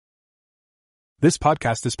This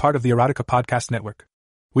podcast is part of the Erotica Podcast Network.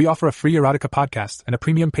 We offer a free Erotica podcast and a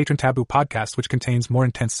premium Patron Taboo podcast which contains more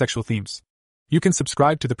intense sexual themes. You can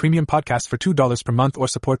subscribe to the premium podcast for $2 per month or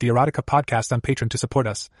support the Erotica Podcast on Patreon to support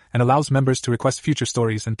us, and allows members to request future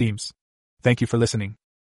stories and themes. Thank you for listening.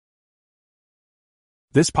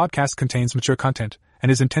 This podcast contains mature content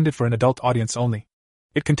and is intended for an adult audience only.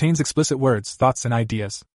 It contains explicit words, thoughts, and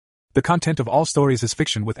ideas. The content of all stories is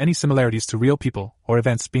fiction with any similarities to real people or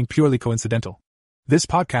events being purely coincidental. This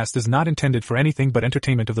podcast is not intended for anything but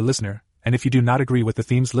entertainment of the listener, and if you do not agree with the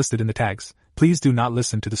themes listed in the tags, please do not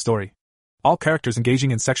listen to the story. All characters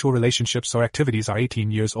engaging in sexual relationships or activities are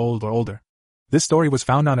 18 years old or older. This story was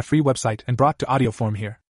found on a free website and brought to audio form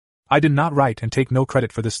here. I did not write and take no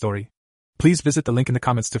credit for this story. Please visit the link in the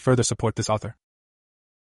comments to further support this author.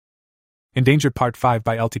 Endangered Part 5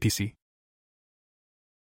 by LTPC.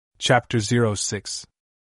 Chapter 06.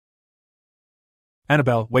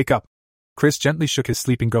 Annabelle, wake up. Chris gently shook his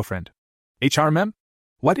sleeping girlfriend. HRMM?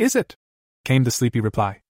 What is it? Came the sleepy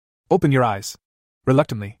reply. Open your eyes.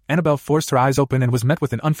 Reluctantly, Annabelle forced her eyes open and was met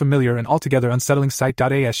with an unfamiliar and altogether unsettling sight.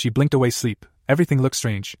 As she blinked away sleep, everything looked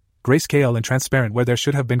strange, grayscale and transparent where there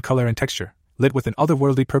should have been color and texture, lit with an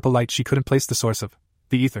otherworldly purple light she couldn't place the source of.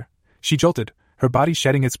 The ether. She jolted, her body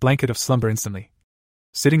shedding its blanket of slumber instantly.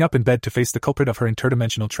 Sitting up in bed to face the culprit of her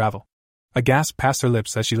interdimensional travel. A gasp passed her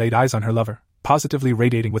lips as she laid eyes on her lover, positively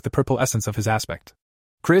radiating with the purple essence of his aspect.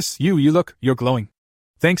 Chris, you're glowing.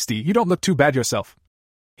 Thanks, Dee, you don't look too bad yourself.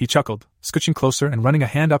 He chuckled, scooching closer and running a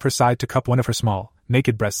hand up her side to cup one of her small,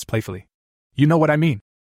 naked breasts playfully. You know what I mean.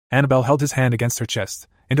 Annabelle held his hand against her chest,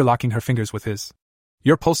 interlocking her fingers with his.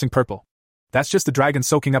 You're pulsing purple. That's just the dragon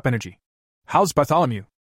soaking up energy. How's Bartholomew?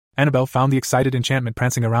 Annabelle found the excited enchantment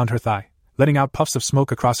prancing around her thigh, letting out puffs of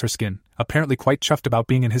smoke across her skin, apparently quite chuffed about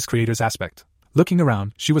being in his creator's aspect. Looking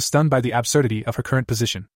around, she was stunned by the absurdity of her current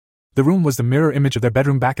position. The room was the mirror image of their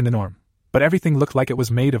bedroom back in the norm, but everything looked like it was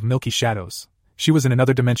made of milky shadows. She was in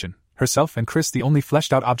another dimension, herself and Chris the only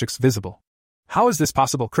fleshed-out objects visible. How is this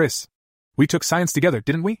possible, Chris? We took science together,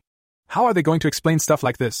 didn't we? How are they going to explain stuff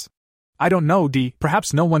like this? I don't know, Dee,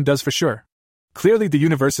 perhaps no one does for sure. Clearly the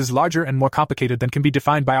universe is larger and more complicated than can be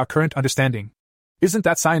defined by our current understanding. Isn't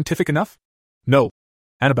that scientific enough? No.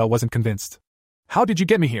 Annabelle wasn't convinced. How did you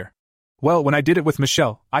get me here? Well, when I did it with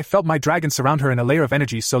Michelle, I felt my dragon surround her in a layer of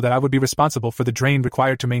energy so that I would be responsible for the drain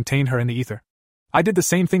required to maintain her in the ether. I did the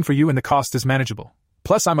same thing for you and the cost is manageable.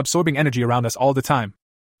 Plus I'm absorbing energy around us all the time.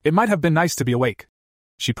 It might have been nice to be awake.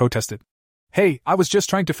 She protested. Hey, I was just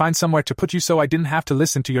trying to find somewhere to put you so I didn't have to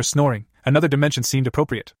listen to your snoring. Another dimension seemed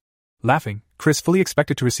appropriate. Laughing, Chris fully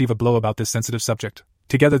expected to receive a blow about this sensitive subject.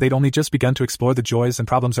 Together they'd only just begun to explore the joys and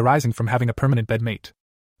problems arising from having a permanent bedmate.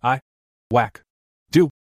 Whack. Do.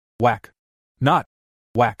 Whack. Not.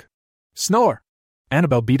 Whack. Snore.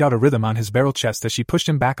 Annabelle beat out a rhythm on his barrel chest as she pushed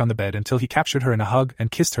him back on the bed until he captured her in a hug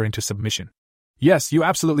and kissed her into submission. Yes, you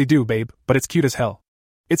absolutely do, babe, but it's cute as hell.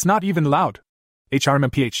 It's not even loud.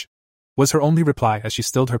 HRMPH. Was her only reply as she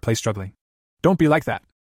stilled her play struggling. Don't be like that.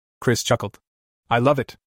 Chris chuckled. I love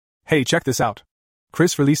it. Hey, check this out.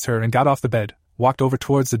 Chris released her and got off the bed, walked over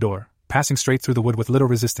towards the door, passing straight through the wood with little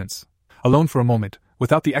resistance. Alone for a moment,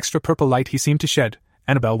 without the extra purple light he seemed to shed,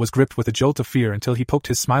 Annabelle was gripped with a jolt of fear until he poked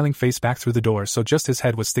his smiling face back through the door so just his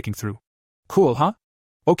head was sticking through. Cool, huh?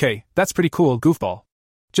 Okay, that's pretty cool, goofball.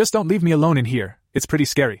 Just don't leave me alone in here, it's pretty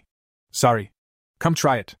scary. Sorry. Come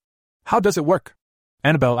try it. How does it work?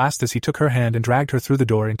 Annabelle asked as he took her hand and dragged her through the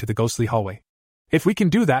door into the ghostly hallway. If we can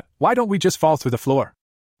do that, why don't we just fall through the floor?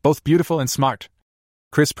 Both beautiful and smart.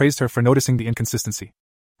 Chris praised her for noticing the inconsistency.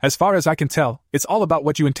 As far as I can tell, it's all about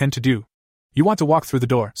what you intend to do. You want to walk through the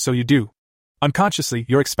door, so you do. Unconsciously,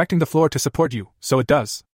 you're expecting the floor to support you, so it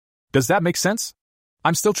does. Does that make sense?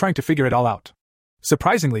 I'm still trying to figure it all out.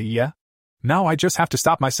 Surprisingly, yeah. Now I just have to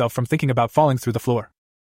stop myself from thinking about falling through the floor.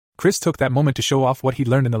 Chris took that moment to show off what he'd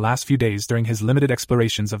learned in the last few days during his limited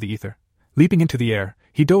explorations of the ether. Leaping into the air,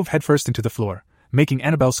 he dove headfirst into the floor, making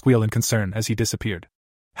Annabelle squeal in concern as he disappeared.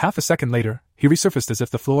 Half a second later, he resurfaced as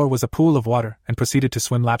if the floor was a pool of water and proceeded to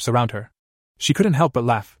swim laps around her. She couldn't help but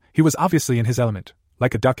laugh. He was obviously in his element,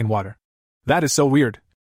 like a duck in water. That is so weird.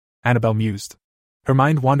 Annabelle mused, her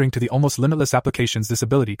mind wandering to the almost limitless applications this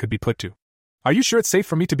ability could be put to. Are you sure it's safe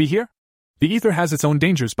for me to be here? The ether has its own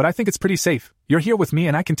dangers, but I think it's pretty safe. You're here with me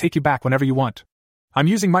and I can take you back whenever you want. I'm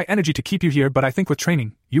using my energy to keep you here, but I think with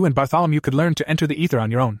training, you and Bartholomew could learn to enter the ether on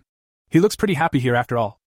your own. He looks pretty happy here after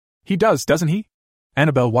all. He does, doesn't he?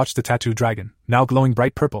 Annabelle watched the tattooed dragon, now glowing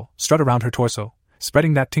bright purple, strut around her torso,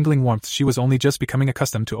 spreading that tingling warmth she was only just becoming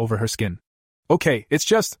accustomed to over her skin. Okay, it's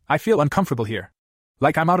just, I feel uncomfortable here.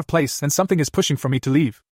 Like I'm out of place and something is pushing for me to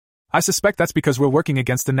leave. I suspect that's because we're working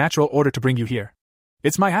against the natural order to bring you here.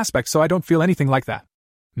 It's my aspect, so I don't feel anything like that.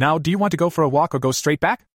 Now, do you want to go for a walk or go straight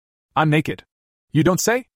back? I'm naked. You don't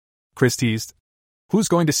say? Chris teased. Who's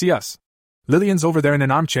going to see us? Lillian's over there in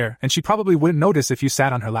an armchair, and she probably wouldn't notice if you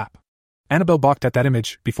sat on her lap. Annabelle balked at that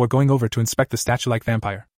image before going over to inspect the statue-like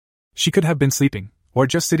vampire. She could have been sleeping, or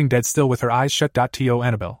just sitting dead still with her eyes shut. To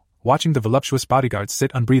Annabelle, watching the voluptuous bodyguard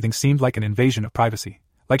sit unbreathing seemed like an invasion of privacy,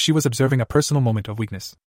 like she was observing a personal moment of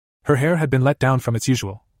weakness. Her hair had been let down from its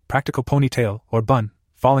usual, practical ponytail or bun,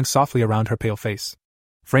 falling softly around her pale face,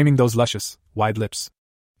 framing those luscious, wide lips.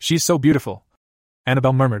 She's so beautiful,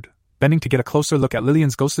 Annabelle murmured, bending to get a closer look at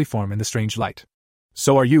Lillian's ghostly form in the strange light.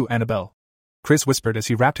 So are you, Annabelle, Chris whispered as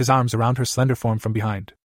he wrapped his arms around her slender form from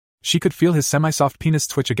behind. She could feel his semi-soft penis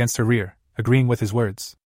twitch against her rear, agreeing with his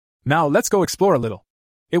words. Now let's go explore a little.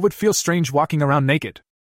 It would feel strange walking around naked.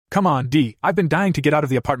 Come on, Dee, I've been dying to get out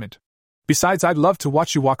of the apartment. Besides, I'd love to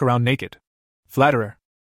watch you walk around naked. Flatterer.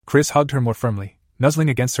 Chris hugged her more firmly, nuzzling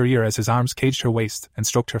against her ear as his arms caged her waist and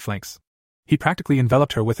stroked her flanks. He practically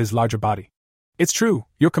enveloped her with his larger body. It's true,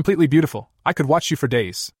 you're completely beautiful. I could watch you for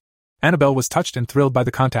days. Annabelle was touched and thrilled by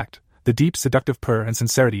the contact, the deep, seductive purr and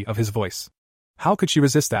sincerity of his voice. How could she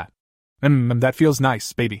resist that? That feels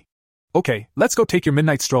nice, baby. Okay, let's go take your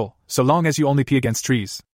midnight stroll, so long as you only pee against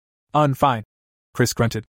trees. Fine. Chris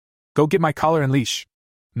grunted. Go get my collar and leash.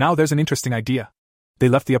 Now there's an interesting idea. They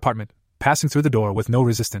left the apartment, passing through the door with no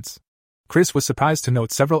resistance. Chris was surprised to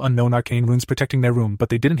note several unknown arcane runes protecting their room, but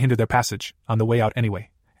they didn't hinder their passage, on the way out anyway.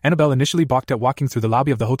 Annabelle initially balked at walking through the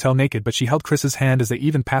lobby of the hotel naked, but she held Chris's hand as they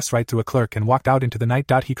even passed right through a clerk and walked out into the night.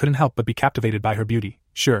 He couldn't help but be captivated by her beauty,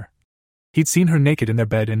 sure. He'd seen her naked in their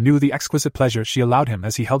bed and knew the exquisite pleasure she allowed him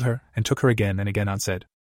as he held her and took her again and again on said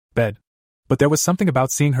bed. But there was something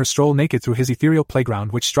about seeing her stroll naked through his ethereal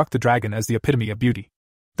playground which struck the dragon as the epitome of beauty.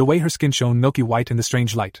 The way her skin shone milky white in the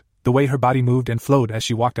strange light, the way her body moved and flowed as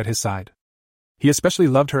she walked at his side. He especially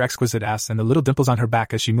loved her exquisite ass and the little dimples on her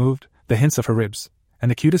back as she moved, the hints of her ribs, and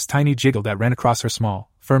the cutest tiny jiggle that ran across her small,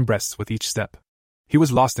 firm breasts with each step. He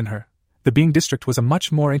was lost in her. The Being District was a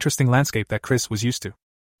much more interesting landscape that Chris was used to.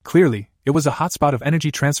 Clearly, it was a hotspot of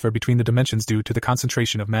energy transfer between the dimensions due to the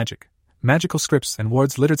concentration of magic. Magical scripts and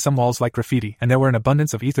words littered some walls like graffiti, and there were an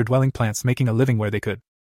abundance of ether-dwelling plants making a living where they could.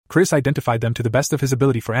 Chris identified them to the best of his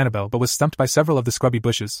ability for Annabelle, but was stumped by several of the scrubby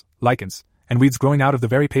bushes, lichens, and weeds growing out of the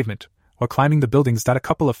very pavement, or climbing the buildings. A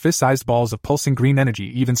couple of fist-sized balls of pulsing green energy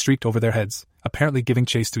even streaked over their heads, apparently giving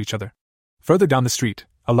chase to each other. Further down the street,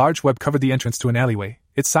 a large web covered the entrance to an alleyway,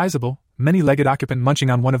 its sizable, many-legged occupant munching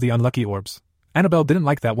on one of the unlucky orbs. Annabelle didn't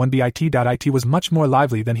like that one bit. It was much more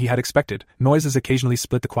lively than he had expected. Noises occasionally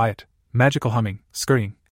split the quiet, magical humming,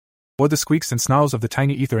 scurrying, or the squeaks and snarls of the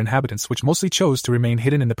tiny ether inhabitants which mostly chose to remain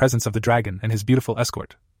hidden in the presence of the dragon and his beautiful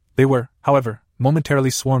escort. They were, however, momentarily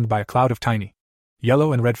swarmed by a cloud of tiny,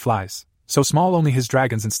 yellow and red flies, so small only his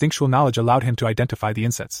dragon's instinctual knowledge allowed him to identify the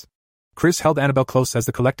insects. Chris held Annabelle close as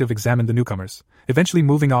the collective examined the newcomers, eventually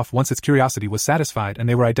moving off once its curiosity was satisfied and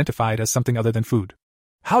they were identified as something other than food.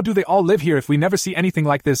 How do they all live here if we never see anything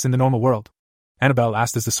like this in the normal world? Annabelle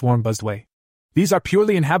asked as the swarm buzzed away. These are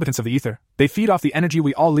purely inhabitants of the ether. They feed off the energy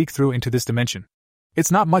we all leak through into this dimension.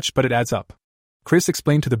 It's not much, but it adds up. Chris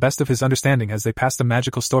explained to the best of his understanding as they passed a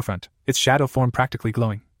magical storefront, its shadow form practically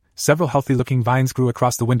glowing. Several healthy-looking vines grew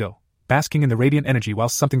across the window, basking in the radiant energy while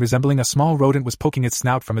something resembling a small rodent was poking its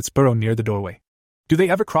snout from its burrow near the doorway. Do they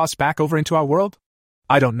ever cross back over into our world?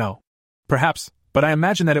 I don't know. Perhaps, but I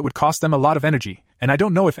imagine that it would cost them a lot of energy, and I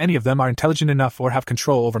don't know if any of them are intelligent enough or have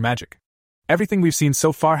control over magic. Everything we've seen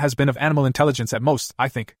so far has been of animal intelligence at most, I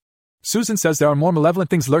think. Susan says there are more malevolent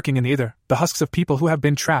things lurking in the ether, the husks of people who have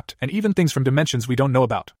been trapped, and even things from dimensions we don't know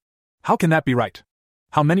about. How can that be right?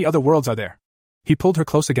 How many other worlds are there? He pulled her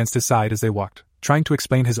close against his side as they walked, trying to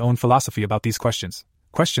explain his own philosophy about these questions.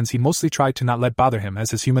 Questions he mostly tried to not let bother him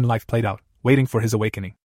as his human life played out, waiting for his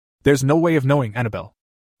awakening. There's no way of knowing, Annabelle.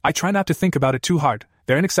 I try not to think about it too hard.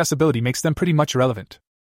 Their inaccessibility makes them pretty much irrelevant.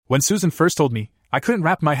 When Susan first told me, I couldn't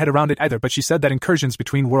wrap my head around it either, but she said that incursions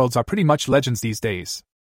between worlds are pretty much legends these days.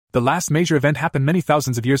 The last major event happened many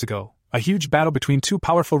thousands of years ago. A huge battle between two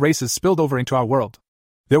powerful races spilled over into our world.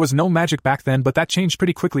 There was no magic back then, but that changed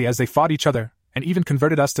pretty quickly as they fought each other, and even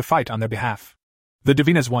converted us to fight on their behalf. The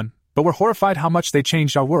Divinas won, but were horrified how much they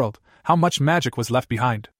changed our world, how much magic was left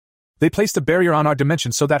behind. They placed a barrier on our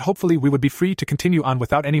dimension so that hopefully we would be free to continue on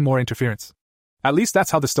without any more interference. At least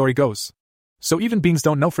that's how the story goes. So even beings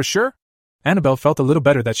don't know for sure? Annabelle felt a little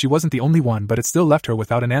better that she wasn't the only one, but it still left her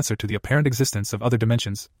without an answer to the apparent existence of other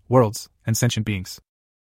dimensions, worlds, and sentient beings.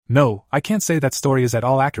 No, I can't say that story is at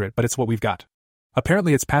all accurate, but it's what we've got.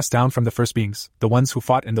 Apparently it's passed down from the first beings, the ones who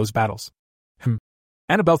fought in those battles.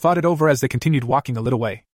 Annabelle thought it over as they continued walking a little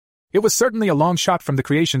way. It was certainly a long shot from the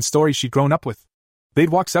creation story she'd grown up with. They'd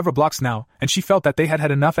walked several blocks now, and she felt that they had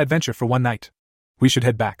had enough adventure for one night. We should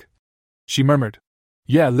head back, she murmured.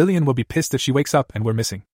 Yeah, Lillian will be pissed if she wakes up and we're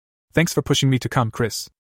missing. Thanks for pushing me to come, Chris.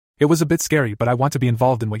 It was a bit scary, but I want to be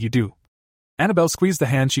involved in what you do. Annabelle squeezed the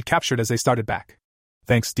hand she'd captured as they started back.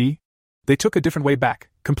 Thanks, Dee. They took a different way back,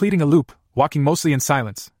 completing a loop, walking mostly in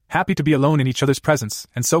silence, happy to be alone in each other's presence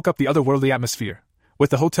and soak up the otherworldly atmosphere.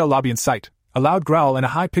 With the hotel lobby in sight, a loud growl and a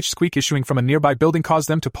high-pitched squeak issuing from a nearby building caused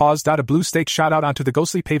them to pause. A blue stake shot out onto the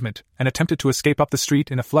ghostly pavement and attempted to escape up the street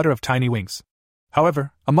in a flutter of tiny wings.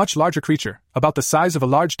 However, a much larger creature, about the size of a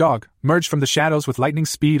large dog, merged from the shadows with lightning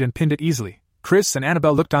speed and pinned it easily. Chris and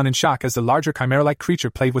Annabelle looked on in shock as the larger chimera-like creature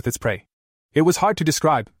played with its prey. It was hard to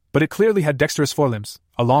describe, but it clearly had dexterous forelimbs,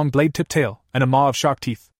 a long blade-tipped tail, and a maw of sharp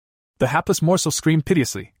teeth. The hapless morsel screamed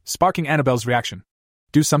piteously, sparking Annabelle's reaction.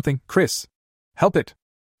 Do something, Chris. Help it.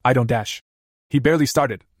 I don't dash. He barely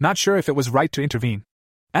started, not sure if it was right to intervene.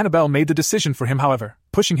 Annabelle made the decision for him, however,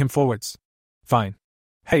 pushing him forwards. Fine.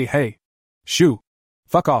 Hey. Shoo.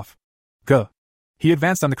 Fuck off. Guh. He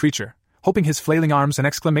advanced on the creature, hoping his flailing arms and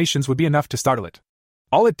exclamations would be enough to startle it.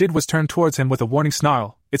 All it did was turn towards him with a warning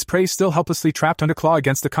snarl, its prey still helplessly trapped under claw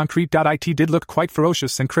against the concrete. It did look quite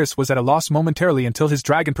ferocious, and Chris was at a loss momentarily until his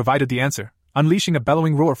dragon provided the answer, unleashing a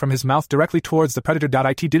bellowing roar from his mouth directly towards the predator.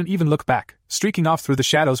 It didn't even look back, streaking off through the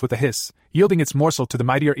shadows with a hiss, yielding its morsel to the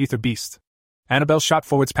mightier ether beast. Annabelle shot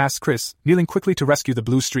forwards past Chris, kneeling quickly to rescue the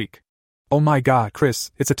blue streak. Oh my god,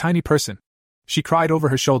 Chris, it's a tiny person, she cried over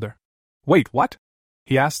her shoulder. Wait, what?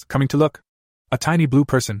 He asked, coming to look. A tiny blue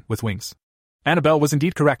person, with wings. Annabelle was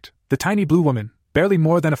indeed correct. The tiny blue woman, barely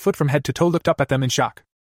more than a foot from head to toe, looked up at them in shock.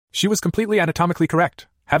 She was completely anatomically correct,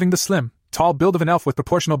 having the slim, tall build of an elf with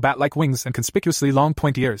proportional bat-like wings and conspicuously long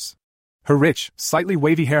pointy ears. Her rich, slightly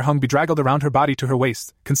wavy hair hung bedraggled around her body to her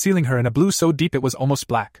waist, concealing her in a blue so deep it was almost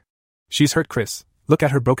black. She's hurt, Chris. Look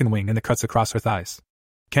at her broken wing and the cuts across her thighs.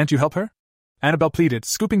 Can't you help her? Annabelle pleaded,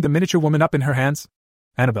 scooping the miniature woman up in her hands.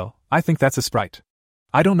 Annabelle, I think that's a sprite.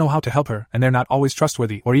 I don't know how to help her, and they're not always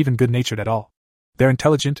trustworthy or even good-natured at all. They're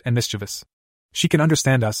intelligent and mischievous. She can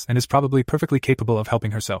understand us and is probably perfectly capable of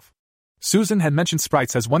helping herself. Susan had mentioned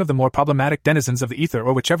sprites as one of the more problematic denizens of the ether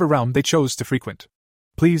or whichever realm they chose to frequent.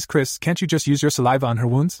 Please, Chris, can't you just use your saliva on her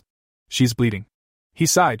wounds? She's bleeding. He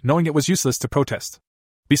sighed, knowing it was useless to protest.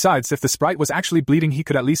 Besides, if the sprite was actually bleeding, he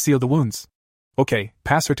could at least seal the wounds. Okay,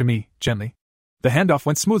 pass her to me, gently. The handoff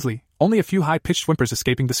went smoothly, only a few high-pitched whimpers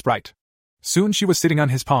escaping the sprite. Soon she was sitting on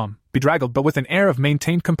his palm, bedraggled but with an air of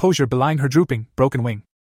maintained composure belying her drooping, broken wing.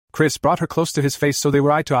 Chris brought her close to his face so they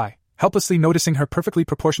were eye to eye, helplessly noticing her perfectly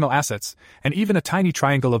proportional assets, and even a tiny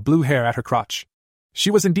triangle of blue hair at her crotch. She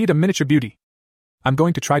was indeed a miniature beauty. I'm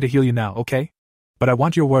going to try to heal you now, okay? But I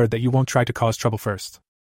want your word that you won't try to cause trouble first.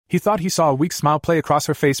 He thought he saw a weak smile play across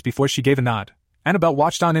her face before she gave a nod. Annabelle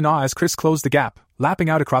watched on in awe as Chris closed the gap, lapping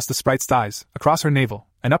out across the sprite's thighs, across her navel,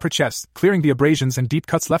 and up her chest, clearing the abrasions and deep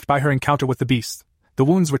cuts left by her encounter with the beast. The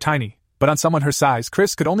wounds were tiny, but on someone her size,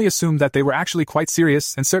 Chris could only assume that they were actually quite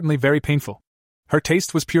serious and certainly very painful. Her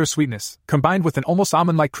taste was pure sweetness, combined with an almost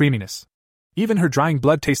almond-like creaminess. Even her drying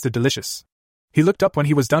blood tasted delicious. He looked up when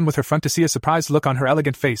he was done with her front to see a surprised look on her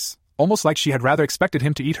elegant face, almost like she had rather expected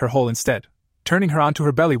him to eat her whole instead. Turning her onto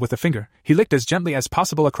her belly with a finger, he licked as gently as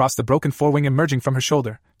possible across the broken forewing emerging from her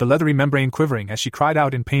shoulder, the leathery membrane quivering as she cried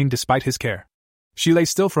out in pain despite his care. She lay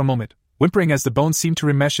still for a moment, whimpering as the bones seemed to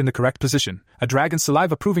remesh in the correct position, a dragon's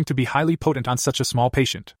saliva proving to be highly potent on such a small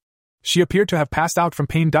patient. She appeared to have passed out from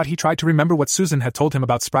pain. He tried to remember what Susan had told him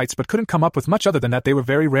about sprites but couldn't come up with much other than that they were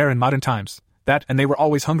very rare in modern times, that and they were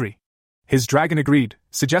always hungry. His dragon agreed,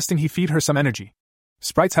 suggesting he feed her some energy.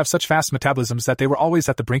 Sprites have such fast metabolisms that they were always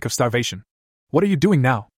at the brink of starvation. What are you doing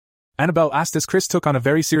now? Annabelle asked as Chris took on a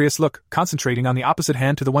very serious look, concentrating on the opposite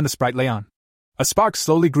hand to the one the sprite lay on. A spark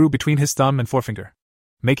slowly grew between his thumb and forefinger.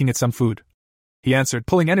 Making it some food, he answered,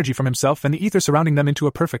 pulling energy from himself and the ether surrounding them into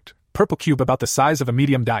a perfect, purple cube about the size of a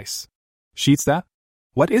medium dice. She eats that?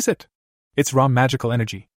 What is it? It's raw magical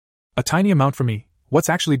energy. A tiny amount for me. What's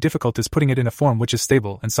actually difficult is putting it in a form which is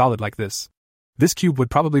stable and solid like this. This cube would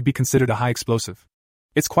probably be considered a high explosive.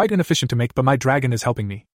 It's quite inefficient to make, but my dragon is helping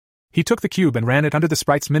me. He took the cube and ran it under the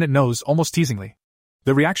sprite's minute nose almost teasingly.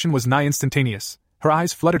 The reaction was nigh instantaneous. Her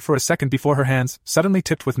eyes fluttered for a second before her hands, suddenly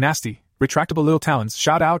tipped with nasty, retractable little talons,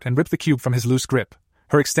 shot out and ripped the cube from his loose grip.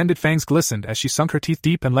 Her extended fangs glistened as she sunk her teeth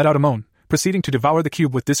deep and let out a moan, proceeding to devour the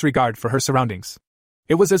cube with disregard for her surroundings.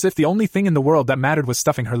 It was as if the only thing in the world that mattered was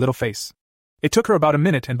stuffing her little face. It took her about a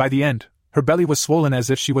minute, and by the end, her belly was swollen as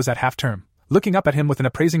if she was at half-term. Looking up at him with an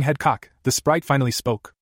appraising head cock, the sprite finally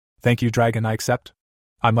spoke. Thank you, dragon, I accept.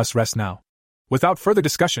 I must rest now. Without further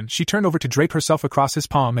discussion, she turned over to drape herself across his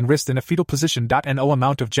palm and wrist in a fetal position. No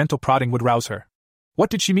amount of gentle prodding would rouse her. What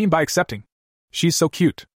did she mean by accepting? She's so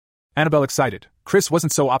cute. Annabelle excited. Chris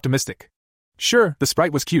wasn't so optimistic. Sure, the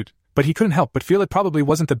sprite was cute, but he couldn't help but feel it probably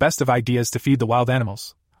wasn't the best of ideas to feed the wild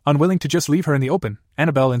animals. Unwilling to just leave her in the open,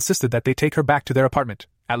 Annabelle insisted that they take her back to their apartment,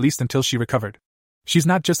 at least until she recovered. She's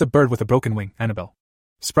not just a bird with a broken wing, Annabelle.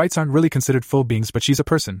 Sprites aren't really considered full beings, but she's a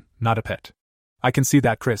person, not a pet. I can see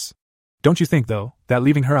that, Chris. Don't you think, though, that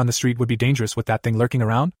leaving her on the street would be dangerous with that thing lurking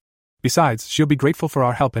around? Besides, she'll be grateful for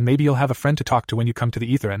our help and maybe you'll have a friend to talk to when you come to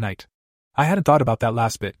the ether at night. I hadn't thought about that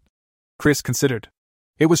last bit. Chris considered.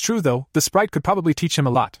 It was true, though, the sprite could probably teach him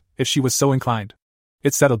a lot, if she was so inclined.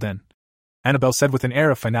 It's settled then, Annabelle said with an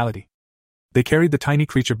air of finality. They carried the tiny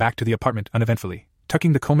creature back to the apartment uneventfully,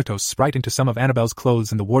 tucking the comatose sprite into some of Annabelle's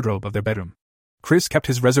clothes in the wardrobe of their bedroom. Chris kept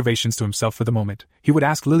his reservations to himself for the moment. He would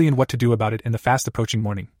ask Lillian what to do about it in the fast-approaching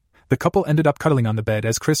morning. The couple ended up cuddling on the bed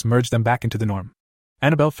as Chris merged them back into the norm.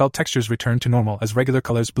 Annabelle felt textures return to normal as regular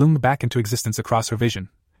colors bloomed back into existence across her vision.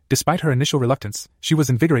 Despite her initial reluctance, she was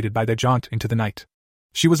invigorated by their jaunt into the night.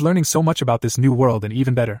 She was learning so much about this new world, and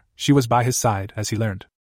even better, she was by his side as he learned.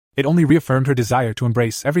 It only reaffirmed her desire to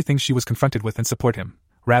embrace everything she was confronted with and support him,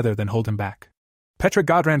 rather than hold him back. Petra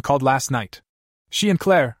Godran called last night. She and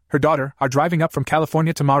Claire, her daughter, are driving up from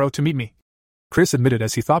California tomorrow to meet me, Chris admitted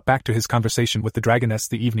as he thought back to his conversation with the dragoness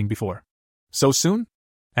the evening before. So soon?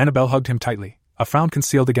 Annabelle hugged him tightly, a frown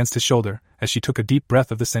concealed against his shoulder, as she took a deep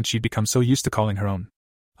breath of the scent she'd become so used to calling her own.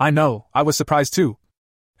 I know, I was surprised too.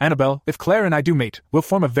 Annabelle, if Claire and I do mate, we'll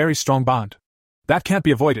form a very strong bond. That can't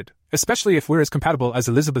be avoided, especially if we're as compatible as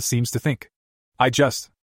Elizabeth seems to think.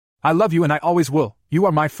 I love you and I always will. You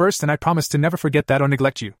are my first and I promise to never forget that or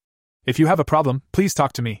neglect you. If you have a problem, please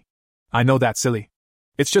talk to me. I know that's silly.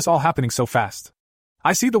 It's just all happening so fast.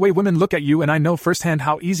 I see the way women look at you and I know firsthand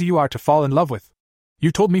how easy you are to fall in love with.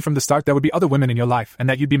 You told me from the start there would be other women in your life and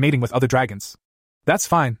that you'd be mating with other dragons. That's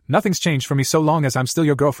fine, nothing's changed for me so long as I'm still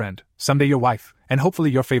your girlfriend, someday your wife, and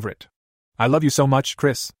hopefully your favorite. I love you so much,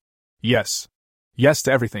 Chris. Yes. Yes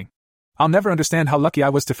to everything. I'll never understand how lucky I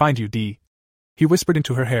was to find you, Dee. He whispered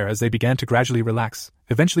into her hair as they began to gradually relax,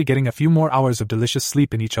 eventually getting a few more hours of delicious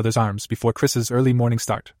sleep in each other's arms before Chris's early morning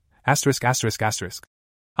start. ****.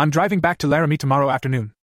 I'm driving back to Laramie tomorrow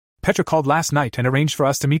afternoon. Petra called last night and arranged for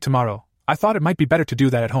us to meet tomorrow. I thought it might be better to do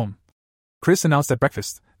that at home. Chris announced at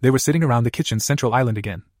breakfast. They were sitting around the kitchen's central island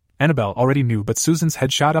again. Annabelle already knew, but Susan's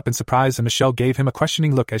head shot up in surprise and Michelle gave him a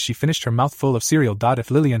questioning look as she finished her mouthful of cereal. If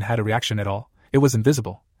Lillian had a reaction at all, it was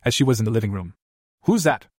invisible, as she was in the living room. Who's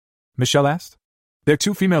that? Michelle asked. They're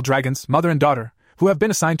two female dragons, mother and daughter, who have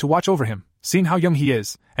been assigned to watch over him, seeing how young he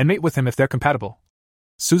is, and mate with him if they're compatible.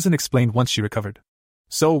 Susan explained once she recovered.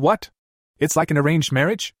 So what? It's like an arranged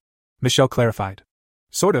marriage? Michelle clarified.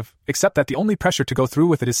 Sort of, except that the only pressure to go through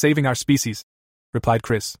with it is saving our species, replied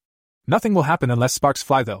Chris. Nothing will happen unless sparks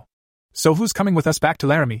fly though. So who's coming with us back to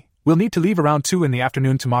Laramie? We'll need to leave around 2 in the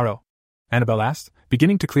afternoon tomorrow, Annabelle asked,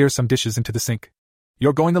 beginning to clear some dishes into the sink.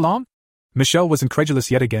 You're going along? Michelle was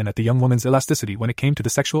incredulous yet again at the young woman's elasticity when it came to the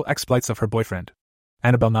sexual exploits of her boyfriend.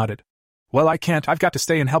 Annabelle nodded. Well, I can't, I've got to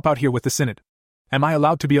stay and help out here with the synod. Am I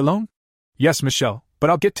allowed to be alone? Yes, Michelle, but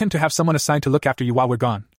I'll get Tim to have someone assigned to look after you while we're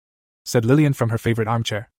gone, said Lillian from her favorite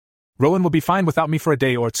armchair. Rowan will be fine without me for a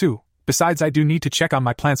day or two, besides I do need to check on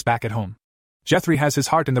my plants back at home. Jethry has his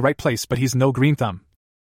heart in the right place but he's no green thumb,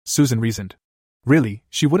 Susan reasoned. Really,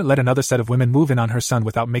 she wouldn't let another set of women move in on her son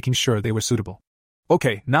without making sure they were suitable.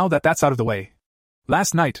 Okay, now that that's out of the way.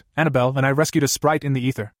 Last night, Annabelle and I rescued a sprite in the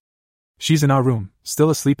ether. She's in our room, still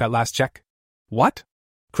asleep at last check. What?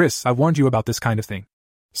 Chris, I warned you about this kind of thing.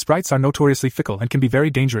 Sprites are notoriously fickle and can be very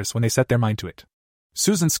dangerous when they set their mind to it.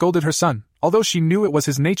 Susan scolded her son, although she knew it was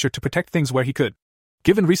his nature to protect things where he could.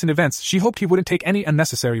 Given recent events, she hoped he wouldn't take any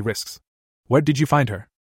unnecessary risks. Where did you find her?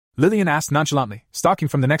 Lillian asked nonchalantly, stalking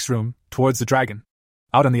from the next room, towards the dragon.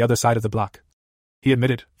 Out on the other side of the block, he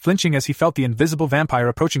admitted, flinching as he felt the invisible vampire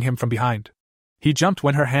approaching him from behind. He jumped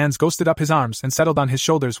when her hands ghosted up his arms and settled on his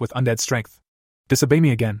shoulders with undead strength. Disobey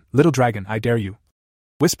me again, little dragon, I dare you,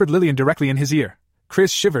 whispered Lillian directly in his ear.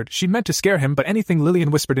 Chris shivered. She'd meant to scare him, but anything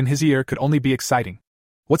Lillian whispered in his ear could only be exciting.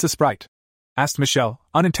 What's a sprite? Asked Michelle,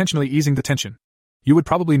 unintentionally easing the tension. You would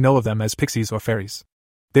probably know of them as pixies or fairies.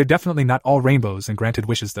 They're definitely not all rainbows and granted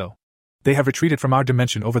wishes though. They have retreated from our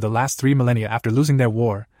dimension over the last 3 millennia after losing their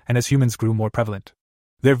war, and as humans grew more prevalent.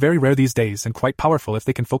 They're very rare these days and quite powerful if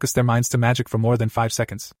they can focus their minds to magic for more than 5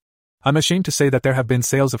 seconds. I'm ashamed to say that there have been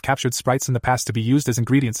sales of captured sprites in the past to be used as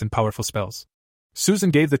ingredients in powerful spells. Susan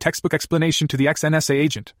gave the textbook explanation to the ex-NSA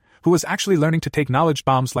agent, who was actually learning to take knowledge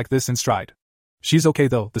bombs like this in stride. She's okay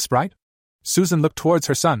though, the sprite? Susan looked towards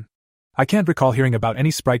her son. I can't recall hearing about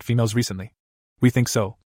any sprite females recently. We think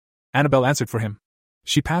so. Annabelle answered for him.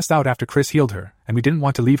 She passed out after Chris healed her, and we didn't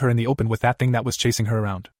want to leave her in the open with that thing that was chasing her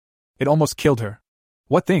around. It almost killed her.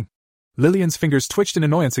 What thing? Lillian's fingers twitched in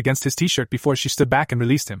annoyance against his t-shirt before she stood back and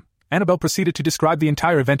released him. Annabelle proceeded to describe the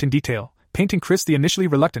entire event in detail, painting Chris the initially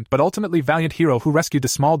reluctant but ultimately valiant hero who rescued the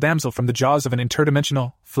small damsel from the jaws of an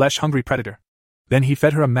interdimensional, flesh-hungry predator. Then he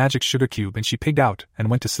fed her a magic sugar cube and she pigged out and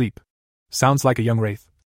went to sleep. Sounds like a young wraith.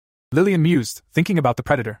 Lillian mused, thinking about the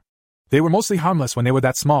predator. They were mostly harmless when they were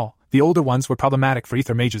that small, the older ones were problematic for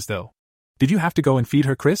ether mages though. Did you have to go and feed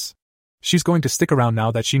her, Chris? She's going to stick around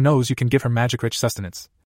now that she knows you can give her magic-rich sustenance.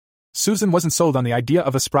 Susan wasn't sold on the idea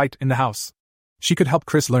of a sprite in the house. She could help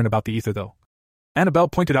Chris learn about the ether though. Annabelle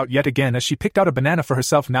pointed out yet again as she picked out a banana for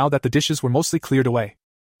herself now that the dishes were mostly cleared away.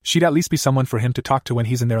 She'd at least be someone for him to talk to when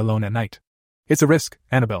he's in there alone at night. It's a risk,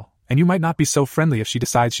 Annabelle, and you might not be so friendly if she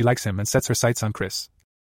decides she likes him and sets her sights on Chris.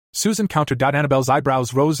 Susan countered. Annabelle's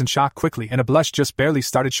eyebrows rose in shock quickly and a blush just barely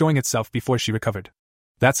started showing itself before she recovered.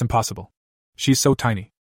 That's impossible. She's so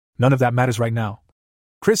tiny. None of that matters right now.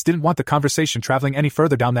 Chris didn't want the conversation traveling any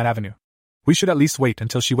further down that avenue. We should at least wait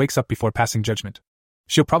until she wakes up before passing judgment.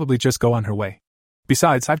 She'll probably just go on her way.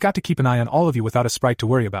 Besides, I've got to keep an eye on all of you without a sprite to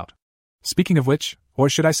worry about. Speaking of which, or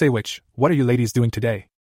should I say which, what are you ladies doing today?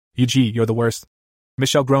 You're the worst.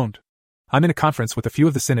 Michelle groaned. I'm in a conference with a few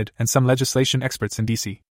of the Synod and some legislation experts in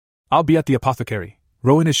D.C. I'll be at the apothecary.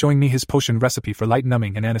 Rowan is showing me his potion recipe for light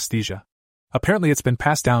numbing and anesthesia. Apparently it's been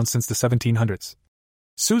passed down since the 1700s.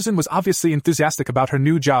 Susan was obviously enthusiastic about her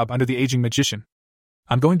new job under the aging magician.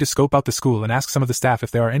 I'm going to scope out the school and ask some of the staff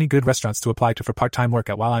if there are any good restaurants to apply to for part-time work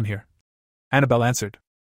at while I'm here. Annabelle answered.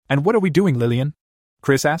 And what are we doing, Lillian?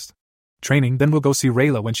 Chris asked. Training, then we'll go see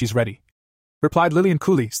Rayla when she's ready. Replied Lillian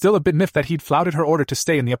coolly, still a bit miffed that he'd flouted her order to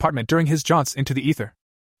stay in the apartment during his jaunts into the ether.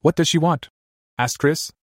 What does she want? Asked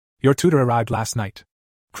Chris. Your tutor arrived last night.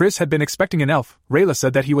 Chris had been expecting an elf. Rayla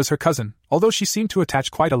said that he was her cousin, although she seemed to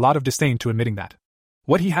attach quite a lot of disdain to admitting that.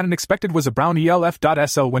 What he hadn't expected was a brown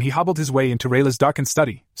ELF.SO when he hobbled his way into Rayla's darkened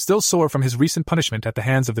study, still sore from his recent punishment at the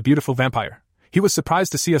hands of the beautiful vampire. He was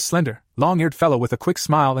surprised to see a slender, long-eared fellow with a quick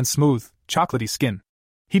smile and smooth, chocolatey skin.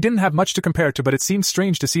 He didn't have much to compare to, but it seemed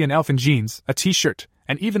strange to see an elf in jeans, a t-shirt,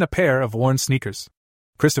 and even a pair of worn sneakers.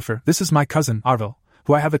 Christopher, this is my cousin, Arvel,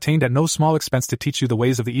 who I have attained at no small expense to teach you the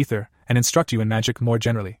ways of the ether and instruct you in magic more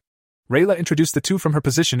generally. Rayla introduced the two from her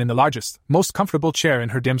position in the largest, most comfortable chair in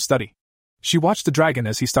her dim study. She watched the dragon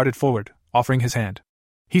as he started forward, offering his hand.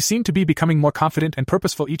 He seemed to be becoming more confident and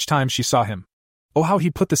purposeful each time she saw him. Oh, how he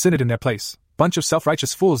put the Synod in their place, bunch of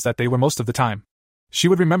self-righteous fools that they were most of the time. She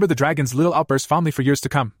would remember the dragon's little outburst fondly for years to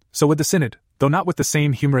come, so would the Synod, though not with the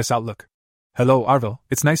same humorous outlook. Hello, Arvel,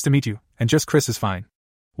 it's nice to meet you, and just Chris is fine.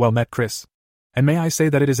 Well met, Chris. And may I say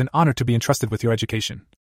that it is an honor to be entrusted with your education.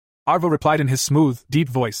 Arvel replied in his smooth, deep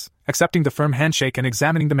voice, accepting the firm handshake and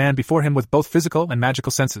examining the man before him with both physical and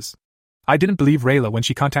magical senses. I didn't believe Rayla when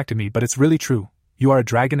she contacted me, but it's really true. You are a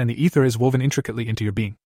dragon and the ether is woven intricately into your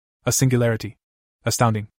being. A singularity.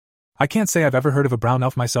 Astounding. I can't say I've ever heard of a brown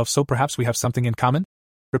elf myself, so perhaps we have something in common?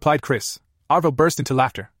 Replied Chris. Arvel burst into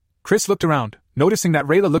laughter. Chris looked around, noticing that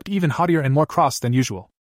Rayla looked even haughtier and more cross than usual.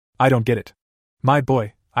 I don't get it. My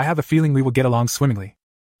boy, I have a feeling we will get along swimmingly.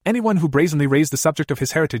 Anyone who brazenly raised the subject of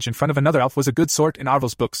his heritage in front of another elf was a good sort in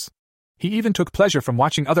Arvel's books. He even took pleasure from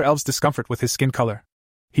watching other elves' discomfort with his skin color.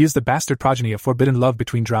 He is the bastard progeny of forbidden love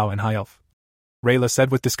between drow and high elf. Rayla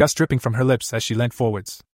said with disgust dripping from her lips as she leant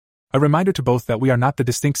forwards. A reminder to both that we are not the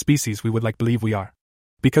distinct species we would like believe we are.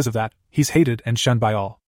 Because of that, he's hated and shunned by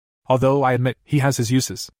all. Although I admit, he has his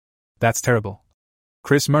uses. That's terrible.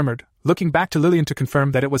 Chris murmured, looking back to Lillian to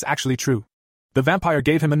confirm that it was actually true. The vampire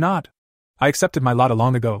gave him a nod. I accepted my lot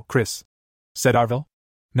long ago, Chris, said Arvel.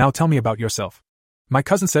 Now tell me about yourself. My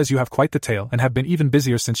cousin says you have quite the tale and have been even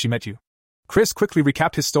busier since she met you. Chris quickly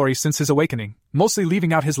recapped his story since his awakening, mostly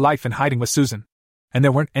leaving out his life and hiding with Susan. And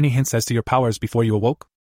there weren't any hints as to your powers before you awoke?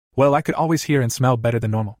 Well, I could always hear and smell better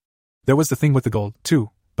than normal. There was the thing with the gold,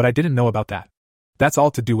 too, but I didn't know about that. That's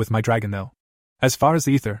all to do with my dragon, though. As far as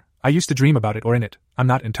the ether, I used to dream about it or in it, I'm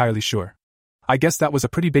not entirely sure. I guess that was a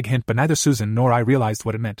pretty big hint, but neither Susan nor I realized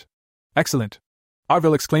what it meant. Excellent.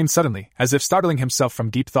 Arvel exclaimed suddenly, as if startling himself from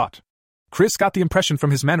deep thought. Chris got the impression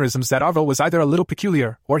from his mannerisms that Arvel was either a little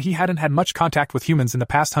peculiar or he hadn't had much contact with humans in the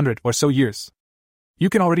past 100 or so years. You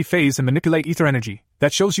can already phase and manipulate ether energy.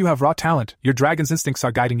 That shows you have raw talent. Your dragon's instincts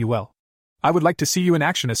are guiding you well. I would like to see you in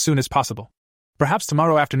action as soon as possible. Perhaps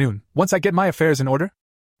tomorrow afternoon, once I get my affairs in order?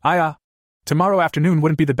 Tomorrow afternoon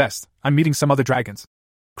wouldn't be the best. I'm meeting some other dragons.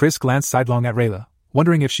 Chris glanced sidelong at Rayla,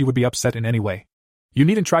 wondering if she would be upset in any way. You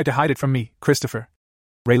needn't try to hide it from me, Christopher.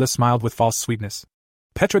 Rayla smiled with false sweetness.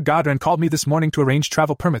 Petra Godrin called me this morning to arrange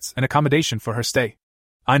travel permits and accommodation for her stay.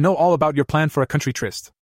 I know all about your plan for a country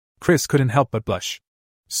tryst. Chris couldn't help but blush.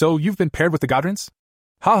 So you've been paired with the Godrins?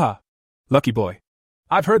 Haha. Lucky boy.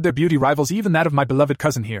 I've heard their beauty rivals even that of my beloved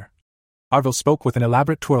cousin here. Arvel spoke with an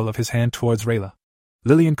elaborate twirl of his hand towards Rayla.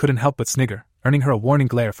 Lillian couldn't help but snigger, earning her a warning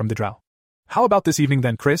glare from the drow. How about this evening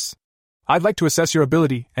then, Chris? I'd like to assess your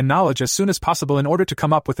ability and knowledge as soon as possible in order to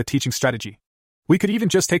come up with a teaching strategy. We could even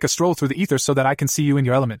just take a stroll through the ether so that I can see you in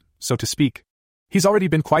your element, so to speak. He's already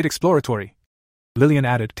been quite exploratory, Lillian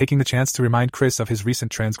added, taking the chance to remind Chris of his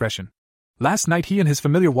recent transgression. Last night he and his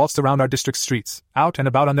familiar waltzed around our district's streets, out and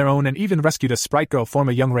about on their own, and even rescued a sprite girl from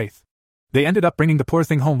a young wraith. They ended up bringing the poor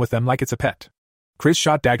thing home with them like it's a pet. Chris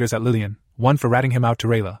shot daggers at Lillian, one for ratting him out to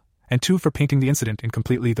Rayla, and two for painting the incident in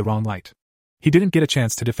completely the wrong light. He didn't get a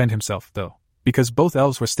chance to defend himself, though, because both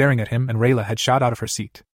elves were staring at him and Rayla had shot out of her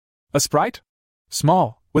seat. A sprite?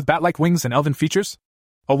 Small, with bat-like wings and elven features?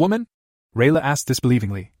 A woman? Rayla asked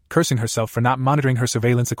disbelievingly, cursing herself for not monitoring her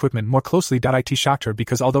surveillance equipment more closely. It shocked her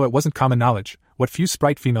because although it wasn't common knowledge, what few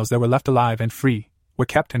sprite females there were left alive and free were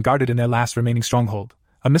kept and guarded in their last remaining stronghold,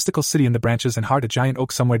 a mystical city in the branches and heart of a giant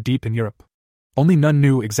oak somewhere deep in Europe. Only none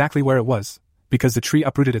knew exactly where it was, because the tree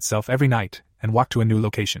uprooted itself every night and walked to a new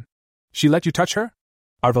location. She let you touch her?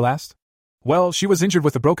 Arvel asked. Well, she was injured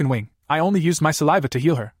with a broken wing. I only used my saliva to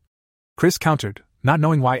heal her. Chris countered, not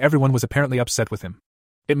knowing why everyone was apparently upset with him.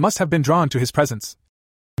 It must have been drawn to his presence,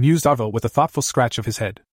 mused Arvel with a thoughtful scratch of his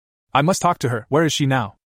head. I must talk to her. Where is she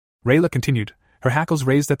now? Rayla continued, her hackles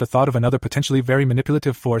raised at the thought of another potentially very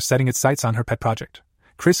manipulative force setting its sights on her pet project.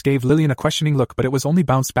 Chris gave Lillian a questioning look, but it was only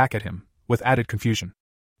bounced back at him, with added confusion.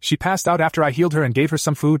 She passed out after I healed her and gave her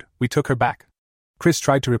some food. We took her back. Chris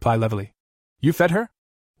tried to reply levelly. You fed her?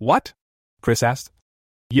 What? Chris asked.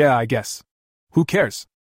 Yeah, I guess. Who cares?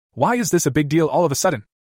 Why is this a big deal all of a sudden?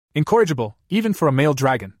 Incorrigible, even for a male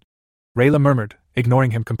dragon. Rayla murmured,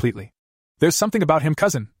 ignoring him completely. There's something about him,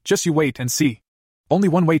 cousin, just you wait and see. Only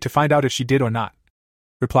one way to find out if she did or not,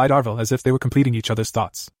 replied Arvel as if they were completing each other's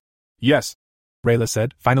thoughts. Yes, Rayla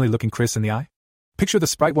said, finally looking Chris in the eye. Picture the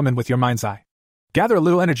sprite woman with your mind's eye. Gather a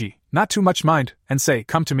little energy, not too much mind, and say,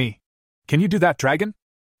 come to me. Can you do that, dragon?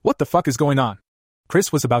 What the fuck is going on?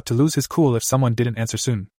 Chris was about to lose his cool if someone didn't answer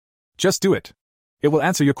soon. Just do it. It will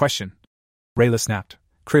answer your question. Rayla snapped.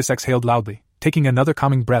 Chris exhaled loudly, taking another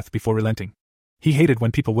calming breath before relenting. He hated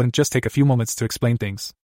when people wouldn't just take a few moments to explain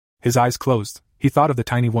things. His eyes closed, he thought of the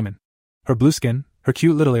tiny woman. Her blue skin, her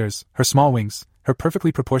cute little ears, her small wings, her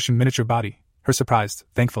perfectly proportioned miniature body, her surprised,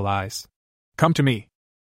 thankful eyes. Come to me.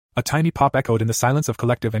 A tiny pop echoed in the silence of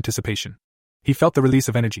collective anticipation. He felt the release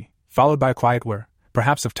of energy, followed by a quiet whir,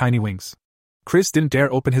 perhaps of tiny wings. Chris didn't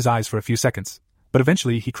dare open his eyes for a few seconds, but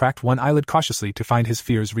eventually he cracked one eyelid cautiously to find his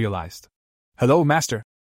fears realized. Hello, master,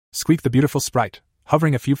 squeaked the beautiful sprite,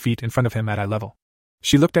 hovering a few feet in front of him at eye level.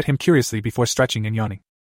 She looked at him curiously before stretching and yawning.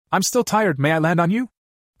 I'm still tired, may I land on you?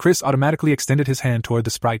 Chris automatically extended his hand toward the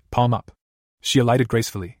sprite, palm up. She alighted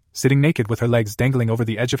gracefully, sitting naked with her legs dangling over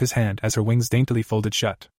the edge of his hand as her wings daintily folded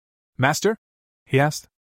shut. Master? He asked.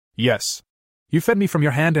 Yes. You fed me from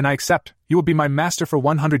your hand and I accept. You will be my master for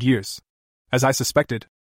 100 years. As I suspected,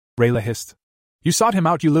 Rayla hissed. You sought him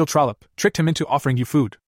out, you little trollop, tricked him into offering you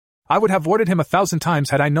food. I would have warded him 1,000 times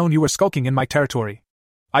had I known you were skulking in my territory.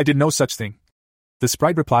 I did no such thing. The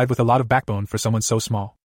sprite replied with a lot of backbone for someone so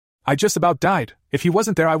small. I just about died. If he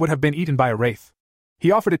wasn't there I would have been eaten by a wraith. He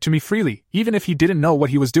offered it to me freely, even if he didn't know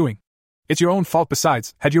what he was doing. It's your own fault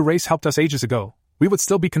besides, had your race helped us ages ago, we would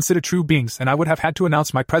still be considered true beings and I would have had to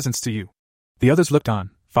announce my presence to you. The others looked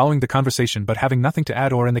on, following the conversation but having nothing to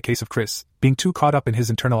add, or in the case of Chris, being too caught up in his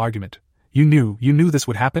internal argument. You knew this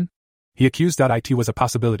would happen? He accused it was a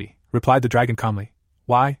possibility, replied the dragon calmly.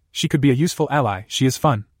 Why, she could be a useful ally, she is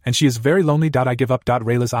fun, and she is very lonely. I give up.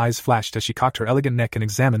 Rayla's eyes flashed as she cocked her elegant neck and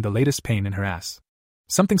examined the latest pain in her ass.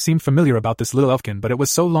 Something seemed familiar about this little elfkin, but it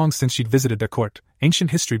was so long since she'd visited their court,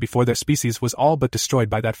 ancient history before their species was all but destroyed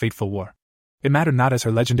by that fateful war. It mattered not as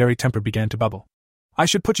her legendary temper began to bubble. I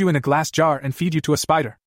should put you in a glass jar and feed you to a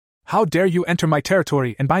spider. How dare you enter my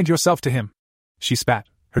territory and bind yourself to him? She spat,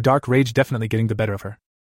 her dark rage definitely getting the better of her.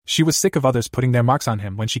 She was sick of others putting their marks on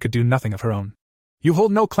him when she could do nothing of her own. You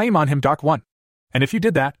hold no claim on him, Dark One. And if you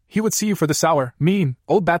did that, he would see you for the sour, mean,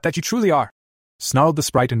 old bat that you truly are, snarled the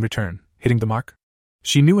sprite in return, hitting the mark.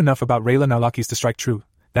 She knew enough about Rayla Narlakis to strike true.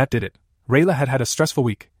 That did it. Rayla had had a stressful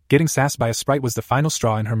week. Getting sassed by a sprite was the final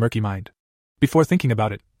straw in her murky mind. Before thinking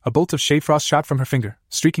about it, a bolt of shadefrost shot from her finger,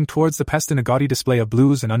 streaking towards the pest in a gaudy display of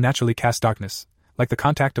blues and unnaturally cast darkness, like the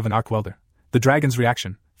contact of an arc welder. The dragon's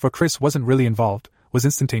reaction, for Chris wasn't really involved, was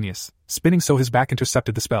instantaneous, spinning so his back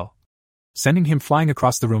intercepted the spell. sending him flying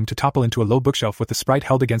across the room to topple into a low bookshelf with the sprite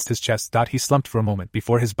held against his chest. He slumped for a moment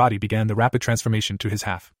before his body began the rapid transformation to his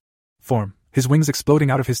half form, his wings exploding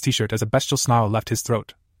out of his t-shirt as a bestial snarl left his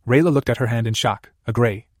throat. Rayla looked at her hand in shock, a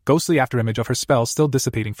gray, ghostly afterimage of her spell still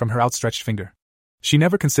dissipating from her outstretched finger. She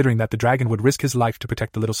never considering that the dragon would risk his life to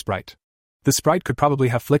protect the little sprite. The sprite could probably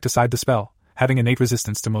have flicked aside the spell, having innate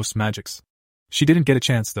resistance to most magics. She didn't get a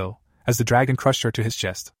chance though, as the dragon crushed her to his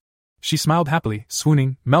chest. She smiled happily,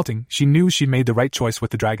 swooning, melting. She knew she'd made the right choice with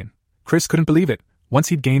the dragon. Chris couldn't believe it. Once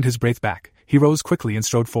he'd gained his breath back, he rose quickly and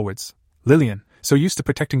strode forwards. Lillian, so used to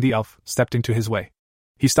protecting the elf, stepped into his way.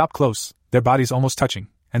 He stopped close, their bodies almost touching,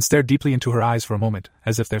 and stared deeply into her eyes for a moment,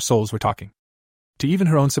 as if their souls were talking. To even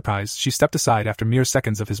her own surprise, she stepped aside after mere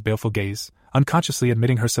seconds of his baleful gaze, unconsciously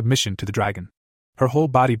admitting her submission to the dragon. Her whole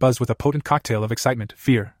body buzzed with a potent cocktail of excitement,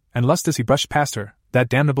 fear, and lust as he brushed past her, that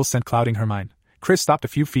damnable scent clouding her mind. Chris stopped a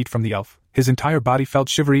few feet from the elf. His entire body felt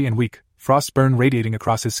shivery and weak, frost burn radiating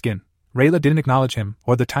across his skin. Rayla didn't acknowledge him,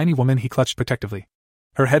 or the tiny woman he clutched protectively.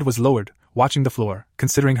 Her head was lowered, watching the floor,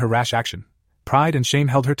 considering her rash action. Pride and shame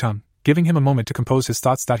held her tongue, giving him a moment to compose his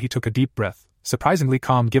thoughts. He took a deep breath, surprisingly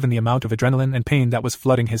calm given the amount of adrenaline and pain that was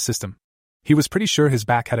flooding his system. He was pretty sure his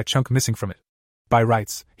back had a chunk missing from it. By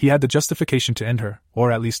rights, he had the justification to end her,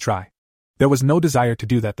 or at least try. There was no desire to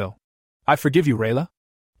do that though. I forgive you, Rayla.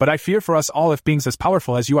 But I fear for us all if beings as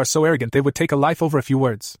powerful as you are so arrogant they would take a life over a few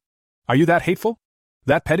words. Are you that hateful?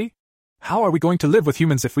 That petty? How are we going to live with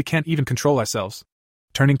humans if we can't even control ourselves?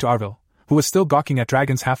 Turning to Arvil, who was still gawking at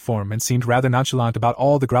Dragon's half-form and seemed rather nonchalant about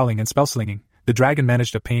all the growling and spell-slinging, the dragon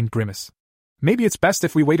managed a pained grimace. Maybe it's best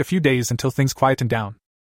if we wait a few days until things quieten down.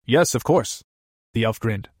 Yes, of course. The elf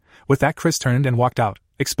grinned. With that, Chris turned and walked out,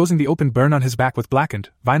 exposing the open burn on his back with blackened,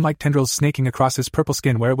 vine-like tendrils snaking across his purple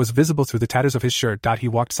skin where it was visible through the tatters of his shirt. He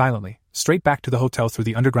walked silently, straight back to the hotel through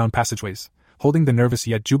the underground passageways, holding the nervous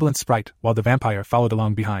yet jubilant sprite while the vampire followed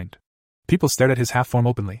along behind. People stared at his half-form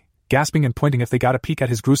openly, gasping and pointing if they got a peek at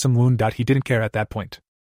his gruesome wound. He didn't care at that point.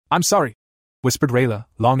 I'm sorry, whispered Rayla,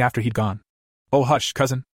 long after he'd gone. Oh hush,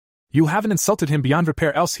 cousin. You haven't insulted him beyond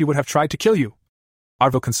repair, else he would have tried to kill you.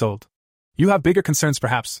 Arvil consoled. You have bigger concerns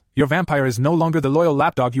perhaps. Your vampire is no longer the loyal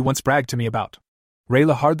lapdog you once bragged to me about.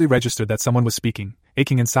 Rayla hardly registered that someone was speaking,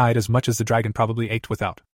 aching inside as much as the dragon probably ached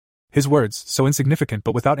without. His words, so insignificant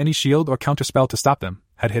but without any shield or counterspell to stop them,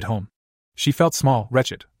 had hit home. She felt small,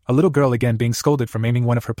 wretched, a little girl again being scolded for maiming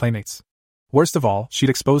one of her playmates. Worst of all, she'd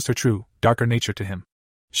exposed her true, darker nature to him.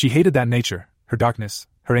 She hated that nature, her darkness,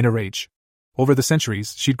 her inner rage. Over the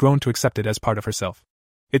centuries, she'd grown to accept it as part of herself.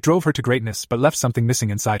 It drove her to greatness but left something missing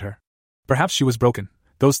inside her. Perhaps she was broken.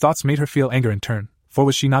 Those thoughts made her feel anger in turn, for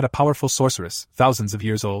was she not a powerful sorceress, thousands of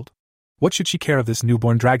years old? What should she care of this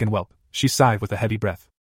newborn dragon whelp? She sighed with a heavy breath.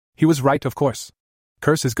 He was right, of course.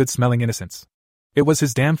 Curse his good-smelling innocence. It was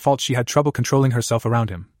his damn fault she had trouble controlling herself around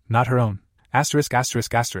him, not her own. Asterisk.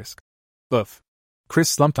 Oof. Chris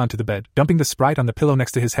slumped onto the bed, dumping the sprite on the pillow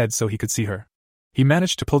next to his head so he could see her. He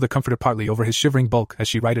managed to pull the comforter partly over his shivering bulk as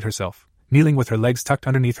she righted herself, kneeling with her legs tucked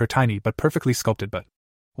underneath her tiny but perfectly sculpted butt.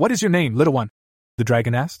 What is your name, little one? The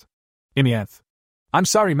dragon asked. Imianth. I'm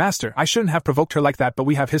sorry, master, I shouldn't have provoked her like that, but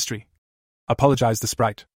we have history. Apologized the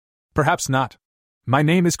sprite. Perhaps not. My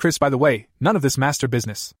name is Chris, by the way, none of this master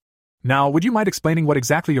business. Now, would you mind explaining what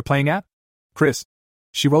exactly you're playing at? Chris.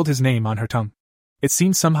 She rolled his name on her tongue. It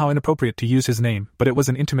seemed somehow inappropriate to use his name, but it was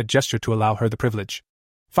an intimate gesture to allow her the privilege.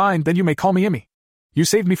 Fine, then you may call me Imi. You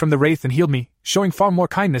saved me from the wraith and healed me, showing far more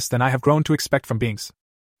kindness than I have grown to expect from beings.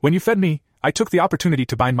 When you fed me, I took the opportunity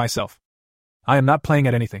to bind myself. I am not playing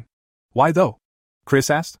at anything. Why though? Chris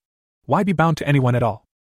asked. Why be bound to anyone at all?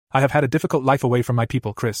 I have had a difficult life away from my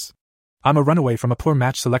people, Chris. I'm a runaway from a poor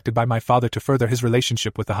match selected by my father to further his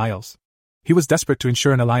relationship with the High Elves. He was desperate to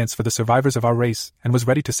ensure an alliance for the survivors of our race and was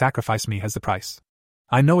ready to sacrifice me as the price.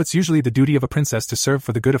 I know it's usually the duty of a princess to serve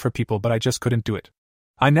for the good of her people, but I just couldn't do it.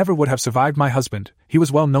 I never would have survived my husband. He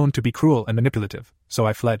was well known to be cruel and manipulative, so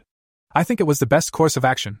I fled. I think it was the best course of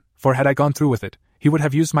action, for had I gone through with it, he would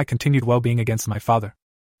have used my continued well-being against my father.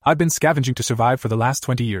 I've been scavenging to survive for the last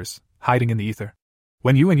 20 years, hiding in the ether.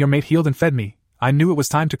 When you and your mate healed and fed me, I knew it was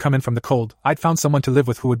time to come in from the cold. I'd found someone to live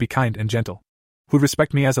with who would be kind and gentle, who'd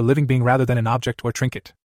respect me as a living being rather than an object or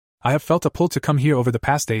trinket. I have felt a pull to come here over the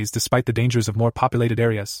past days despite the dangers of more populated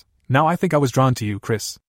areas. Now I think I was drawn to you,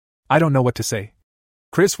 Chris. I don't know what to say.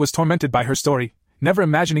 Chris was tormented by her story, never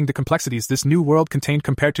imagining the complexities this new world contained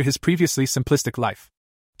compared to his previously simplistic life.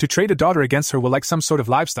 To trade a daughter against her will like some sort of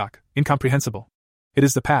livestock, incomprehensible. It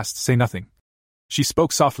is the past, say nothing. She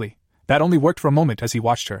spoke softly. That only worked for a moment as he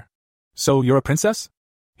watched her. So, you're a princess?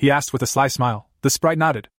 He asked with a sly smile. The sprite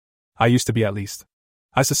nodded. I used to be, at least.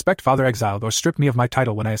 I suspect father exiled or stripped me of my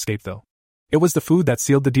title when I escaped though. It was the food that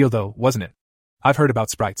sealed the deal though, wasn't it? I've heard about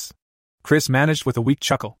sprites. Chris managed with a weak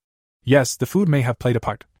chuckle. Yes, the food may have played a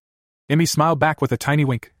part. Emmy smiled back with a tiny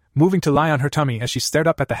wink, moving to lie on her tummy as she stared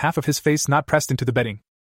up at the half of his face not pressed into the bedding.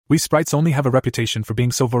 We sprites only have a reputation for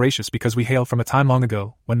being so voracious because we hail from a time long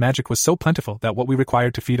ago when magic was so plentiful that what we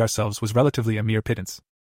required to feed ourselves was relatively a mere pittance.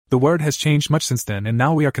 The word has changed much since then, and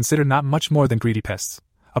now we are considered not much more than greedy pests,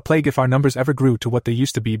 a plague if our numbers ever grew to what they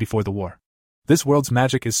used to be before the war. This world's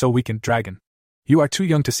magic is so weakened, dragon. You are too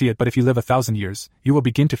young to see it, but if you live 1,000 years, you will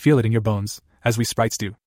begin to feel it in your bones, as we sprites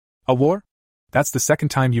do. A war? That's the second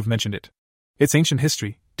time you've mentioned it. It's ancient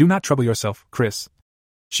history, do not trouble yourself, Chris.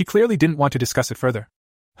 She clearly didn't want to discuss it further.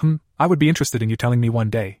 I would be interested in you telling me one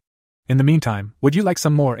day. In the meantime, would you like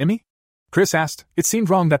some more, Emmy? Chris asked. It seemed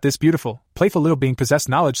wrong that this beautiful, playful little being possessed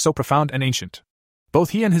knowledge so profound and ancient.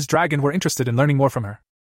 Both he and his dragon were interested in learning more from her.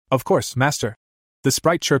 Of course, master. The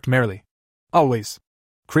sprite chirped merrily. Always.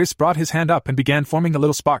 Chris brought his hand up and began forming a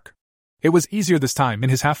little spark. It was easier this time in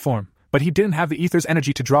his half form, but he didn't have the ether's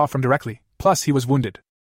energy to draw from directly, plus he was wounded.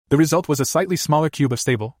 The result was a slightly smaller cube of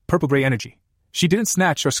stable, purple-gray energy. She didn't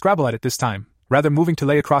snatch or scrabble at it this time, rather moving to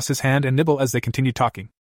lay across his hand and nibble as they continued talking.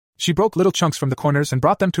 She broke little chunks from the corners and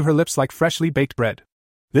brought them to her lips like freshly baked bread.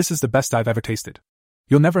 This is the best I've ever tasted.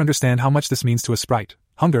 You'll never understand how much this means to a sprite.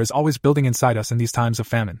 Hunger is always building inside us in these times of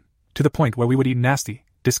famine, to the point where we would eat nasty,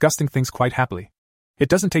 disgusting things quite happily. It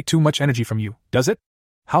doesn't take too much energy from you, does it?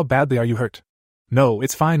 How badly are you hurt? No,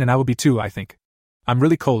 it's fine, and I will be too, I think. I'm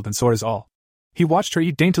really cold and sore is all. He watched her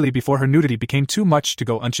eat daintily before her nudity became too much to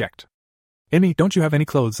go unchecked. Emmy, don't you have any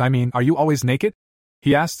clothes? I mean, are you always naked?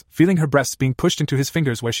 He asked, feeling her breasts being pushed into his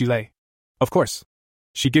fingers where she lay. Of course.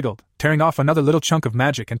 She giggled, tearing off another little chunk of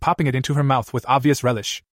magic and popping it into her mouth with obvious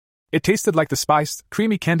relish. It tasted like the spiced,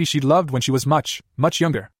 creamy candy she'd loved when she was much, much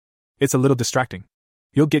younger. It's a little distracting.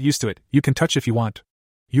 You'll get used to it, you can touch if you want.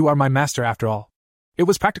 You are my master after all. It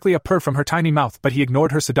was practically a purr from her tiny mouth, but he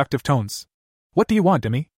ignored her seductive tones. What do you want,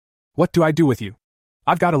 Emmy? What do I do with you?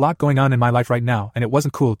 I've got a lot going on in my life right now, and it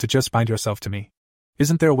wasn't cool to just bind yourself to me.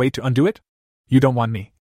 Isn't there a way to undo it? You don't want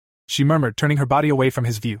me. She murmured, turning her body away from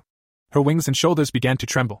his view. Her wings and shoulders began to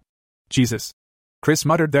tremble. Jesus. Chris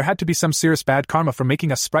muttered, there had to be some serious bad karma for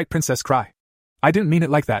making a sprite princess cry. I didn't mean it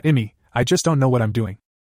like that, Emmy, I just don't know what I'm doing.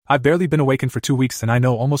 I've barely been awakened for 2 weeks and I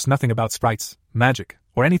know almost nothing about sprites, magic,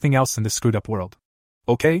 or anything else in this screwed up world.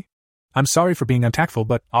 Okay? I'm sorry for being untactful,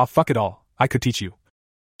 but fuck it all, I could teach you.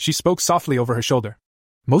 She spoke softly over her shoulder.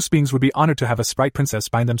 Most beings would be honored to have a sprite princess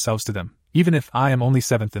bind themselves to them, even if I am only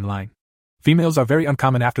 7th in line. Females are very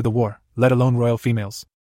uncommon after the war, let alone royal females.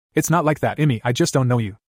 It's not like that, Emmy, I just don't know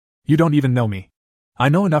you. You don't even know me. I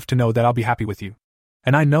know enough to know that I'll be happy with you.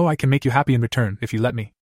 And I know I can make you happy in return if you let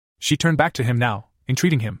me. She turned back to him now,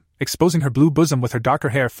 entreating him, exposing her blue bosom with her darker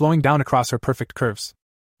hair flowing down across her perfect curves.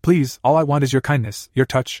 Please, all I want is your kindness, your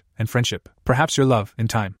touch, and friendship, perhaps your love, in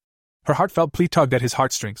time. Her heartfelt plea tugged at his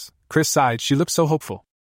heartstrings. Chris sighed, she looked so hopeful.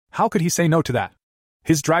 How could he say no to that?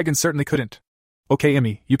 His dragon certainly couldn't. Okay,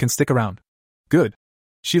 Emmy, you can stick around. Good.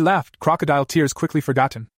 She laughed, crocodile tears quickly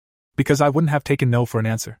forgotten. Because I wouldn't have taken no for an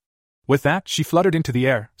answer. With that, she fluttered into the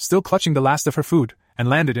air, still clutching the last of her food, and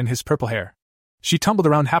landed in his purple hair. She tumbled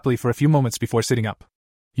around happily for a few moments before sitting up.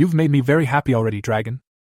 You've made me very happy already, dragon.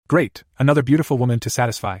 Great, another beautiful woman to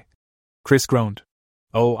satisfy. Chris groaned.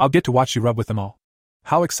 Oh, I'll get to watch you rub with them all.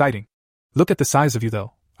 How exciting. Look at the size of you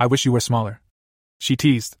though, I wish you were smaller. She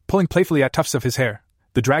teased, pulling playfully at tufts of his hair.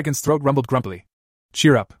 The dragon's throat rumbled grumpily.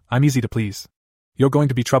 Cheer up, I'm easy to please. You're going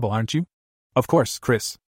to be trouble, aren't you? Of course,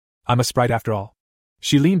 Chris. I'm a sprite after all.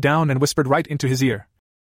 She leaned down and whispered right into his ear.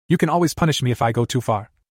 You can always punish me if I go too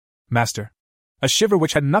far. Master. A shiver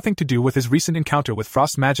which had nothing to do with his recent encounter with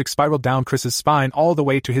frost magic spiraled down Chris's spine all the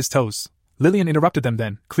way to his toes. Lillian interrupted them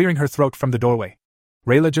then, clearing her throat from the doorway.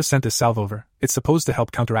 Rayla just sent this salve over, it's supposed to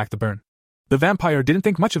help counteract the burn. The vampire didn't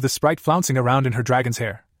think much of the sprite flouncing around in her dragon's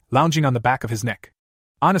hair, lounging on the back of his neck.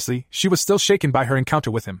 Honestly, she was still shaken by her encounter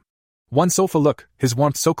with him. One soulful look, his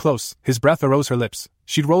warmth so close, his breath arose her lips,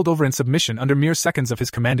 she'd rolled over in submission under mere seconds of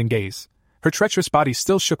his commanding gaze. Her treacherous body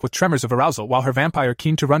still shook with tremors of arousal while her vampire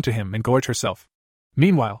keen to run to him and gorge herself.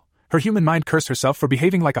 Meanwhile, her human mind cursed herself for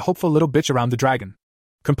behaving like a hopeful little bitch around the dragon.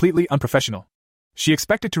 Completely unprofessional. She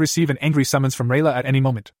expected to receive an angry summons from Rayla at any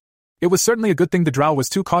moment. It was certainly a good thing the drow was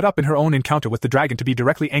too caught up in her own encounter with the dragon to be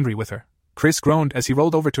directly angry with her. Chris groaned as he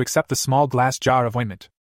rolled over to accept the small glass jar of ointment.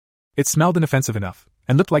 It smelled inoffensive enough,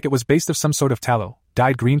 and looked like it was based of some sort of tallow,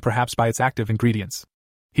 dyed green perhaps by its active ingredients.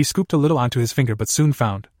 He scooped a little onto his finger but soon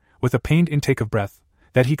found, with a pained intake of breath,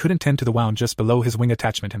 that he couldn't tend to the wound just below his wing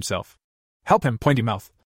attachment himself. Help him, pointy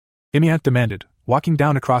mouth! Emiant demanded, walking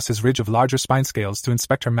down across his ridge of larger spine scales to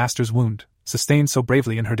inspect her master's wound, sustained so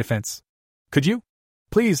bravely in her defense. Could you?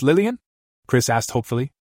 Please, Lillian? Chris asked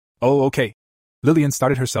hopefully. Oh, okay. Lillian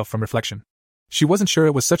started herself from reflection. She wasn't sure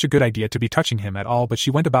it was such a good idea to be touching him at all, but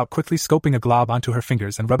she went about quickly scoping a glob onto her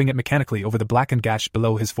fingers and rubbing it mechanically over the blackened gash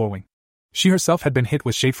below his forewing. She herself had been hit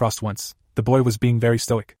with shade-frost once. The boy was being very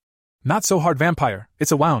stoic. Not so hard, vampire,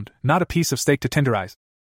 it's a wound, not a piece of steak to tenderize.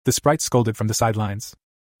 The sprite scolded from the sidelines.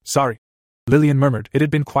 Sorry. Lillian murmured. It had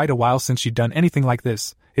been quite a while since she'd done anything like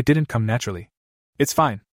this. It didn't come naturally. It's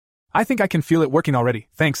fine. I think I can feel it working already,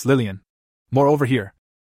 thanks, Lillian. More over here.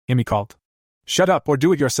 Emmy called. Shut up or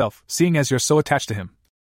do it yourself, seeing as you're so attached to him.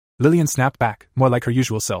 Lillian snapped back, more like her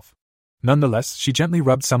usual self. Nonetheless, she gently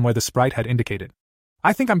rubbed somewhere the sprite had indicated.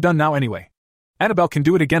 I think I'm done now anyway. Annabelle can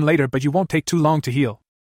do it again later, but you won't take too long to heal.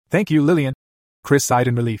 Thank you, Lillian. Chris sighed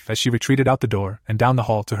in relief as she retreated out the door and down the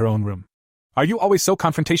hall to her own room. Are you always so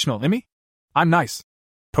confrontational, Emmy? I'm nice,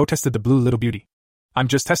 protested the blue little beauty. I'm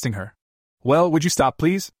just testing her. Well, would you stop,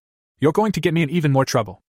 please? You're going to get me in even more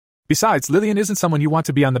trouble. Besides, Lillian isn't someone you want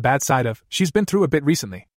to be on the bad side of. She's been through a bit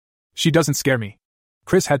recently. She doesn't scare me.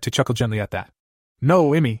 Chris had to chuckle gently at that.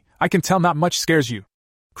 No, Emmy, I can tell not much scares you.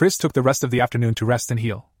 Chris took the rest of the afternoon to rest and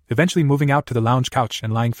heal, eventually moving out to the lounge couch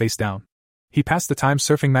and lying face down. He passed the time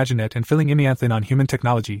surfing Maginette and filling Emmy in on human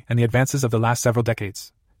technology and the advances of the last several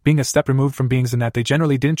decades. Being a step removed from beings in that they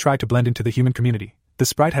generally didn't try to blend into the human community, the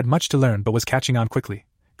sprite had much to learn but was catching on quickly.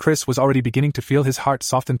 Chris was already beginning to feel his heart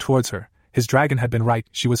soften towards her. His dragon had been right,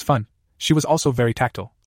 she was fun. She was also very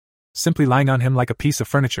tactile. Simply lying on him like a piece of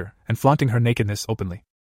furniture and flaunting her nakedness openly.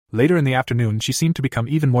 Later in the afternoon she seemed to become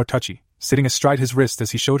even more touchy, sitting astride his wrist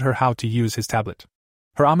as he showed her how to use his tablet.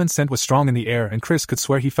 Her almond scent was strong in the air and Chris could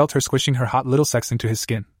swear he felt her squishing her hot little sex into his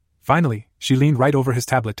skin. Finally, she leaned right over his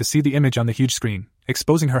tablet to see the image on the huge screen,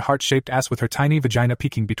 exposing her heart-shaped ass with her tiny vagina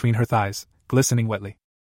peeking between her thighs, glistening wetly.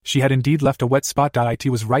 She had indeed left a wet spot. It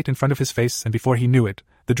was right in front of his face, and before he knew it,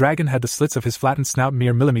 the dragon had the slits of his flattened snout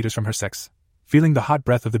mere millimeters from her sex. Feeling the hot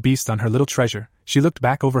breath of the beast on her little treasure, she looked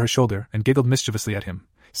back over her shoulder and giggled mischievously at him,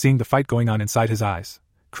 seeing the fight going on inside his eyes.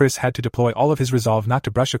 Chris had to deploy all of his resolve not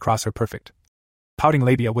to brush across her perfect, pouting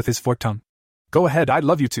labia with his forked tongue. Go ahead, I'd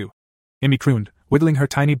love you to. Emmy crooned, wiggling her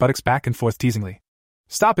tiny buttocks back and forth teasingly.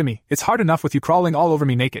 Stop, Emmy, it's hard enough with you crawling all over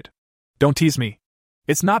me naked. Don't tease me.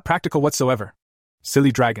 It's not practical whatsoever.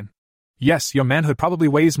 Silly dragon. Yes, your manhood probably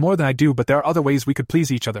weighs more than I do, but there are other ways we could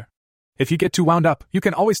please each other. If you get too wound up, you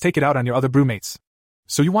can always take it out on your other brewmates.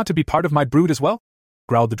 So you want to be part of my brood as well?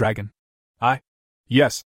 Growled the dragon.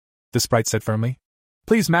 Yes, the sprite said firmly.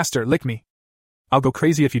 Please, master, lick me. I'll go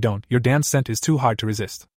crazy if you don't, your damn scent is too hard to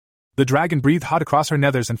resist. The dragon breathed hot across her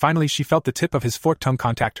nethers and finally she felt the tip of his forked tongue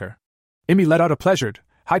contact her. Emmy let out a pleasured,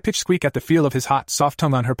 high-pitched squeak at the feel of his hot, soft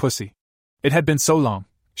tongue on her pussy. It had been so long.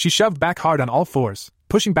 She shoved back hard on all fours,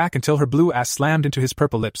 pushing back until her blue ass slammed into his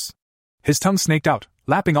purple lips. His tongue snaked out,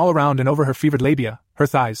 lapping all around and over her fevered labia, her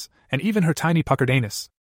thighs, and even her tiny puckered anus.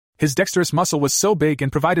 His dexterous muscle was so big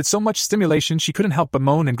and provided so much stimulation she couldn't help but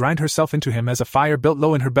moan and grind herself into him as a fire built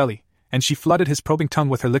low in her belly, and she flooded his probing tongue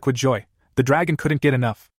with her liquid joy. The dragon couldn't get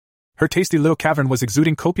enough. Her tasty little cavern was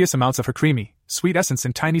exuding copious amounts of her creamy, sweet essence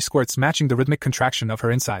in tiny squirts matching the rhythmic contraction of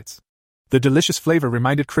her insides. The delicious flavor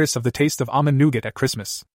reminded Chris of the taste of almond nougat at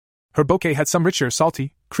Christmas. Her bouquet had some richer,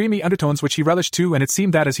 salty, creamy undertones which he relished too, and it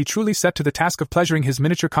seemed that as he truly set to the task of pleasuring his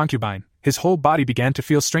miniature concubine, his whole body began to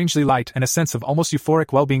feel strangely light and a sense of almost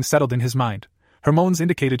euphoric well-being settled in his mind. Her moans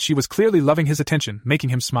indicated she was clearly loving his attention,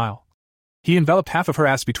 making him smile. He enveloped half of her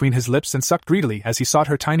ass between his lips and sucked greedily as he sought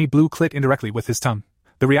her tiny blue clit indirectly with his tongue.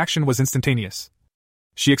 The reaction was instantaneous.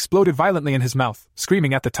 She exploded violently in his mouth,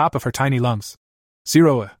 screaming at the top of her tiny lungs.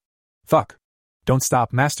 Zero. Fuck. Don't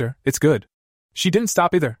stop, master, it's good. She didn't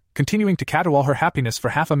stop either, continuing to caterwaul her happiness for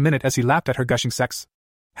half a minute as he lapped at her gushing sex.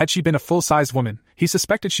 Had she been a full-sized woman, he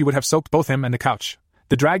suspected she would have soaked both him and the couch.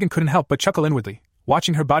 The dragon couldn't help but chuckle inwardly,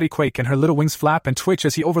 watching her body quake and her little wings flap and twitch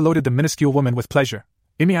as he overloaded the minuscule woman with pleasure.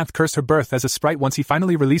 Imianth cursed her birth as a sprite once he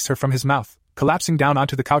finally released her from his mouth, collapsing down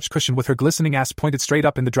onto the couch cushion with her glistening ass pointed straight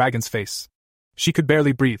up in the dragon's face. She could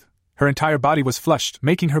barely breathe. Her entire body was flushed,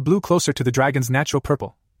 making her blue closer to the dragon's natural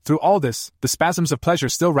purple. Through all this, the spasms of pleasure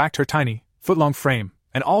still racked her tiny, foot-long frame,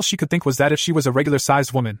 and all she could think was that if she was a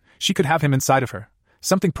regular-sized woman, she could have him inside of her.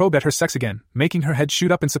 Something probed at her sex again, making her head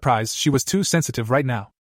shoot up in surprise. She was too sensitive right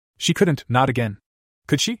now. She couldn't, not again.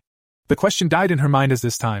 Could she? The question died in her mind as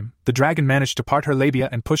this time, the dragon managed to part her labia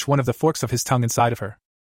and push one of the forks of his tongue inside of her.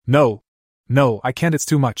 No, I can't, it's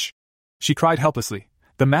too much. She cried helplessly.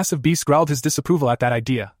 The massive beast growled his disapproval at that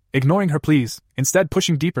idea, ignoring her pleas, instead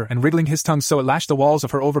pushing deeper and wriggling his tongue so it lashed the walls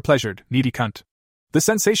of her overpleasured, needy cunt. The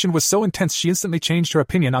sensation was so intense she instantly changed her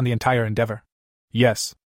opinion on the entire endeavor.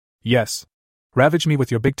 Yes. Ravage me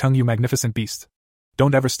with your big tongue, you magnificent beast.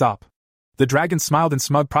 Don't ever stop. The dragon smiled in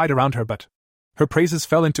smug pride around her, but her praises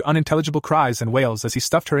fell into unintelligible cries and wails as he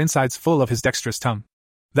stuffed her insides full of his dexterous tongue.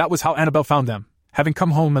 That was how Annabelle found them, having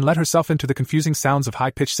come home and let herself into the confusing sounds of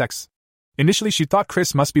high-pitched sex. Initially she thought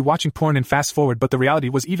Chris must be watching porn in fast forward, but the reality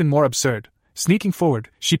was even more absurd. Sneaking forward,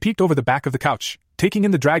 she peeked over the back of the couch, taking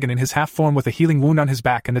in the dragon in his half-form with a healing wound on his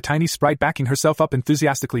back and the tiny sprite backing herself up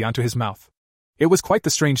enthusiastically onto his mouth. It was quite the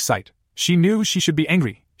strange sight. She knew she should be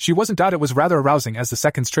angry. She wasn't doubt it was rather arousing as the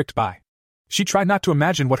seconds ticked by. She tried not to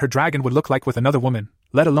imagine what her dragon would look like with another woman,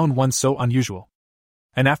 let alone one so unusual.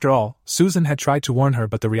 And after all, Susan had tried to warn her,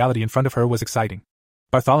 but the reality in front of her was exciting.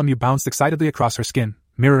 Bartholomew bounced excitedly across her skin,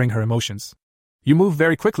 mirroring her emotions. You move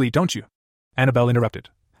very quickly, don't you? Annabelle interrupted.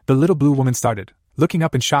 The little blue woman started, looking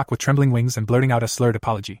up in shock with trembling wings and blurting out a slurred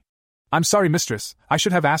apology. I'm sorry, mistress, I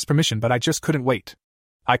should have asked permission, but I just couldn't wait.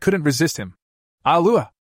 I couldn't resist him.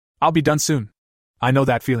 I'll be done soon. I know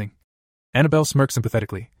that feeling. Annabelle smirked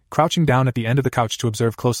sympathetically, crouching down at the end of the couch to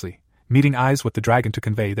observe closely, meeting eyes with the dragon to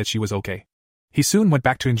convey that she was okay. He soon went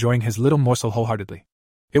back to enjoying his little morsel wholeheartedly.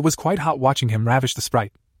 It was quite hot watching him ravish the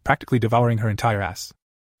sprite, practically devouring her entire ass.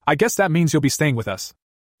 I guess that means you'll be staying with us.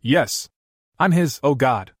 Yes. I'm his, oh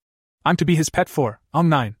god. I'm to be his pet for,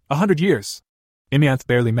 100 years. Imianth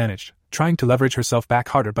barely managed, trying to leverage herself back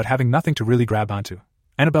harder but having nothing to really grab onto.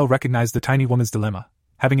 Annabelle recognized the tiny woman's dilemma,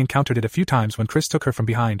 having encountered it a few times when Chris took her from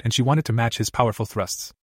behind and she wanted to match his powerful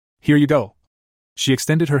thrusts. Here you go. She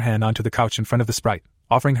extended her hand onto the couch in front of the sprite,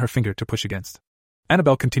 offering her finger to push against.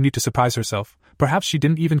 Annabelle continued to surprise herself, perhaps she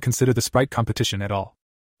didn't even consider the sprite competition at all.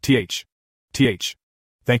 Th.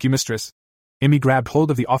 Thank you, mistress. Imi grabbed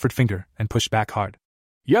hold of the offered finger and pushed back hard.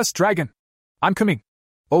 Yes, dragon! I'm coming!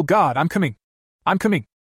 Oh god, I'm coming! I'm coming!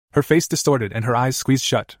 Her face distorted and her eyes squeezed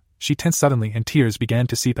shut. She tensed suddenly and tears began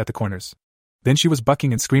to seep at the corners. Then she was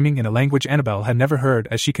bucking and screaming in a language Annabelle had never heard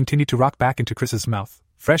as she continued to rock back into Chris's mouth,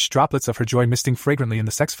 fresh droplets of her joy misting fragrantly in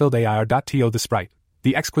the sex-filled air.to the sprite.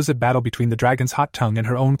 The exquisite battle between the dragon's hot tongue and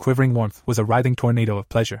her own quivering warmth was a writhing tornado of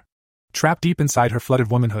pleasure. Trapped deep inside her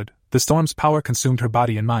flooded womanhood, the storm's power consumed her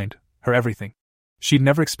body and mind, her everything. She'd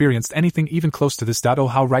never experienced anything even close to this. Oh,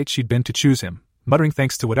 how right she'd been to choose him, muttering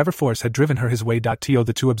thanks to whatever force had driven her his way. To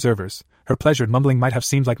the two observers, her pleasured mumbling might have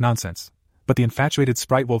seemed like nonsense, but the infatuated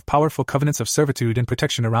sprite wove powerful covenants of servitude and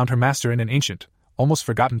protection around her master in an ancient, almost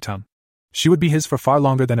forgotten tongue. She would be his for far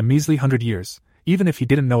longer than a measly 100 years, even if he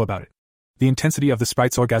didn't know about it. The intensity of the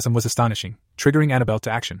sprite's orgasm was astonishing, triggering Annabelle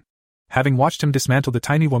to action. Having watched him dismantle the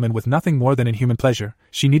tiny woman with nothing more than inhuman pleasure,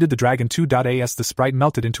 she needed the dragon too. As the sprite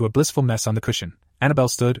melted into a blissful mess on the cushion, Annabelle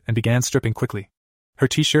stood and began stripping quickly. Her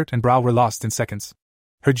t-shirt and bra were lost in seconds.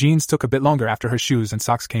 Her jeans took a bit longer after her shoes and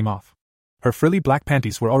socks came off. Her frilly black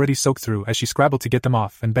panties were already soaked through as she scrabbled to get them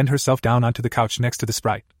off and bent herself down onto the couch next to the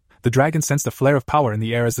sprite. The dragon sensed a flare of power in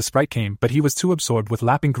the air as the sprite came, but he was too absorbed with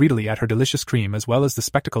lapping greedily at her delicious cream as well as the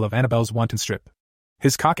spectacle of Annabelle's wanton strip.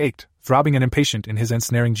 His cock ached, throbbing and impatient in his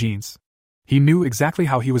ensnaring jeans. He knew exactly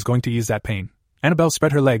how he was going to ease that pain. Annabelle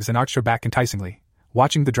spread her legs and arched her back enticingly,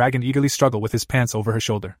 watching the dragon eagerly struggle with his pants over her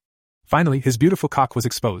shoulder. Finally, his beautiful cock was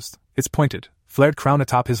exposed, its pointed, flared crown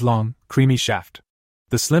atop his long, creamy shaft.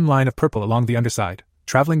 The slim line of purple along the underside,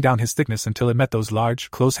 traveling down his thickness until it met those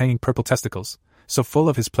large, close-hanging purple testicles, so full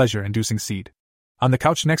of his pleasure-inducing seed. On the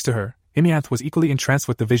couch next to her, Imianth was equally entranced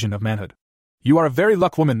with the vision of manhood. You are a very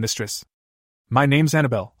luck woman, mistress. My name's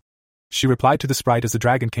Annabelle. She replied to the sprite as the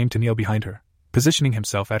dragon came to kneel behind her, positioning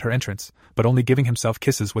himself at her entrance, but only giving himself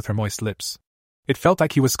kisses with her moist lips. It felt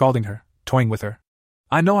like he was scalding her, toying with her.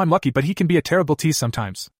 I know I'm lucky, but he can be a terrible tease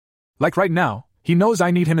sometimes. Like right now, he knows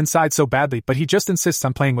I need him inside so badly, but he just insists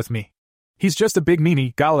on playing with me. He's just a big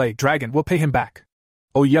meanie, Gale, dragon, we'll pay him back.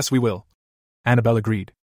 Oh yes we will. Annabelle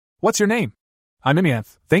agreed. What's your name? I'm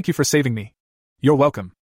Imianth, thank you for saving me. You're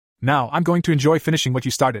welcome. Now I'm going to enjoy finishing what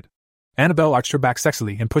you started. Annabelle arched her back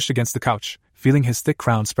sexily and pushed against the couch, feeling his thick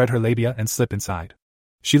crown spread her labia and slip inside.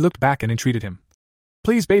 She looked back and entreated him.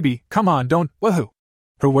 Please baby, come on, don't, woohoo.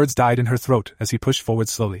 Her words died in her throat as he pushed forward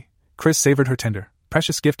slowly. Chris savored her tender,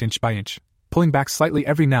 precious gift inch by inch, pulling back slightly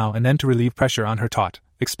every now and then to relieve pressure on her taut,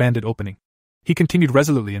 expanded opening. He continued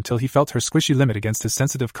resolutely until he felt her squishy limit against his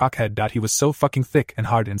sensitive cockhead. He was so fucking thick and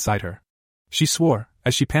hard inside her. She swore,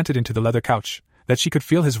 as she panted into the leather couch, that she could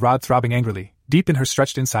feel his rod throbbing angrily, deep in her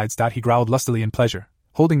stretched insides. He growled lustily in pleasure,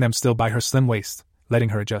 holding them still by her slim waist, letting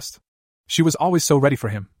her adjust. She was always so ready for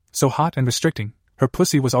him, so hot and restricting, her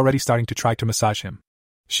pussy was already starting to try to massage him.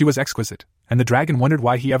 She was exquisite, and the dragon wondered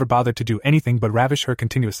why he ever bothered to do anything but ravish her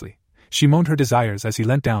continuously. She moaned her desires as he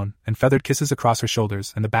leant down and feathered kisses across her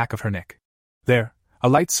shoulders and the back of her neck. There, a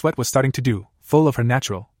light sweat was starting to dew, full of her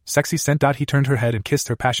natural, sexy scent. He turned her head and kissed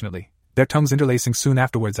her passionately, their tongues interlacing soon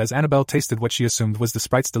afterwards as Annabelle tasted what she assumed was the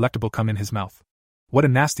sprite's delectable cum in his mouth. What a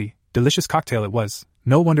nasty, delicious cocktail it was.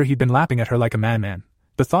 No wonder he'd been lapping at her like a madman.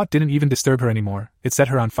 The thought didn't even disturb her anymore, it set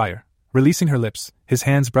her on fire. Releasing her lips, his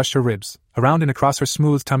hands brushed her ribs, around and across her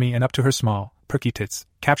smooth tummy and up to her small, perky tits,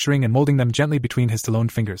 capturing and molding them gently between his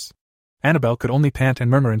taloned fingers. Annabelle could only pant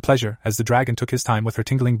and murmur in pleasure as the dragon took his time with her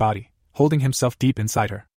tingling body, holding himself deep inside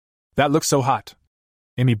her. "That looks so hot,"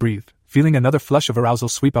 Amy breathed, feeling another flush of arousal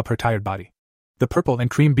sweep up her tired body. The purple and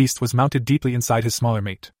cream beast was mounted deeply inside his smaller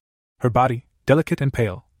mate. Her body, delicate and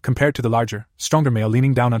pale, compared to the larger, stronger male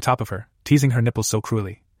leaning down on top of her, teasing her nipples so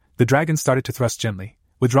cruelly. The dragon started to thrust gently,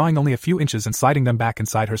 withdrawing only a few inches and sliding them back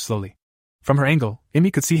inside her slowly. From her angle,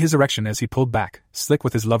 Amy could see his erection as he pulled back, slick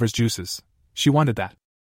with his lover's juices. She wanted that.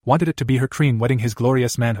 Wanted it to be her cream wetting his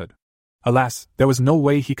glorious manhood. Alas, there was no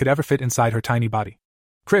way he could ever fit inside her tiny body.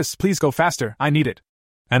 "Chris, please go faster, I need it,"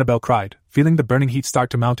 Annabelle cried, feeling the burning heat start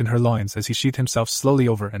to mount in her loins as he sheathed himself slowly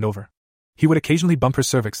over and over. He would occasionally bump her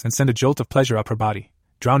cervix and send a jolt of pleasure up her body,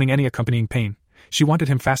 drowning any accompanying pain. She wanted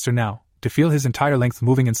him faster now, to feel his entire length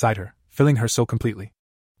moving inside her, filling her so completely.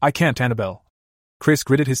 "I can't, Annabelle." Chris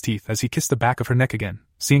gritted his teeth as he kissed the back of her neck again,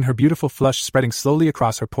 seeing her beautiful flush spreading slowly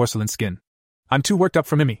across her porcelain skin. "I'm too worked up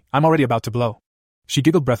for Mimi, I'm already about to blow." She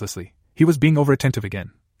giggled breathlessly. He was being over-attentive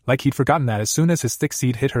again, like he'd forgotten that as soon as his thick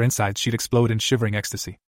seed hit her insides she'd explode in shivering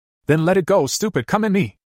ecstasy. "Then let it go, stupid, come in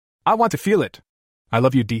me. I want to feel it." "I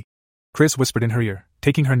love you, D," Chris whispered in her ear,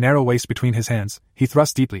 taking her narrow waist between his hands. He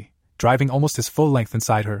thrust deeply, driving almost his full length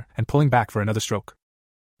inside her and pulling back for another stroke.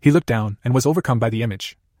 He looked down and was overcome by the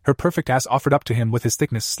image. Her perfect ass offered up to him with his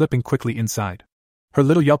thickness slipping quickly inside. Her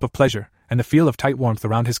little yelp of pleasure, and the feel of tight warmth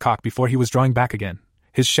around his cock before he was drawing back again,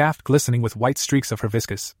 his shaft glistening with white streaks of her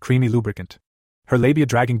viscous, creamy lubricant. Her labia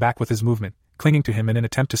dragging back with his movement, clinging to him in an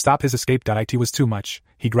attempt to stop his escape. It was too much.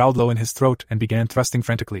 He growled low in his throat and began thrusting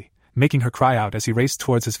frantically, making her cry out as he raced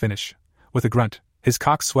towards his finish. With a grunt, his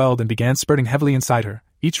cock swelled and began spurting heavily inside her,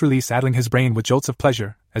 each release addling his brain with jolts of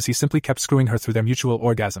pleasure, as he simply kept screwing her through their mutual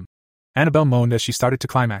orgasm. Annabelle moaned as she started to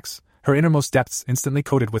climax, her innermost depths instantly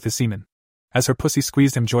coated with his semen. As her pussy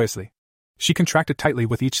squeezed him joyously, she contracted tightly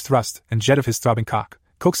with each thrust and jet of his throbbing cock,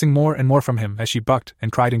 coaxing more and more from him as she bucked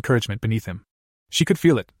and cried encouragement beneath him. She could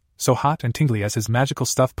feel it, so hot and tingly as his magical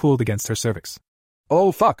stuff pulled against her cervix.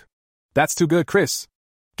 "Oh fuck! That's too good, Chris!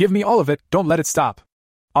 Give me all of it, don't let it stop!"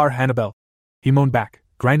 Annabelle," he moaned back,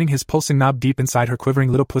 grinding his pulsing knob deep inside her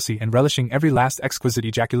quivering little pussy and relishing every last exquisite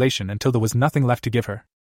ejaculation until there was nothing left to give her.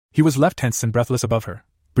 He was left tense and breathless above her,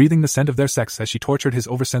 breathing the scent of their sex as she tortured his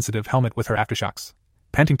oversensitive helmet with her aftershocks.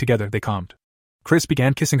 Panting together, they calmed. Chris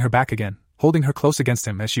began kissing her back again, holding her close against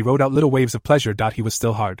him as she rode out little waves of pleasure. He was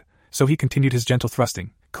still hard, so he continued his gentle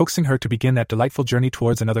thrusting, coaxing her to begin that delightful journey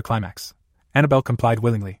towards another climax. Annabelle complied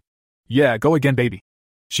willingly. "Yeah, go again, baby,"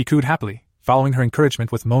 she cooed happily, following her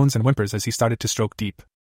encouragement with moans and whimpers as he started to stroke deep.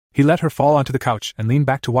 He let her fall onto the couch and leaned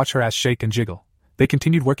back to watch her ass shake and jiggle. They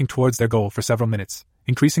continued working towards their goal for several minutes,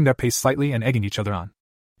 increasing their pace slightly and egging each other on.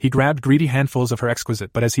 He grabbed greedy handfuls of her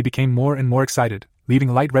exquisite, but as he became more and more excited,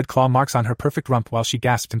 leaving light red claw marks on her perfect rump while she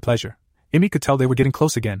gasped in pleasure. Amy could tell they were getting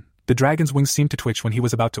close again. The dragon's wings seemed to twitch when he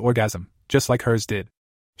was about to orgasm, just like hers did.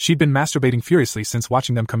 She'd been masturbating furiously since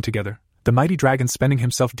watching them come together, the mighty dragon spending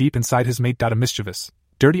himself deep inside his mate. A mischievous,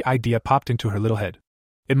 dirty idea popped into her little head.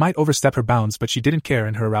 It might overstep her bounds, but she didn't care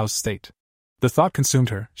in her aroused state. The thought consumed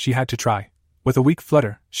her. She had to try. With a weak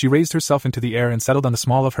flutter, she raised herself into the air and settled on the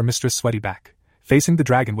small of her mistress' sweaty back, facing the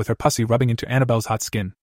dragon with her pussy rubbing into Annabelle's hot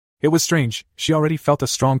skin. It was strange, she already felt a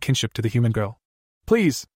strong kinship to the human girl.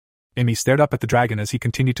 "Please!" Amy stared up at the dragon as he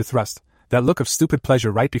continued to thrust, that look of stupid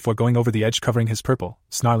pleasure right before going over the edge covering his purple,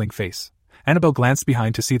 snarling face. Annabelle glanced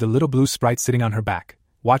behind to see the little blue sprite sitting on her back,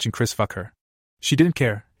 watching Chris fuck her. She didn't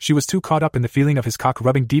care, she was too caught up in the feeling of his cock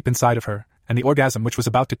rubbing deep inside of her, and the orgasm which was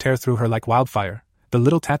about to tear through her like wildfire. The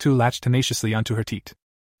little tattoo latched tenaciously onto her teat.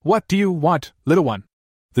 "What do you want, little one?"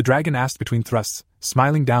 the dragon asked between thrusts,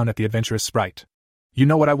 smiling down at the adventurous sprite. "You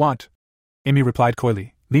know what I want," Amy replied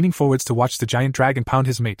coyly, leaning forwards to watch the giant dragon pound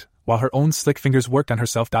his mate, while her own slick fingers worked on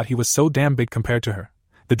herself. He was so damn big compared to her.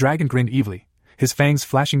 The dragon grinned evilly, his fangs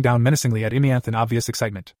flashing down menacingly at Amy in obvious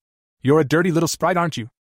excitement. "You're a dirty little sprite, aren't you?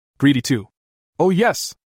 Greedy too." "Oh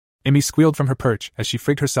yes!" Amy squealed from her perch as she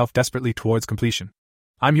frigged herself desperately towards completion.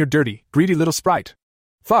 "I'm your dirty, greedy little sprite.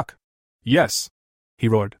 Fuck! Yes!" he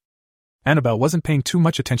roared. Annabelle wasn't paying too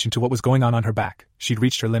much attention to what was going on her back. She'd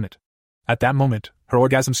reached her limit. At that moment, her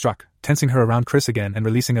orgasm struck, tensing her around Chris again and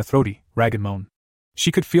releasing a throaty, ragged moan.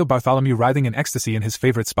 She could feel Bartholomew writhing in ecstasy in his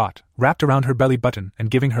favorite spot, wrapped around her belly button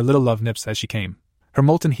and giving her little love nips as she came. Her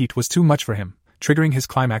molten heat was too much for him, triggering his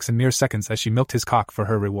climax in mere seconds as she milked his cock for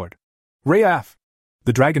her reward. "Rayaf!"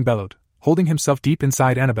 the dragon bellowed, holding himself deep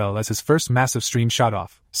inside Annabelle as his first massive stream shot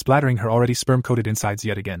off, splattering her already sperm-coated insides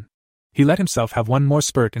yet again. He let himself have one more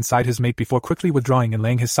spurt inside his mate before quickly withdrawing and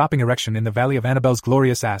laying his sopping erection in the valley of Annabelle's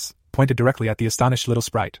glorious ass, pointed directly at the astonished little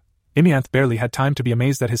sprite. Imianth barely had time to be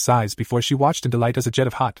amazed at his size before she watched in delight as a jet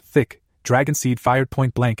of hot, thick, dragon seed fired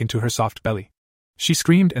point blank into her soft belly. She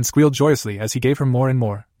screamed and squealed joyously as he gave her more and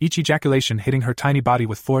more, each ejaculation hitting her tiny body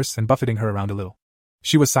with force and buffeting her around a little.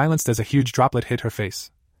 She was silenced as a huge droplet hit her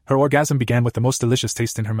face. Her orgasm began with the most delicious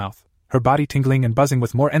taste in her mouth, her body tingling and buzzing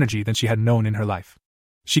with more energy than she had known in her life.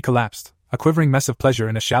 She collapsed, a quivering mess of pleasure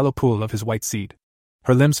in a shallow pool of his white seed.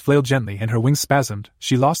 Her limbs flailed gently and her wings spasmed.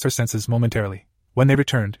 She lost her senses momentarily. When they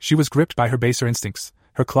returned, she was gripped by her baser instincts,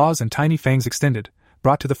 her claws and tiny fangs extended,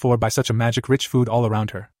 brought to the fore by such a magic-rich food all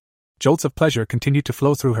around her. Jolts of pleasure continued to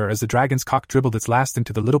flow through her as the dragon's cock dribbled its last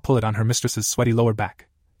into the little pullet on her mistress's sweaty lower back.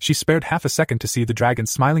 She spared half a second to see the dragon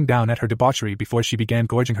smiling down at her debauchery before she began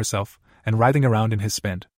gorging herself and writhing around in his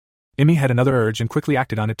spend. Imi had another urge and quickly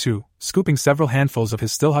acted on it too, scooping several handfuls of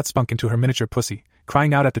his still-hot spunk into her miniature pussy,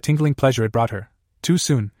 crying out at the tingling pleasure it brought her. Too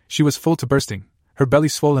soon, she was full to bursting, her belly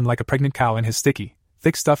swollen like a pregnant cow and his sticky,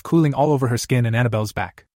 thick stuff cooling all over her skin and Annabelle's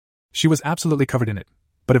back. She was absolutely covered in it,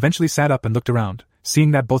 but eventually sat up and looked around,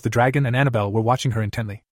 seeing that both the dragon and Annabelle were watching her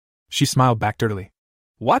intently. She smiled back dirtily.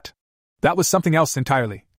 "What? That was something else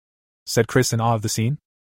entirely," said Chris in awe of the scene.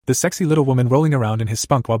 The sexy little woman rolling around in his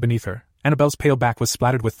spunk while beneath her, Annabelle's pale back was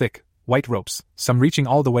splattered with thick, white ropes, some reaching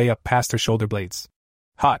all the way up past her shoulder blades.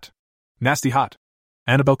 "Hot. Nasty hot,"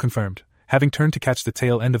 Annabelle confirmed, having turned to catch the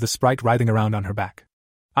tail end of the sprite writhing around on her back.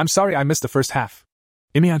 "I'm sorry I missed the first half."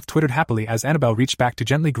 Imianth twittered happily as Annabelle reached back to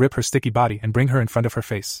gently grip her sticky body and bring her in front of her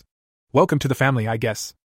face. "Welcome to the family, I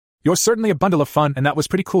guess. You're certainly a bundle of fun and that was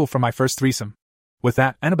pretty cool for my first threesome." With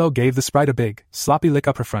that, Annabelle gave the sprite a big, sloppy lick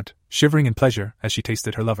up her front, shivering in pleasure as she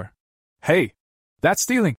tasted her lover. "Hey! That's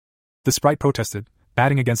stealing!" the sprite protested,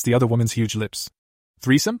 batting against the other woman's huge lips.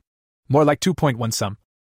 "Threesome? More like 2.1 some."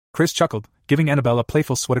 Chris chuckled, giving Annabelle a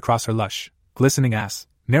playful sweat across her lush, glistening ass,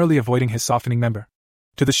 narrowly avoiding his softening member.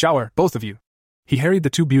 "To the shower, both of you." He harried the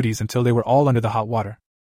two beauties until they were all under the hot water.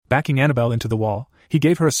 Backing Annabelle into the wall, he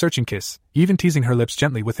gave her a searching kiss, even teasing her lips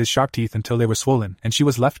gently with his sharp teeth until they were swollen and she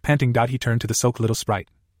was left panting. He turned to the soaked little sprite,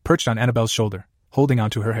 perched on Annabelle's shoulder, holding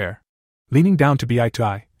onto her hair. Leaning down to be eye to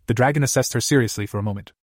eye, the dragon assessed her seriously for a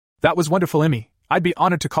moment. "That was wonderful, Emmy. I'd be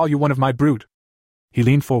honored to call you one of my brood." He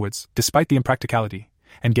leaned forwards, despite the impracticality,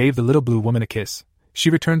 and gave the little blue woman a kiss. She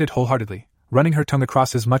returned it wholeheartedly, running her tongue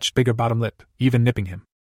across his much bigger bottom lip, even nipping him.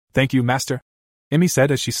 "Thank you, master," Emmy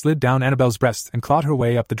said as she slid down Annabelle's breast and clawed her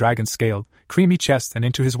way up the dragon's scaled, creamy chest and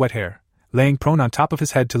into his wet hair, laying prone on top of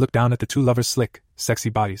his head to look down at the two lovers' slick, sexy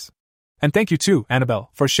bodies. "And thank you too,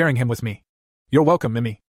 Annabelle, for sharing him with me." "You're welcome,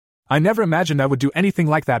 Emmy. I never imagined I would do anything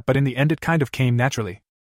like that, but in the end it kind of came naturally."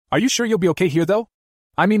 "Are you sure you'll be okay here though?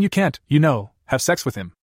 I mean, you can't, have sex with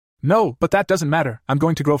him." "No, but that doesn't matter. I'm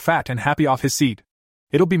going to grow fat and happy off his seed.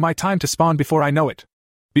 It'll be my time to spawn before I know it.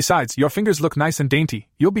 Besides, your fingers look nice and dainty.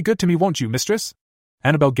 You'll be good to me, won't you, mistress?"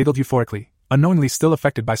 Annabelle giggled euphorically, unknowingly still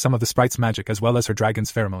affected by some of the sprite's magic as well as her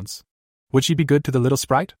dragon's pheromones. Would she be good to the little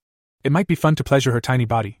sprite? It might be fun to pleasure her tiny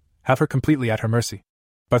body, have her completely at her mercy.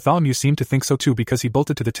 Bartholomew seemed to think so too because he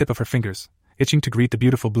bolted to the tip of her fingers, itching to greet the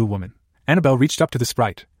beautiful blue woman. Annabelle reached up to the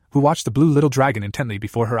sprite, who watched the blue little dragon intently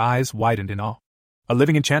before her eyes widened in awe. "A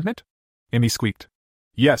living enchantment?" Emmy squeaked.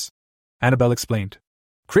 "Yes," Annabelle explained.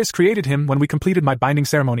 "Chris created him when we completed my binding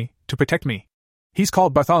ceremony, to protect me. He's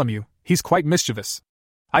called Bartholomew. He's quite mischievous.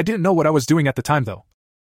 I didn't know what I was doing at the time though,"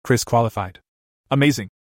 Chris qualified. "Amazing."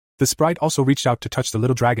 The sprite also reached out to touch the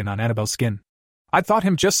little dragon on Annabelle's skin. "I'd thought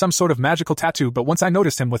him just some sort of magical tattoo, but once I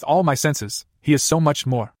noticed him with all my senses, he is so much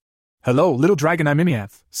more. Hello, little dragon, I'm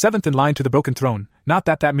Imianth, 7th in line to the broken throne, not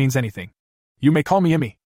that that means anything. You may call me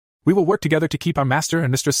Immy. We will work together to keep our master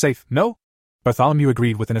and mistress safe, no?" Bartholomew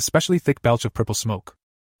agreed with an especially thick belch of purple smoke.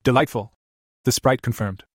 "Delightful," the sprite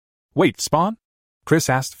confirmed. "Wait, spawn?" Chris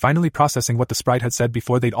asked, finally processing what the sprite had said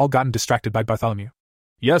before they'd all gotten distracted by Bartholomew.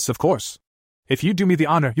 "Yes, of course. If you do me the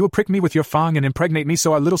honor, you will prick me with your fang and impregnate me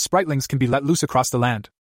so our little spritelings can be let loose across the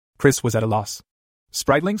land." Chris was at a loss.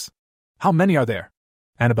 "Spritelings? How many are there?"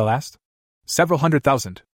 Annabelle asked. "Several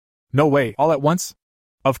 100,000. "No way, all at once?"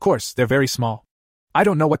 "Of course, they're very small." "I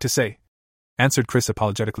don't know what to say," answered Chris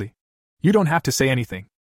apologetically. "You don't have to say anything.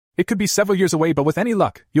 It could be several years away, but with any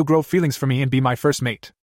luck, you'll grow feelings for me and be my first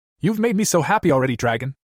mate. You've made me so happy already,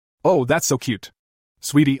 dragon." "Oh, that's so cute."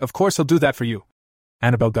 "Sweetie, of course he'll do that for you,"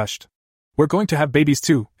 Annabelle gushed. "We're going to have babies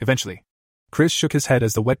too, eventually." Chris shook his head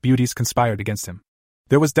as the wet beauties conspired against him.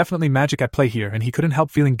 There was definitely magic at play here and he couldn't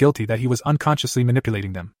help feeling guilty that he was unconsciously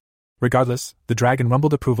manipulating them. Regardless, the dragon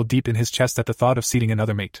rumbled approval deep in his chest at the thought of seeding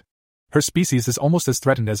another mate. Her species is almost as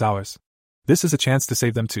threatened as ours. This is a chance to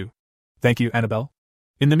save them too. Thank you, Annabelle.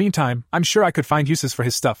 In the meantime, I'm sure I could find uses for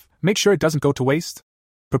his stuff. Make sure it doesn't go to waste,"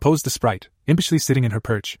 proposed the sprite, impishly sitting in her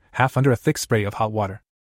perch, half under a thick spray of hot water.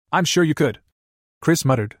 "I'm sure you could," Chris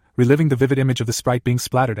muttered, reliving the vivid image of the sprite being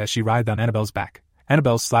splattered as she writhed on Annabelle's back.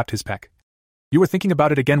 Annabelle slapped his peck. "You were thinking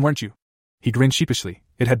about it again, weren't you?" He grinned sheepishly.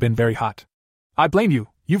 It had been very hot. "I blame you.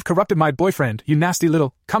 You've corrupted my boyfriend, you nasty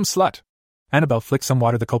little cum slut." Annabelle flicked some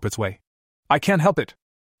water the culprit's way. "I can't help it.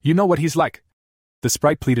 You know what he's like." The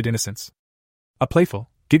sprite pleaded innocence. A playful,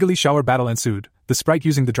 giggly shower battle ensued, the sprite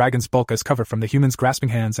using the dragon's bulk as cover from the human's grasping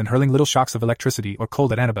hands and hurling little shocks of electricity or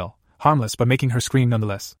cold at Annabelle, harmless but making her scream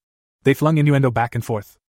nonetheless. They flung innuendo back and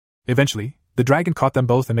forth. Eventually, the dragon caught them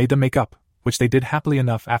both and made them make up, which they did happily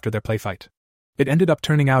enough after their play fight. It ended up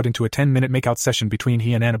turning out into a 10-minute makeout session between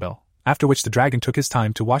he and Annabelle, after which the dragon took his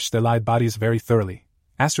time to wash their lithe bodies very thoroughly.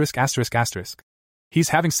 Asterisk asterisk asterisk. "He's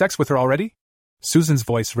having sex with her already?" Susan's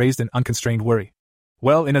voice raised in unconstrained worry.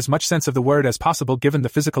 "Well, in as much sense of the word as possible given the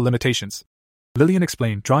physical limitations," Lillian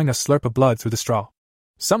explained, drawing a slurp of blood through the straw.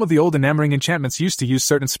 "Some of the old enamoring enchantments used to use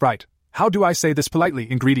certain sprite, how do I say this politely,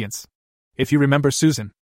 ingredients. If you remember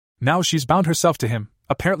Susan. Now she's bound herself to him,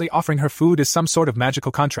 apparently offering her food as some sort of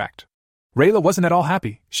magical contract. Rayla wasn't at all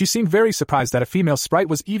happy. She seemed very surprised that a female sprite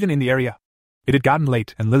was even in the area. It had gotten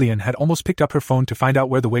late and Lillian had almost picked up her phone to find out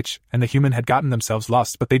where the witch and the human had gotten themselves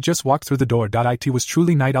lost, but they just walked through the door. It was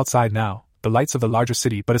truly night outside now, the lights of the larger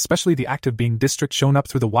city but especially the active being district shone up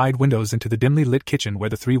through the wide windows into the dimly lit kitchen where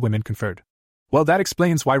the three women conferred. "Well, that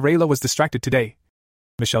explains why Rayla was distracted today,"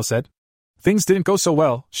 Michelle said. "Things didn't go so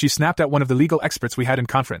well. She snapped at one of the legal experts we had in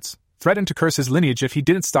conference, threatened to curse his lineage if he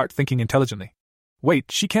didn't start thinking intelligently."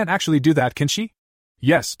 "Wait, she can't actually do that, can she?"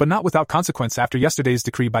 "Yes, but not without consequence after yesterday's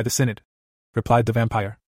decree by the Synod," replied the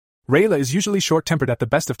vampire. "Rayla is usually short-tempered at the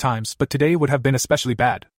best of times, but today would have been especially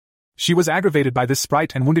bad. She was aggravated by this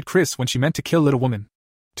sprite and wounded Chris when she meant to kill little woman.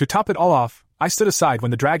 To top it all off, I stood aside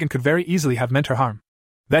when the dragon could very easily have meant her harm.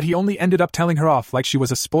 That he only ended up telling her off like she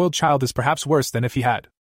was a spoiled child is perhaps worse than if he had.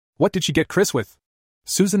 What did she get Chris with?"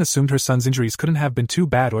 Susan assumed her son's injuries couldn't have been too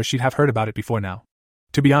bad or she'd have heard about it before now.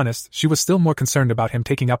 To be honest, she was still more concerned about him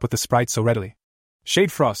taking up with the sprite so readily.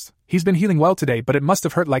 "Shade Frost, he's been healing well today but it must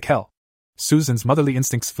have hurt like hell." Susan's motherly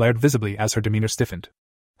instincts flared visibly as her demeanor stiffened.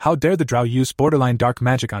 How dare the drow use borderline dark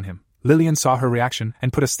magic on him? Lillian saw her reaction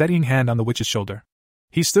and put a steadying hand on the witch's shoulder.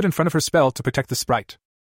 He stood in front of her spell to protect the sprite.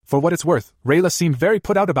 For what it's worth, Rayla seemed very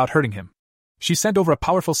put out about hurting him. She sent over a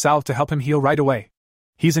powerful salve to help him heal right away.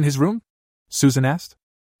 "He's in his room?" Susan asked.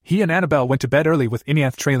 "He and Annabelle went to bed early with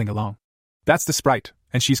Inyanth trailing along. That's the sprite,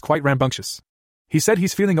 and she's quite rambunctious. He said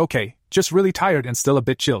he's feeling okay, just really tired and still a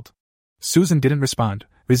bit chilled." Susan didn't respond,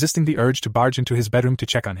 resisting the urge to barge into his bedroom to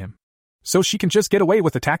check on him. "So she can just get away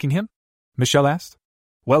with attacking him?" Michelle asked.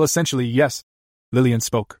 "Well, essentially, yes," Lillian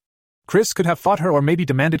spoke. "Chris could have fought her or maybe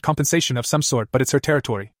demanded compensation of some sort, but it's her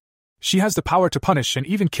territory. She has the power to punish and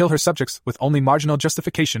even kill her subjects with only marginal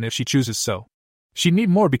justification if she chooses so. She'd need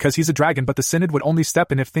more because he's a dragon, but the Synod would only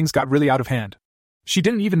step in if things got really out of hand. She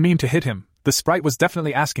didn't even mean to hit him, the sprite was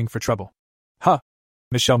definitely asking for trouble." "Huh,"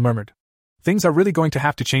 Michelle murmured. "Things are really going to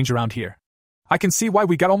have to change around here. I can see why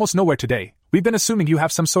we got almost nowhere today. We've been assuming you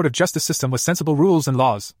have some sort of justice system with sensible rules and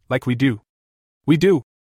laws, like we do." "We do."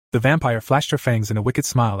 The vampire flashed her fangs in a wicked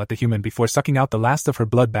smile at the human before sucking out the last of her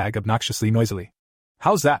blood bag obnoxiously noisily.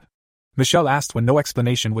 "How's that?" Michelle asked when no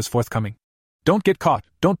explanation was forthcoming. "Don't get caught,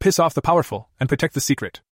 don't piss off the powerful, and protect the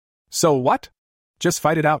secret." "So what?" "Just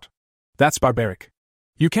fight it out." "That's barbaric.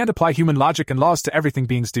 You can't apply human logic and laws to everything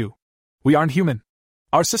beings do. We aren't human.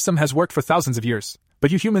 Our system has worked for thousands of years,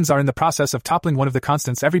 but you humans are in the process of toppling one of the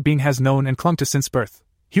constants every being has known and clung to since birth.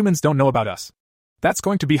 Humans don't know about us. That's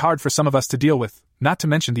going to be hard for some of us to deal with, not to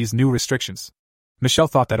mention these new restrictions." Michelle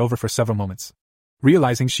thought that over for several moments,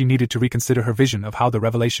 realizing she needed to reconsider her vision of how the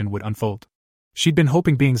revelation would unfold. She'd been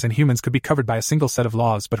hoping beings and humans could be covered by a single set of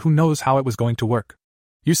laws, but who knows how it was going to work.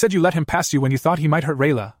 "You said you let him pass you when you thought he might hurt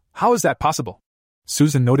Rayla. How is that possible?"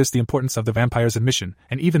 Susan noticed the importance of the vampire's admission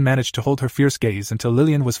and even managed to hold her fierce gaze until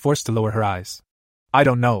Lillian was forced to lower her eyes. "I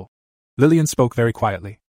don't know." Lillian spoke very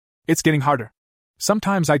quietly. "It's getting harder.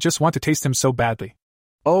 Sometimes I just want to taste him so badly."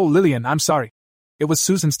 "Oh, Lillian, I'm sorry." It was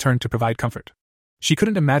Susan's turn to provide comfort. She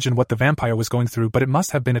couldn't imagine what the vampire was going through, but it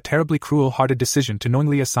must have been a terribly cruel-hearted decision to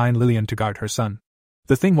knowingly assign Lillian to guard her son.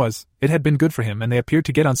 The thing was, it had been good for him and they appeared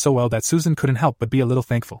to get on so well that Susan couldn't help but be a little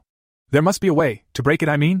thankful. "There must be a way, to break it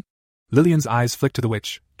I mean?" Lillian's eyes flicked to the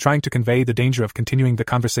witch, trying to convey the danger of continuing the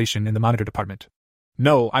conversation in the monitor department.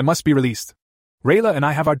 "No, I must be released. Rayla and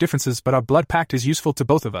I have our differences, but our blood pact is useful to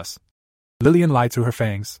both of us." Lillian lied through her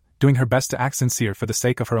fangs, doing her best to act sincere for the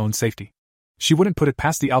sake of her own safety. She wouldn't put it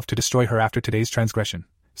past the elf to destroy her after today's transgression.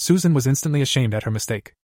 Susan was instantly ashamed at her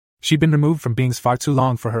mistake. She'd been removed from beings far too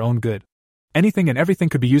long for her own good. Anything and everything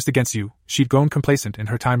could be used against you. She'd grown complacent in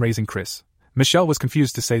her time raising Chris. Michelle was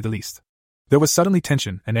confused to say the least. There was suddenly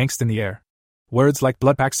tension and angst in the air. Words like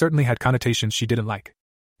bloodpack certainly had connotations she didn't like.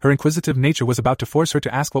 Her inquisitive nature was about to force her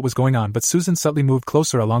to ask what was going on, but Susan subtly moved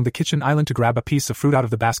closer along the kitchen island to grab a piece of fruit out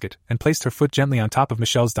of the basket and placed her foot gently on top of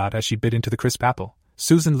Michelle's dot as she bit into the crisp apple.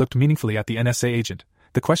 Susan looked meaningfully at the NSA agent.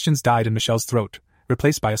 The questions died in Michelle's throat,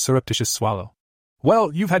 replaced by a surreptitious swallow.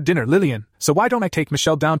 Well, you've had dinner, Lillian, so why don't I take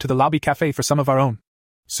Michelle down to the lobby cafe for some of our own?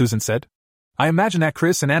 Susan said. I imagine that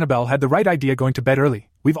Chris and Annabelle had the right idea going to bed early.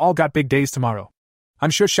 We've all got big days tomorrow. I'm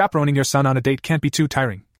sure chaperoning your son on a date can't be too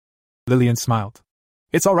tiring. Lillian smiled.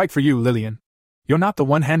 It's all right for you, Lillian. You're not the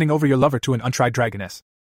one handing over your lover to an untried dragoness,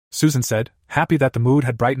 Susan said, happy that the mood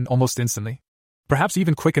had brightened almost instantly. Perhaps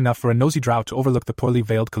even quick enough for a nosy drow to overlook the poorly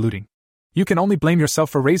veiled colluding. You can only blame yourself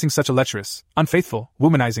for raising such a lecherous, unfaithful,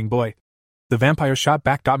 womanizing boy. The vampire shot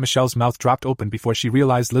back. Michelle's mouth dropped open before she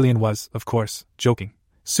realized Lillian was, of course, joking.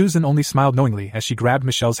 Susan only smiled knowingly as she grabbed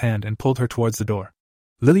Michelle's hand and pulled her towards the door.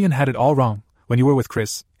 Lillian had it all wrong. When you were with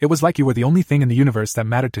Chris, it was like you were the only thing in the universe that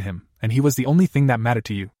mattered to him, and he was the only thing that mattered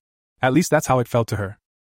to you. At least that's how it felt to her.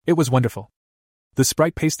 It was wonderful. The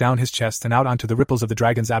sprite paced down his chest and out onto the ripples of the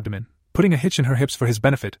dragon's abdomen, putting a hitch in her hips for his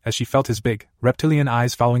benefit as she felt his big, reptilian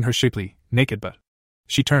eyes following her shapely, naked butt.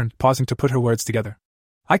 She turned, pausing to put her words together.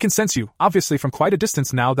 I can sense you, obviously from quite a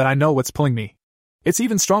distance now that I know what's pulling me. It's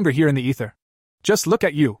even stronger here in the ether. Just look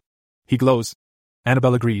at you. He glows.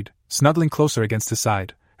 Annabelle agreed, snuggling closer against his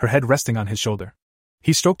side, her head resting on his shoulder.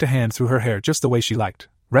 He stroked a hand through her hair just the way she liked,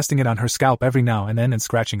 resting it on her scalp every now and then and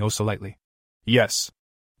scratching oh so lightly. Yes.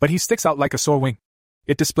 But he sticks out like a sore wing.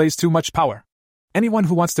 It displays too much power. Anyone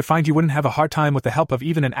who wants to find you wouldn't have a hard time with the help of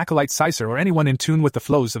even an acolyte Sicer or anyone in tune with the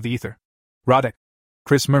flows of the ether. Roddick,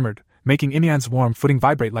 Chris murmured, making Imian's warm footing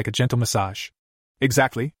vibrate like a gentle massage.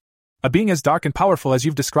 Exactly. A being as dark and powerful as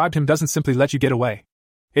you've described him doesn't simply let you get away.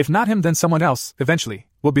 If not him, then someone else, eventually,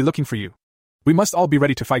 will be looking for you. We must all be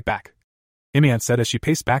ready to fight back. Imian said as she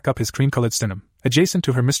paced back up his cream-colored sternum, adjacent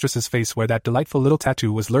to her mistress's face where that delightful little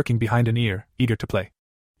tattoo was lurking behind an ear, eager to play.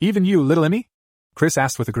 Even you, little Imi? Chris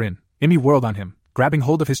asked with a grin. Imi whirled on him, grabbing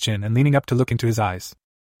hold of his chin and leaning up to look into his eyes.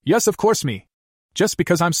 Yes, of course me. Just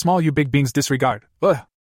because I'm small you big beings disregard. Ugh.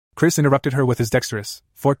 Chris interrupted her with his dexterous,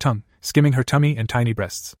 forked tongue, skimming her tummy and tiny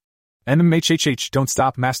breasts. NMHHH, don't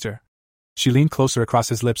stop, master. She leaned closer across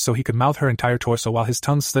his lips so he could mouth her entire torso while his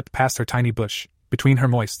tongue slipped past her tiny bush, between her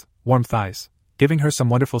moist, warm thighs, giving her some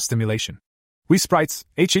wonderful stimulation. We sprites,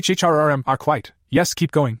 HHHRRM, are quite, yes,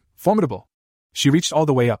 keep going, formidable. She reached all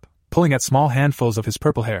the way up, pulling at small handfuls of his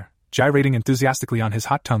purple hair, gyrating enthusiastically on his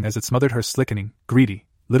hot tongue as it smothered her slickening, greedy,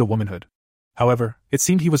 little womanhood. However, it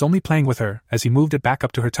seemed he was only playing with her as he moved it back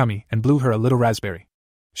up to her tummy and blew her a little raspberry.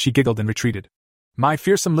 She giggled and retreated. My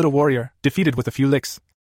fearsome little warrior, defeated with a few licks.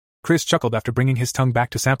 Chris chuckled after bringing his tongue back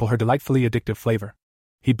to sample her delightfully addictive flavor.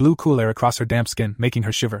 He blew cool air across her damp skin, making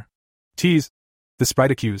her shiver. Tease, the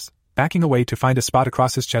sprite accused, backing away to find a spot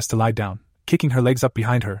across his chest to lie down, kicking her legs up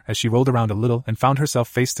behind her as she rolled around a little and found herself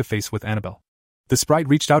face to face with Annabelle. The sprite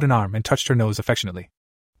reached out an arm and touched her nose affectionately.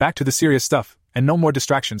 Back to the serious stuff, and no more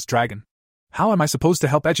distractions, dragon. How am I supposed to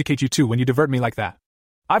help educate you two when you divert me like that?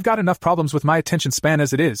 I've got enough problems with my attention span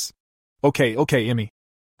as it is. Okay, Imi.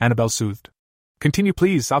 Annabelle soothed. Continue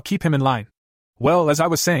please, I'll keep him in line. Well, as I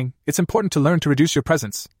was saying, it's important to learn to reduce your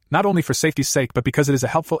presence, not only for safety's sake but because it is a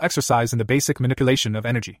helpful exercise in the basic manipulation of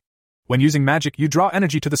energy. When using magic, you draw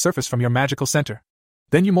energy to the surface from your magical center.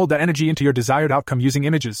 Then you mold that energy into your desired outcome using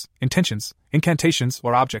images, intentions, incantations,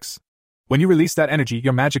 or objects. When you release that energy,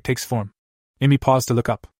 your magic takes form. Imi paused to look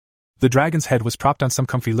up. The dragon's head was propped on some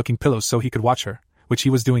comfy-looking pillows so he could watch her, which he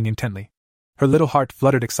was doing intently. Her little heart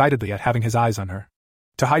fluttered excitedly at having his eyes on her.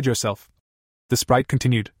 To hide yourself, the sprite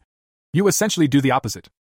continued. You essentially do the opposite.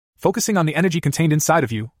 Focusing on the energy contained inside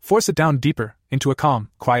of you, force it down deeper, into a calm,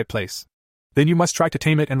 quiet place. Then you must try to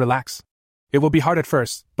tame it and relax. It will be hard at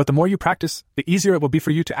first, but the more you practice, the easier it will be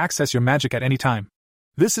for you to access your magic at any time.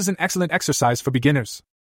 This is an excellent exercise for beginners.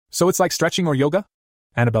 So it's like stretching or yoga?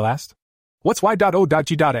 Annabelle asked. What's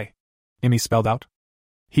y.o.g.a? Imi spelled out.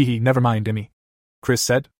 Never mind, Imi. Chris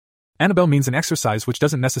said. Annabelle means an exercise which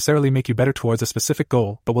doesn't necessarily make you better towards a specific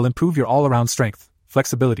goal but will improve your all-around strength,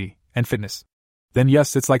 flexibility, and fitness. Then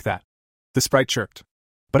yes, it's like that. The sprite chirped.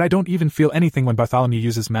 But I don't even feel anything when Bartholomew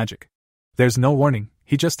uses magic. There's no warning,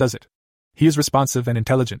 he just does it. He is responsive and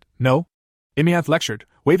intelligent, no? Imianth lectured,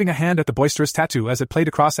 waving a hand at the boisterous tattoo as it played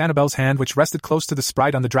across Annabelle's hand which rested close to the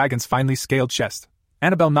sprite on the dragon's finely scaled chest.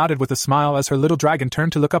 Annabelle nodded with a smile as her little dragon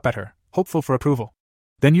turned to look up at her, hopeful for approval.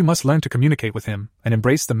 Then you must learn to communicate with him and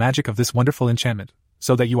embrace the magic of this wonderful enchantment,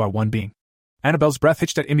 so that you are one being. Annabelle's breath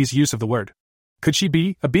hitched at Emmy's use of the word. Could she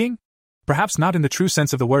be a being? Perhaps not in the true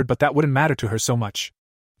sense of the word, but that wouldn't matter to her so much.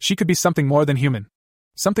 She could be something more than human.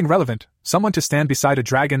 Something relevant, someone to stand beside a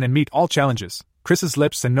dragon and meet all challenges. Chris's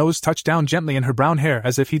lips and nose touched down gently in her brown hair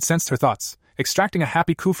as if he'd sensed her thoughts, extracting a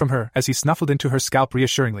happy coo from her as he snuffled into her scalp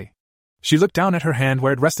reassuringly. She looked down at her hand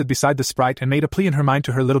where it rested beside the sprite and made a plea in her mind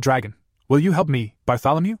to her little dragon. Will you help me,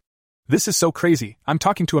 Bartholomew? This is so crazy. I'm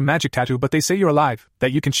talking to a magic tattoo, but they say you're alive,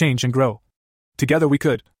 that you can change and grow. Together we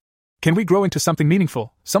could. Can we grow into something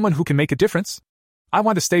meaningful, someone who can make a difference? I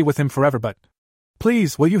want to stay with him forever, but...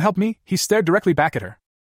 Please, will you help me? He stared directly back at her.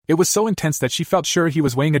 It was so intense that she felt sure he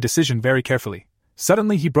was weighing a decision very carefully.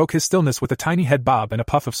 Suddenly he broke his stillness with a tiny head bob and a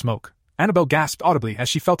puff of smoke. Annabelle gasped audibly as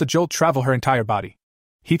she felt a jolt travel her entire body.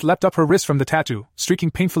 Heat leapt up her wrist from the tattoo,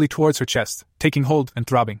 streaking painfully towards her chest, taking hold and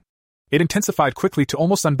throbbing. It intensified quickly to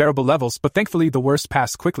almost unbearable levels, but thankfully the worst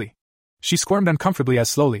passed quickly. She squirmed uncomfortably as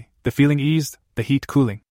slowly, the feeling eased, the heat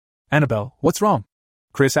cooling. Annabelle, what's wrong?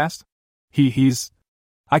 Chris asked. He's...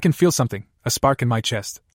 I can feel something, a spark in my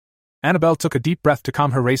chest. Annabelle took a deep breath to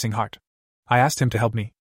calm her racing heart. I asked him to help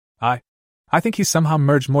me. I think he's somehow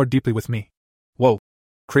merged more deeply with me. Whoa.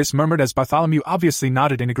 Chris murmured as Bartholomew obviously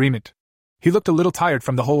nodded in agreement. He looked a little tired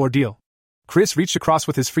from the whole ordeal. Chris reached across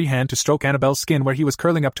with his free hand to stroke Annabelle's skin where he was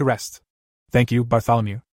curling up to rest. Thank you,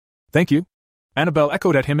 Bartholomew. Thank you. Annabelle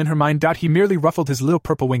echoed at him in her mind. He merely ruffled his little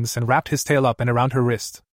purple wings and wrapped his tail up and around her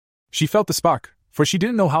wrist. She felt the spark, for she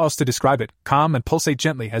didn't know how else to describe it, calm and pulsate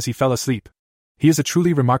gently as he fell asleep. He is a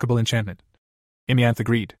truly remarkable enchantment. Emianth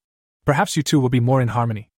agreed. Perhaps you two will be more in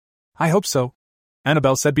harmony. I hope so,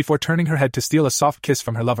 Annabelle said before turning her head to steal a soft kiss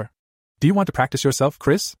from her lover. Do you want to practice yourself,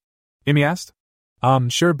 Chris? Emmy asked.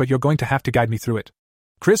 Sure, but you're going to have to guide me through it.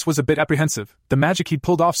 Chris was a bit apprehensive. The magic he'd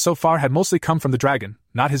pulled off so far had mostly come from the dragon,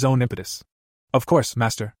 not his own impetus. Of course,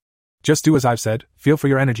 master. Just do as I've said, feel for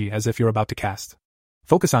your energy as if you're about to cast.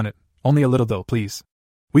 Focus on it, only a little though, please.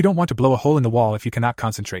 We don't want to blow a hole in the wall if you cannot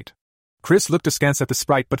concentrate. Chris looked askance at the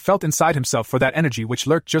sprite but felt inside himself for that energy which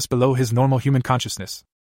lurked just below his normal human consciousness.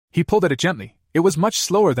 He pulled at it gently. It was much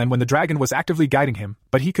slower than when the dragon was actively guiding him,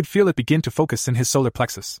 but he could feel it begin to focus in his solar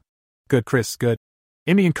plexus. Good, Chris, good.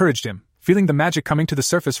 Emmy encouraged him, feeling the magic coming to the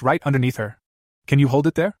surface right underneath her. Can you hold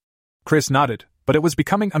it there? Chris nodded, but it was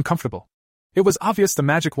becoming uncomfortable. It was obvious the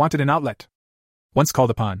magic wanted an outlet. Once called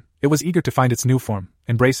upon, it was eager to find its new form,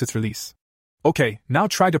 embrace its release. Okay, now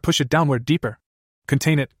try to push it downward deeper.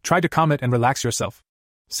 Contain it, try to calm it and relax yourself.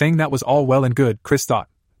 Saying that was all well and good, Chris thought,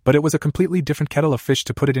 but it was a completely different kettle of fish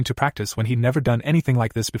to put it into practice when he'd never done anything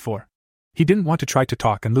like this before. He didn't want to try to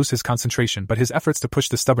talk and lose his concentration, but his efforts to push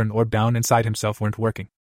the stubborn orb down inside himself weren't working.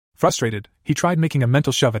 Frustrated, he tried making a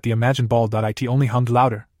mental shove at the imagined ball. It only hummed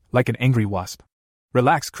louder, like an angry wasp.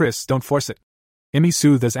 Relax, Chris, don't force it. Emmy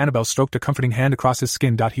soothed as Annabelle stroked a comforting hand across his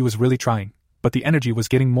skin. He was really trying, but the energy was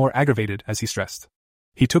getting more aggravated as he stressed.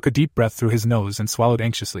 He took a deep breath through his nose and swallowed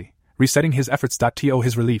anxiously, resetting his efforts. To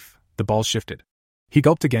his relief, the ball shifted. He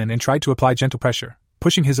gulped again and tried to apply gentle pressure,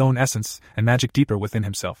 pushing his own essence and magic deeper within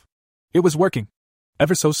himself. It was working.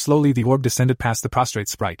 Ever so slowly the orb descended past the prostrate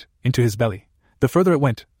sprite, into his belly. The further it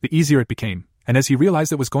went, the easier it became, and as he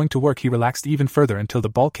realized it was going to work he relaxed even further until the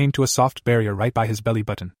ball came to a soft barrier right by his belly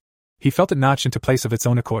button. He felt it notch into place of its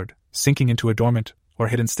own accord, sinking into a dormant, or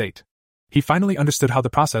hidden state. He finally understood how the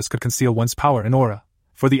process could conceal one's power and aura,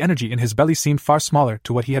 for the energy in his belly seemed far smaller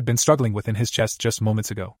to what he had been struggling with in his chest just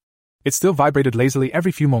moments ago. It still vibrated lazily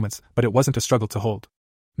every few moments, but it wasn't a struggle to hold.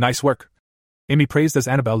 Nice work. Emmy praised as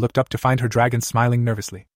Annabelle looked up to find her dragon smiling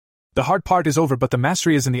nervously. The hard part is over, but the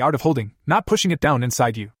mastery is in the art of holding, not pushing it down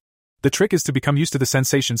inside you. The trick is to become used to the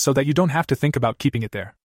sensation so that you don't have to think about keeping it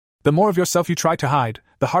there. The more of yourself you try to hide,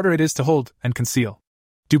 the harder it is to hold and conceal.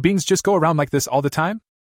 Do beings just go around like this all the time?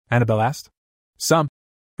 Annabelle asked. Some,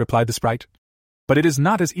 replied the sprite. But it is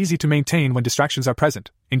not as easy to maintain when distractions are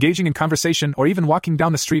present. Engaging in conversation or even walking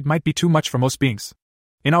down the street might be too much for most beings.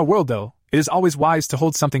 In our world, though, it is always wise to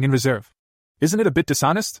hold something in reserve. Isn't it a bit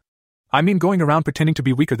dishonest? I mean, going around pretending to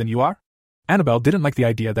be weaker than you are? Annabelle didn't like the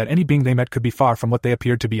idea that any being they met could be far from what they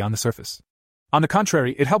appeared to be on the surface. On the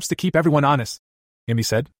contrary, it helps to keep everyone honest, Emmy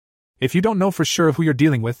said. If you don't know for sure who you're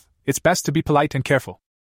dealing with, it's best to be polite and careful.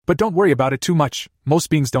 But don't worry about it too much, most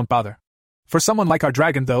beings don't bother. For someone like our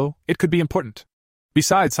dragon, though, it could be important.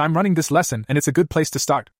 Besides, I'm running this lesson and it's a good place to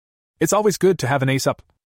start. It's always good to have an ace up.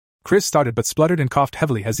 Chris started but spluttered and coughed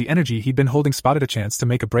heavily as the energy he'd been holding spotted a chance to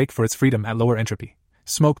make a break for its freedom at lower entropy.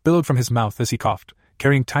 Smoke billowed from his mouth as he coughed,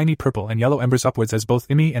 carrying tiny purple and yellow embers upwards as both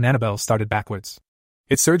Emmy and Annabelle started backwards.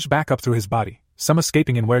 It surged back up through his body, some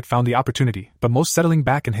escaping in where it found the opportunity, but most settling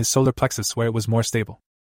back in his solar plexus where it was more stable.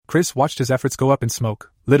 Chris watched his efforts go up in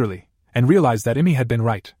smoke, literally, and realized that Emmy had been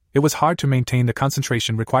right. It was hard to maintain the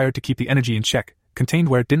concentration required to keep the energy in check, contained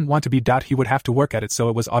where it didn't want to be. He would have to work at it so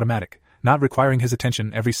it was automatic, not requiring his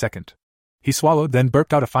attention every second. He swallowed, then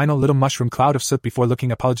burped out a final little mushroom cloud of soot before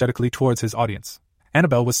looking apologetically towards his audience.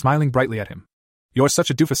 Annabelle was smiling brightly at him. "You're such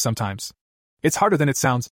a doofus sometimes. It's harder than it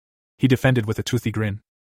sounds," he defended with a toothy grin.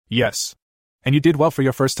 "Yes. And you did well for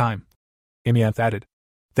your first time," Emmy added.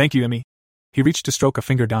 "Thank you, Emmy." He reached to stroke a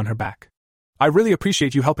finger down her back. "I really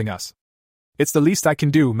appreciate you helping us." "It's the least I can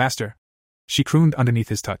do, Master," she crooned underneath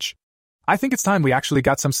his touch. "I think it's time we actually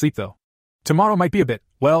got some sleep, though. Tomorrow might be a bit,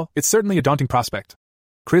 well, it's certainly a daunting prospect."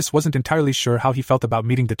 Chris wasn't entirely sure how he felt about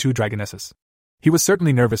meeting the two dragonesses. He was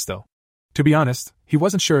certainly nervous, though. To be honest, he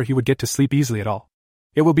wasn't sure he would get to sleep easily at all.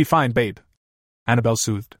 "It will be fine, babe," Annabelle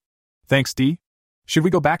soothed. "Thanks, Dee. Should we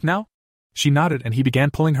go back now?" She nodded, and he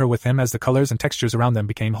began pulling her with him as the colors and textures around them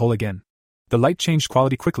became whole again. The light changed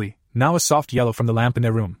quality quickly, now a soft yellow from the lamp in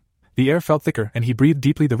their room. The air felt thicker, and he breathed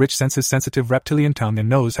deeply. The rich scents his sensitive reptilian tongue and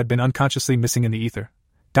nose had been unconsciously missing in the ether.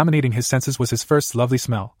 Dominating his senses was his first lovely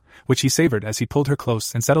smell, which he savored as he pulled her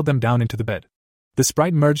close and settled them down into the bed. The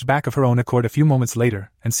sprite merged back of her own accord a few moments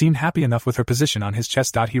later, and seemed happy enough with her position on his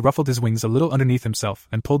chest. He ruffled his wings a little underneath himself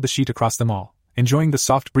and pulled the sheet across them all, enjoying the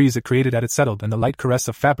soft breeze it created as it settled and the light caress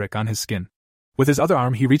of fabric on his skin. With his other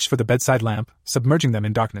arm he reached for the bedside lamp, submerging them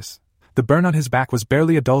in darkness. The burn on his back was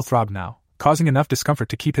barely a dull throb now, causing enough discomfort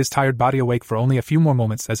to keep his tired body awake for only a few more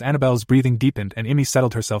moments as Annabelle's breathing deepened and Emmy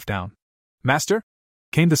settled herself down. "Master?"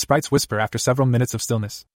 came the sprite's whisper after several minutes of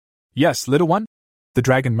stillness. "Yes, little one?" the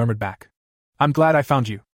dragon murmured back. "I'm glad I found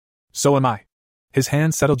you." "So am I." His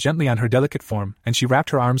hand settled gently on her delicate form, and she wrapped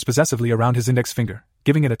her arms possessively around his index finger,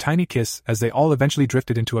 giving it a tiny kiss as they all eventually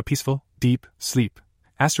drifted into a peaceful, deep sleep.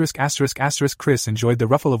 Chris enjoyed the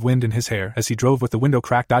ruffle of wind in his hair as he drove with the window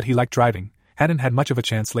cracked. He liked driving, hadn't had much of a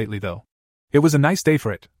chance lately though. It was a nice day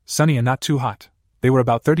for it, sunny and not too hot. They were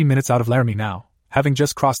about 30 minutes out of Laramie now, having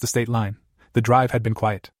just crossed the state line. The drive had been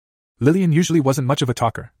quiet. Lillian usually wasn't much of a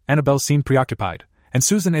talker, Annabelle seemed preoccupied, and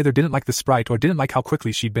Susan either didn't like the sprite or didn't like how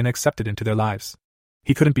quickly she'd been accepted into their lives.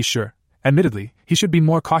 He couldn't be sure. Admittedly, he should be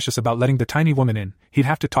more cautious about letting the tiny woman in. He'd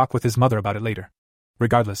have to talk with his mother about it later.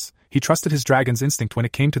 Regardless, he trusted his dragon's instinct when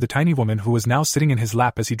it came to the tiny woman who was now sitting in his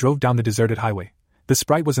lap as he drove down the deserted highway. The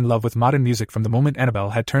sprite was in love with modern music from the moment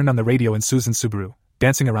Annabelle had turned on the radio in Susan's Subaru,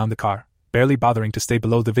 dancing around the car, barely bothering to stay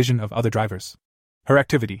below the vision of other drivers. Her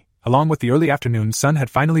activity, along with the early afternoon sun, had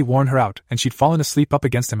finally worn her out, and she'd fallen asleep up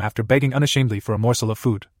against him after begging unashamedly for a morsel of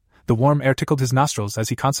food. The warm air tickled his nostrils as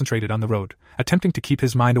he concentrated on the road, attempting to keep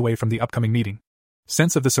his mind away from the upcoming meeting.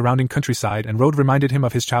 Sense of the surrounding countryside and road reminded him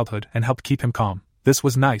of his childhood and helped keep him calm. This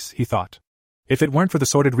was nice, he thought. If it weren't for the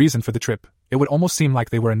sordid reason for the trip, it would almost seem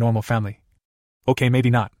like they were a normal family. Okay,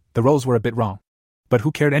 maybe not, the roles were a bit wrong. But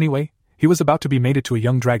who cared anyway? He was about to be mated to a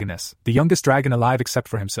young dragoness, the youngest dragon alive except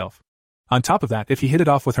for himself. On top of that, if he hit it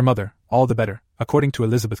off with her mother, all the better, according to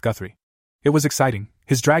Elizabeth Guthrie. It was exciting.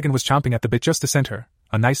 His dragon was chomping at the bit just to send her,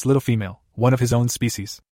 a nice little female, one of his own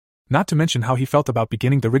species. Not to mention how he felt about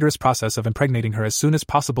beginning the rigorous process of impregnating her as soon as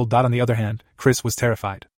possible. On the other hand, Chris was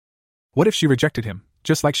terrified. What if she rejected him,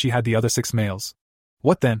 just like she had the other 6 males?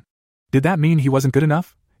 What then? Did that mean he wasn't good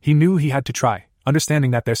enough? He knew he had to try,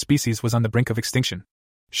 understanding that their species was on the brink of extinction.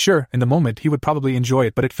 Sure, in the moment he would probably enjoy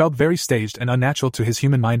it, but it felt very staged and unnatural to his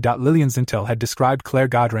human mind. Lillian's intel had described Claire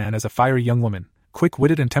Godran as a fiery young woman,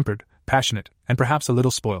 quick-witted and tempered, passionate, and perhaps a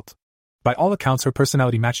little spoilt. By all accounts her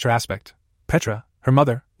personality matched her aspect. Petra, her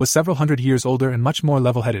mother, was several hundred years older and much more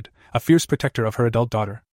level-headed, a fierce protector of her adult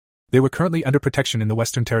daughter. They were currently under protection in the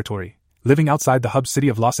Western Territory, living outside the hub city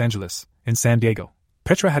of Los Angeles, in San Diego.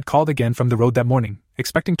 Petra had called again from the road that morning,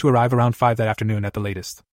 expecting to arrive around 5 that afternoon at the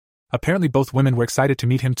latest. Apparently both women were excited to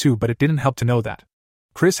meet him too, but it didn't help to know that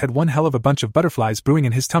Chris had one hell of a bunch of butterflies brewing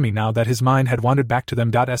in his tummy now that his mind had wandered back to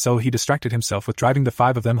them. So he distracted himself with driving the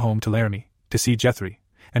 5 of them home to Laramie, to see Guthrie,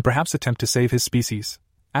 and perhaps attempt to save his species.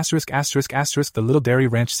 The little dairy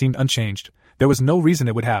ranch seemed unchanged. There was no reason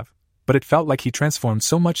it would have, but it felt like he transformed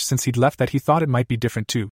so much since he'd left that he thought it might be different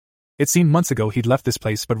too. It seemed months ago he'd left this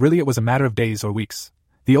place, but really it was a matter of days or weeks.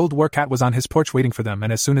 The old workcat was on his porch waiting for them,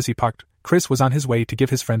 and as soon as he parked, Chris was on his way to give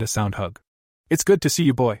his friend a sound hug. "It's good to see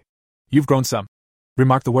you, boy. You've grown some,"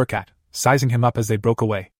 remarked the workcat, sizing him up as they broke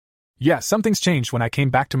away. "Yeah, something's changed when I came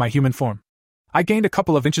back to my human form. I gained a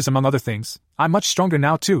couple of inches among other things. I'm much stronger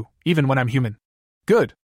now too, even when I'm human."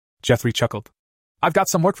 "Good," Guthrie chuckled. "I've got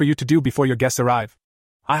some work for you to do before your guests arrive.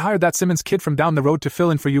 I hired that Simmons kid from down the road to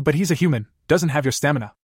fill in for you, but he's a human, doesn't have your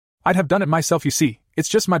stamina. I'd have done it myself, you see, it's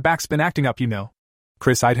just my back's been acting up, you know."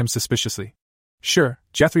 Chris eyed him suspiciously. Sure,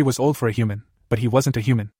 Guthrie was old for a human, but he wasn't a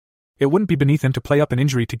human. It wouldn't be beneath him to play up an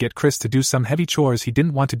injury to get Chris to do some heavy chores he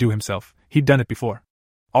didn't want to do himself. He'd done it before.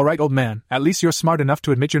 All right, old man, at least you're smart enough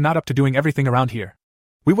to admit you're not up to doing everything around here.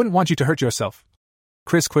 We wouldn't want you to hurt yourself.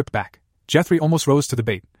 Chris quipped back. Jeffrey almost rose to the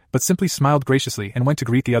bait, but simply smiled graciously and went to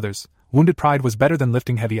greet the others. Wounded pride was better than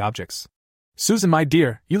lifting heavy objects. Susan, my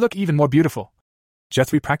dear, you look even more beautiful.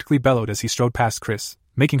 Jeffrey practically bellowed as he strode past Chris,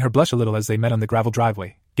 making her blush a little as they met on the gravel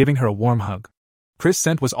driveway, giving her a warm hug. Chris'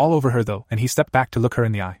 scent was all over her though, and he stepped back to look her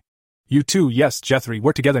in the eye. You too, yes, Jeffrey,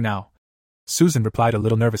 we're together now. Susan replied a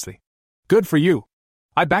little nervously. Good for you.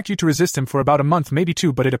 I backed you to resist him for about a month, maybe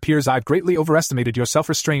two, but it appears I've greatly overestimated your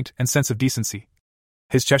self-restraint and sense of decency.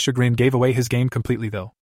 His Cheshire grin gave away his game completely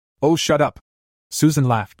though. Oh, shut up. Susan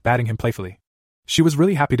laughed, batting him playfully. She was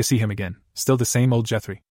really happy to see him again, still the same old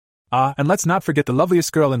Jeffrey. Ah, and let's not forget the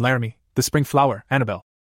loveliest girl in Laramie, the spring flower, Annabelle.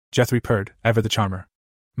 Jeffrey purred, ever the charmer.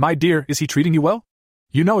 My dear, is he treating you well?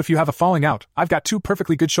 You know, if you have a falling out, I've got two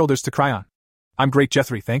perfectly good shoulders to cry on. I'm great,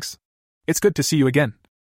 Jeffrey, thanks. It's good to see you again.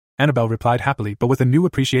 Annabelle replied happily, but with a new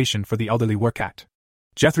appreciation for the elderly work cat.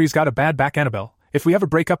 Jeffrey's got a bad back, Annabelle. If we ever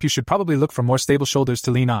break up, you should probably look for more stable shoulders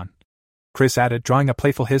to lean on. Chris added, drawing a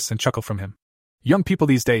playful hiss and chuckle from him. Young people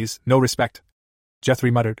these days, no respect.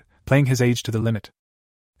 Jeffrey muttered, playing his age to the limit.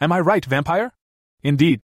 Am I right, vampire?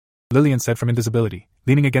 Indeed, Lillian said from invisibility,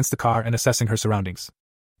 leaning against the car and assessing her surroundings.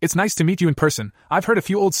 It's nice to meet you in person. I've heard a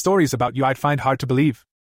few old stories about you I'd find hard to believe.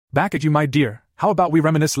 Back at you, my dear. How about we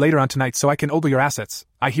reminisce later on tonight so I can ogle your assets?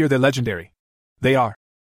 I hear they're legendary. They are.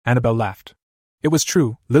 Annabelle laughed. It was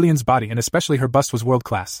true, Lillian's body and especially her bust was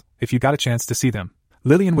world-class, if you got a chance to see them.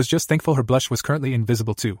 Lillian was just thankful her blush was currently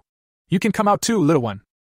invisible too. You can come out too, little one.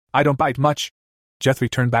 I don't bite much. Jeffrey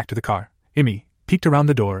turned back to the car. Immy peeked around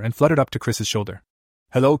the door and fluttered up to Chris's shoulder.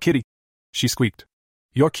 Hello, kitty. She squeaked.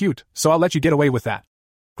 You're cute, so I'll let you get away with that.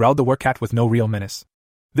 Growled the work cat with no real menace.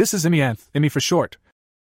 This is Immy for short.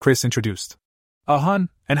 Chris introduced. Hun,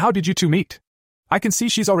 and how did you two meet? I can see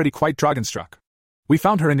she's already quite dragon-struck. We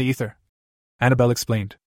found her in the ether. Annabelle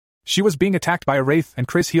explained. She was being attacked by a wraith and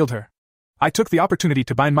Chris healed her. I took the opportunity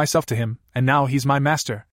to bind myself to him, and now he's my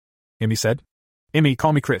master. Immy said. Immy,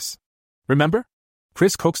 call me Chris. Remember?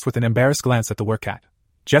 Chris coaxed with an embarrassed glance at the work cat.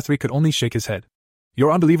 Jeffrey could only shake his head.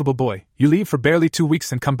 You're unbelievable, boy. You leave for barely 2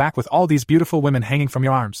 weeks and come back with all these beautiful women hanging from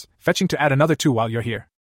your arms, fetching to add another 2 while you're here.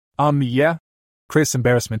 Yeah? Chris'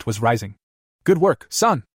 embarrassment was rising. Good work,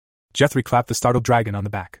 son. Jeffrey clapped the startled dragon on the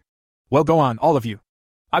back. Well, go on, all of you.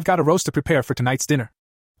 I've got a roast to prepare for tonight's dinner.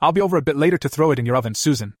 I'll be over a bit later to throw it in your oven,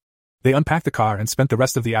 Susan. They unpacked the car and spent the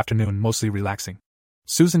rest of the afternoon mostly relaxing.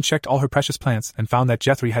 Susan checked all her precious plants and found that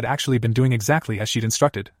Jeffrey had actually been doing exactly as she'd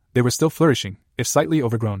instructed. They were still flourishing, if slightly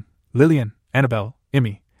overgrown. Lillian, Annabelle,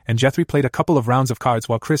 Immy, and Jeffrey played a couple of rounds of cards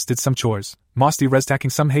while Chris did some chores, Mosty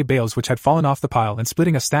restacking some hay bales which had fallen off the pile and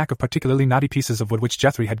splitting a stack of particularly knotty pieces of wood which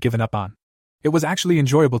Jeffrey had given up on. It was actually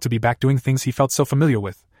enjoyable to be back doing things he felt so familiar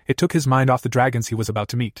with. It took his mind off the dragons he was about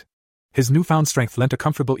to meet. His newfound strength lent a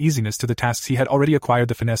comfortable easiness to the tasks he had already acquired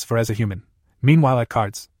the finesse for as a human. Meanwhile at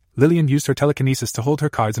cards, Lillian used her telekinesis to hold her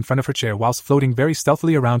cards in front of her chair whilst floating very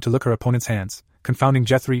stealthily around to look her opponent's hands, confounding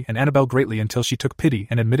Jeffrey and Annabelle greatly until she took pity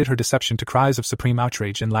and admitted her deception to cries of supreme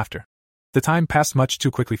outrage and laughter. The time passed much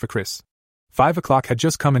too quickly for Chris. 5 o'clock had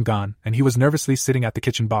just come and gone, and he was nervously sitting at the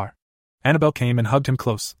kitchen bar. Annabelle came and hugged him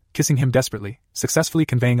close, kissing him desperately, successfully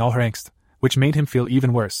conveying all her angst, which made him feel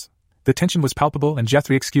even worse. The tension was palpable and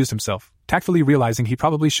Jeffrey excused himself, tactfully realizing he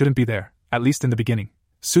probably shouldn't be there, at least in the beginning.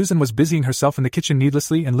 Susan was busying herself in the kitchen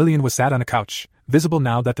needlessly and Lillian was sat on a couch, visible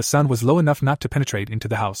now that the sun was low enough not to penetrate into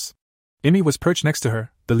the house. Immy was perched next to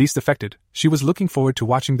her, the least affected. She was looking forward to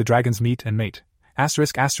watching the dragons meet and mate.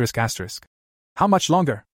 Asterisk. How much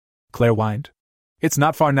longer? Claire whined. It's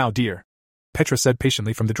not far now, dear. Petra said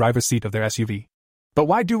patiently from the driver's seat of their SUV. But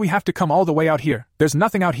why do we have to come all the way out here? There's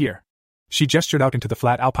nothing out here. She gestured out into the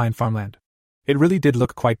flat alpine farmland. It really did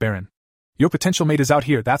look quite barren. Your potential mate is out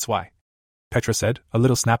here, that's why. Petra said, a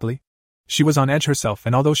little snappily. She was on edge herself,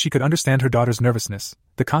 and although she could understand her daughter's nervousness,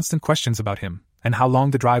 the constant questions about him, and how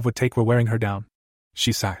long the drive would take were wearing her down.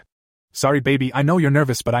 She sighed. Sorry, baby, I know you're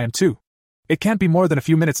nervous, but I am too. It can't be more than a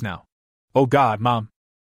few minutes now. Oh God, Mom.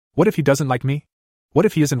 What if he doesn't like me? What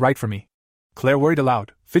if he isn't right for me? Claire worried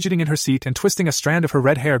aloud, fidgeting in her seat and twisting a strand of her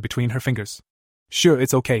red hair between her fingers. Sure,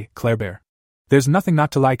 it's okay, Claire Bear. There's nothing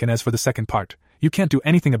not to like, and as for the second part, you can't do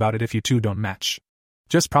anything about it if you two don't match.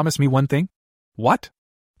 Just promise me one thing? What?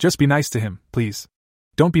 Just be nice to him, please.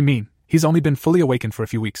 Don't be mean, he's only been fully awakened for a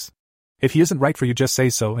few weeks. If he isn't right for you, just say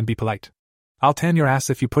so and be polite. I'll tan your ass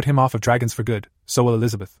if you put him off of dragons for good, so will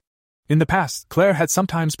Elizabeth. In the past, Claire had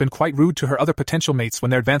sometimes been quite rude to her other potential mates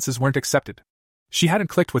when their advances weren't accepted. She hadn't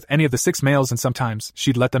clicked with any of the 6 males and sometimes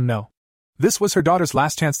she'd let them know. This was her daughter's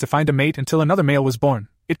last chance to find a mate until another male was born.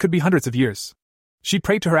 It could be hundreds of years. She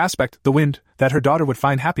prayed to her aspect, the wind, that her daughter would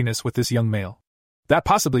find happiness with this young male. That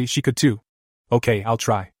possibly she could too. Okay, I'll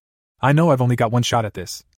try. I know I've only got one shot at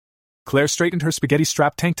this. Claire straightened her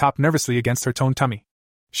spaghetti-strap tank top nervously against her toned tummy.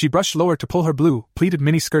 She brushed lower to pull her blue, pleated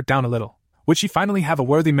mini-skirt down a little. Would she finally have a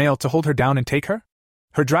worthy male to hold her down and take her?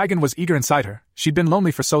 Her dragon was eager inside her. She'd been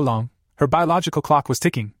lonely for so long. Her biological clock was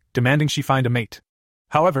ticking, demanding she find a mate.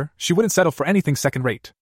 However, she wouldn't settle for anything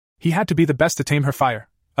second-rate. He had to be the best to tame her fire.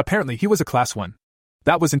 Apparently he was a class 1.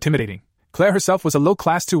 That was intimidating. Claire herself was a low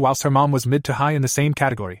class 2 whilst her mom was mid to high in the same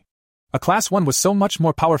category. A class 1 was so much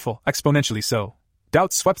more powerful, exponentially so.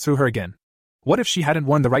 Doubt swept through her again. What if she hadn't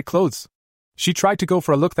worn the right clothes? She tried to go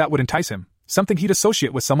for a look that would entice him, something he'd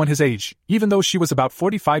associate with someone his age. Even though she was about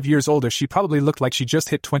 45 years older, she probably looked like she just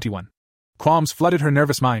hit 21. Qualms flooded her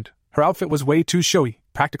nervous mind. Her outfit was way too showy,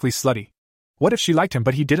 practically slutty. What if she liked him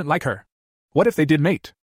but he didn't like her? What if they did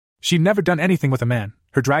mate? She'd never done anything with a man,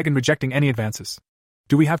 her dragon rejecting any advances.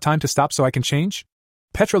 Do we have time to stop so I can change?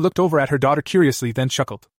 Petra looked over at her daughter curiously, then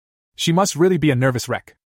chuckled. She must really be a nervous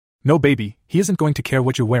wreck. No baby, he isn't going to care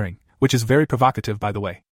what you're wearing, which is very provocative by the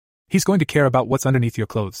way. He's going to care about what's underneath your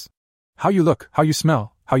clothes. How you look, how you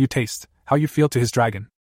smell, how you taste, how you feel to his dragon.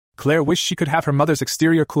 Claire wished she could have her mother's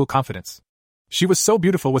exterior cool confidence. She was so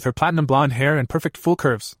beautiful with her platinum blonde hair and perfect full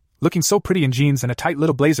curves, looking so pretty in jeans and a tight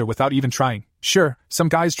little blazer without even trying. Sure, some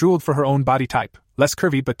guys drooled for her own body type, less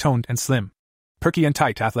curvy but toned and slim. Perky and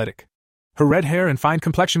tight, athletic. Her red hair and fine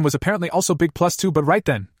complexion was apparently also big plus too, but right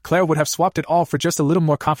then, Claire would have swapped it all for just a little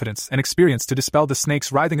more confidence and experience to dispel the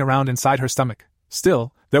snakes writhing around inside her stomach.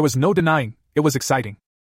 Still, there was no denying, it was exciting.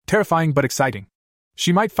 Terrifying but exciting.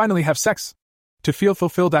 She might finally have sex. To feel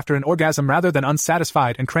fulfilled after an orgasm rather than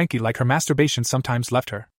unsatisfied and cranky like her masturbation sometimes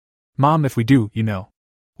left her. Mom, if we do, you know.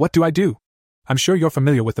 What do I do? I'm sure you're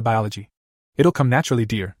familiar with the biology. It'll come naturally,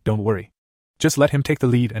 dear, don't worry. Just let him take the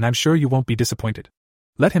lead and I'm sure you won't be disappointed.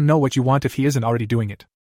 Let him know what you want if he isn't already doing it.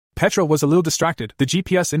 Petra was a little distracted. The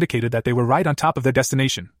GPS indicated that they were right on top of their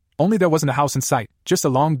destination, only there wasn't a house in sight, just a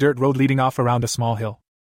long dirt road leading off around a small hill.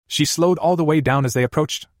 She slowed all the way down as they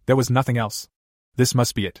approached. There was nothing else. This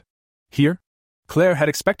must be it. Here? Claire had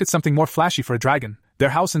expected something more flashy for a dragon. Their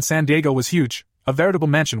house in San Diego was huge, a veritable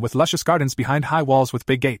mansion with luscious gardens behind high walls with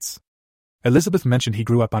big gates. Elizabeth mentioned he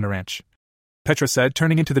grew up on a ranch. Petra said,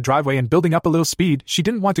 turning into the driveway and building up a little speed. She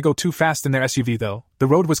didn't want to go too fast in their SUV though. The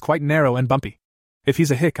road was quite narrow and bumpy. If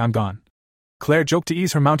he's a hick, I'm gone. Claire joked to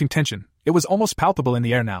ease her mounting tension. It was almost palpable in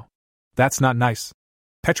the air now. That's not nice.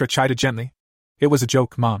 Petra chided gently. It was a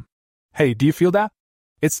joke, Mom. Hey, do you feel that?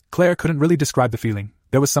 Claire couldn't really describe the feeling.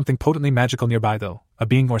 There was something potently magical nearby though, a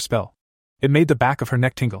being or spell. It made the back of her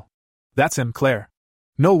neck tingle. That's him, Claire.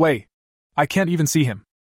 No way. I can't even see him.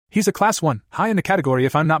 He's a class 1, high in the category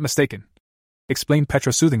if I'm not mistaken. Explained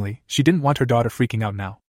Petra soothingly. She didn't want her daughter freaking out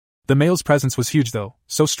now. The male's presence was huge though,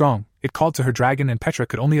 so strong, it called to her dragon and Petra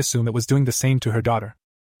could only assume it was doing the same to her daughter.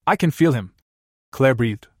 I can feel him. Claire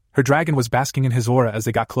breathed. Her dragon was basking in his aura as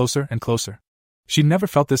they got closer and closer. She'd never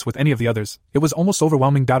felt this with any of the others. It was almost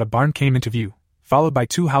overwhelming. A barn came into view, followed by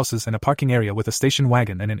 2 houses and a parking area with a station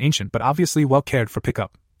wagon and an ancient but obviously well cared for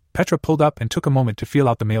pickup. Petra pulled up and took a moment to feel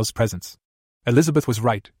out the male's presence. Elizabeth was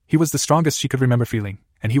right, he was the strongest she could remember feeling,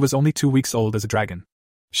 and he was only 2 weeks old as a dragon.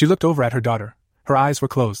 She looked over at her daughter. Her eyes were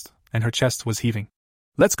closed, and her chest was heaving.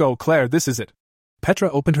 Let's go, Claire, this is it. Petra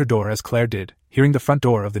opened her door as Claire did, hearing the front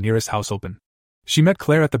door of the nearest house open. She met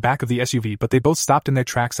Claire at the back of the SUV, but they both stopped in their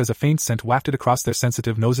tracks as a faint scent wafted across their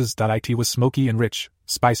sensitive noses. It was smoky and rich,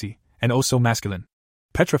 spicy, and oh so masculine.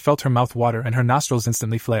 Petra felt her mouth water and her nostrils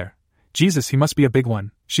instantly flare. Jesus, he must be a big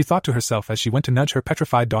one, she thought to herself as she went to nudge her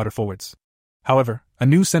petrified daughter forwards. However, a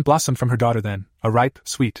new scent blossomed from her daughter then, a ripe,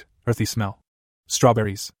 sweet, earthy smell.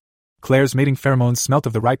 Strawberries. Claire's mating pheromones smelt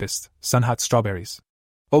of the ripest, sun-hot strawberries.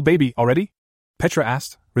 Oh baby, already? Petra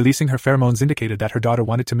asked. Releasing her pheromones indicated that her daughter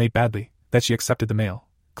wanted to mate badly, that she accepted the male.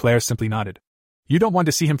 Claire simply nodded. You don't want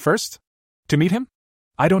to see him first? To meet him?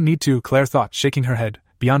 I don't need to, Claire thought, shaking her head,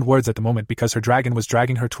 beyond words at the moment because her dragon was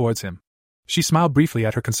dragging her towards him. She smiled briefly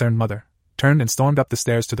at her concerned mother, turned and stormed up the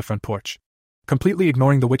stairs to the front porch. Completely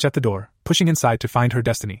ignoring the witch at the door, pushing inside to find her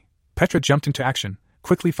destiny, Petra jumped into action,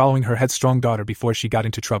 quickly following her headstrong daughter before she got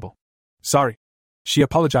into trouble. Sorry. She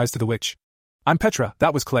apologized to the witch. I'm Petra,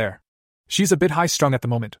 that was Claire. She's a bit high-strung at the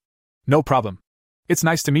moment. No problem. It's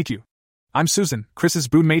nice to meet you. I'm Susan, Chris's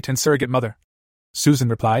broodmate and surrogate mother. Susan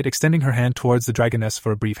replied, extending her hand towards the dragoness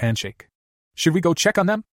for a brief handshake. Should we go check on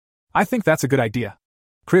them? I think that's a good idea.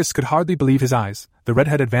 Chris could hardly believe his eyes. The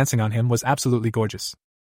redhead advancing on him was absolutely gorgeous.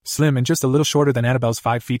 Slim and just a little shorter than Annabelle's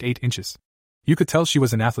 5 feet 8 inches. You could tell she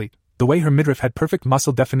was an athlete, The way her midriff had perfect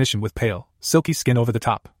muscle definition with pale, silky skin over the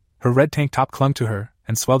top, her red tank top clung to her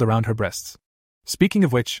and swelled around her breasts. Speaking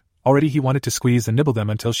of which, already he wanted to squeeze and nibble them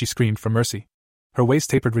until she screamed for mercy. Her waist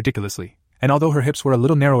tapered ridiculously, and although her hips were a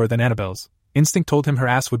little narrower than Annabelle's, instinct told him her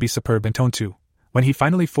ass would be superb in tone too. When he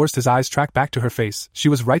finally forced his eyes track back to her face, she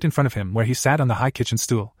was right in front of him where he sat on the high kitchen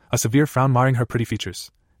stool, a severe frown marring her pretty features.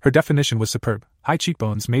 Her definition was superb. High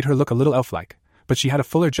cheekbones made her look a little elf-like, but she had a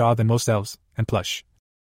fuller jaw than most elves, and plush,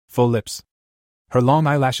 full lips. Her long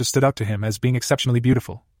eyelashes stood out to him as being exceptionally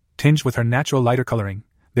beautiful. Tinged with her natural lighter coloring,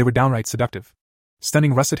 they were downright seductive.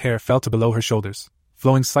 Stunning russet hair fell to below her shoulders,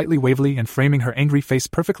 flowing slightly wavily and framing her angry face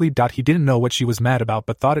perfectly. He didn't know what she was mad about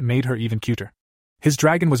but thought it made her even cuter. His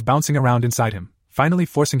dragon was bouncing around inside him, finally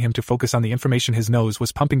forcing him to focus on the information his nose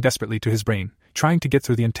was pumping desperately to his brain, trying to get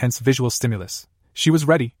through the intense visual stimulus. She was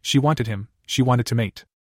ready, she wanted him, she wanted to mate.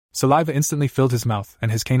 Saliva instantly filled his mouth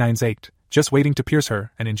and his canines ached, just waiting to pierce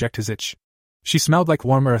her and inject his itch. She smelled like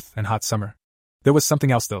warm earth and hot summer. There was something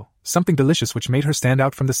else though, something delicious which made her stand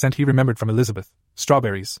out from the scent he remembered from Elizabeth.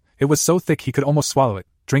 Strawberries. It was so thick he could almost swallow it,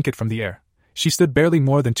 drink it from the air. She stood barely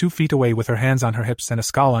more than 2 feet away with her hands on her hips and a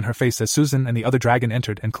scowl on her face as Susan and the other dragon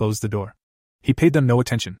entered and closed the door. He paid them no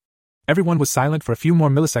attention. Everyone was silent for a few more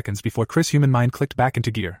milliseconds before Chris' human mind clicked back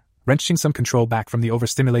into gear, wrenching some control back from the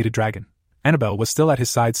overstimulated dragon. Annabelle was still at his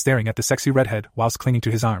side staring at the sexy redhead whilst clinging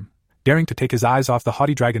to his arm. Daring to take his eyes off the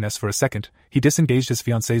haughty dragoness for a second, he disengaged his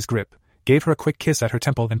fiancée's grip, gave her a quick kiss at her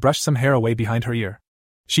temple and brushed some hair away behind her ear.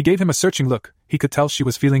 She gave him a searching look. He could tell she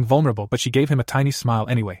was feeling vulnerable, but she gave him a tiny smile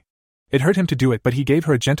anyway. It hurt him to do it, but he gave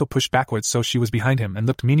her a gentle push backwards so she was behind him and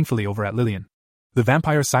looked meaningfully over at Lillian. The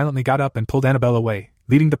vampire silently got up and pulled Annabelle away,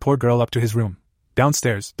 leading the poor girl up to his room.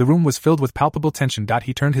 Downstairs, the room was filled with palpable tension.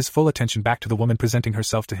 He turned his full attention back to the woman presenting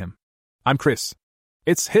herself to him. "I'm Chris."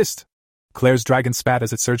 "It's hissed." Claire's dragon spat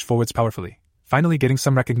as it surged forwards powerfully, finally getting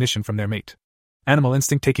some recognition from their mate. Animal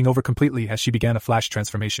instinct taking over completely as she began a flash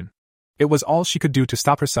transformation. It was all she could do to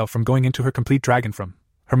stop herself from going into her complete dragon form.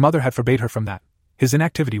 Her mother had forbade her from that. His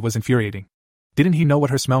inactivity was infuriating. Didn't he know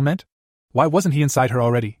what her smell meant? Why wasn't he inside her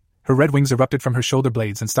already? Her red wings erupted from her shoulder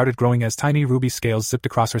blades and started growing as tiny ruby scales zipped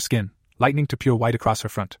across her skin, lightning to pure white across her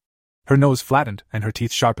front. Her nose flattened and her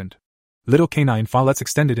teeth sharpened. Little canine fallets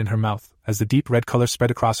extended in her mouth as the deep red color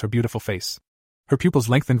spread across her beautiful face. Her pupils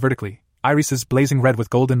lengthened vertically, irises blazing red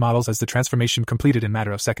with golden mottles as the transformation completed in a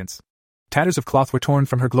matter of seconds. Tatters of cloth were torn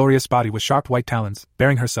from her glorious body with sharp white talons,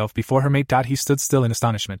 bearing herself before her mate. He stood still in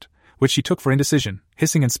astonishment, which she took for indecision,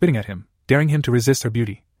 hissing and spitting at him, daring him to resist her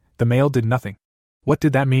beauty. The male did nothing. What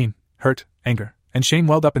did that mean? Hurt, anger, and shame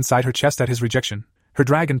welled up inside her chest at his rejection. Her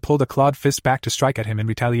dragon pulled a clawed fist back to strike at him in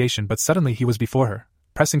retaliation, but suddenly he was before her,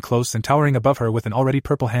 pressing close and towering above her with an already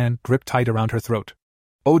purple hand gripped tight around her throat.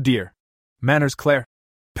 "Oh dear. Manners, Claire."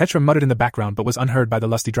 Petra muttered in the background but was unheard by the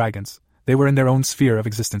lusty dragons. They were in their own sphere of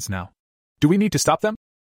existence now. "Do we need to stop them?"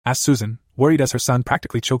 asked Susan, worried as her son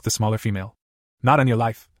practically choked the smaller female. "Not on your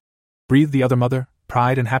life," breathed the other mother,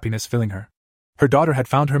 pride and happiness filling her. Her daughter had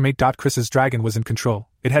found her mate. Chris's dragon was in control.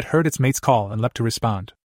 It had heard its mate's call and leapt to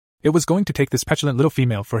respond. It was going to take this petulant little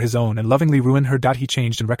female for his own and lovingly ruin her. He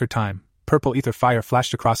changed in record time. Purple ether fire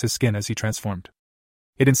flashed across his skin as he transformed.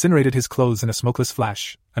 It incinerated his clothes in a smokeless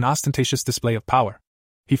flash, an ostentatious display of power.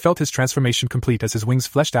 He felt his transformation complete as his wings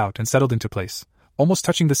fleshed out and settled into place, almost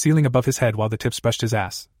touching the ceiling above his head while the tips brushed his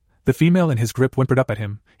ass. The female in his grip whimpered up at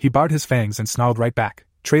him. He bared his fangs and snarled right back,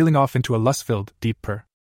 trailing off into a lust-filled, deep purr.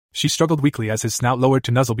 She struggled weakly as his snout lowered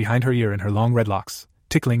to nuzzle behind her ear in her long red locks,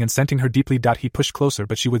 tickling and scenting her deeply. He pushed closer,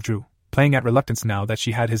 but she withdrew, playing at reluctance now that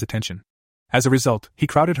she had his attention. As a result, he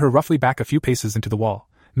crowded her roughly back a few paces into the wall,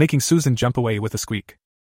 making Susan jump away with a squeak.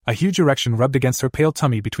 A huge erection rubbed against her pale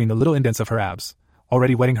tummy between the little indents of her abs,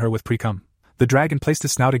 already wetting her with pre-cum. The dragon placed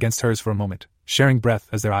his snout against hers for a moment, sharing breath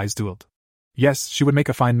as their eyes dueled. Yes, she would make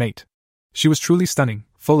a fine mate. She was truly stunning,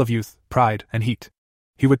 full of youth, pride, and heat.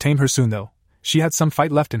 He would tame her soon though. She had some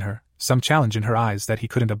fight left in her, some challenge in her eyes that he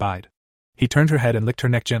couldn't abide. He turned her head and licked her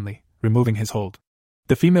neck gently, removing his hold.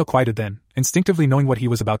 The female quieted then, instinctively knowing what he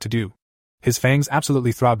was about to do. His fangs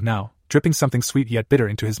absolutely throbbed now, dripping something sweet yet bitter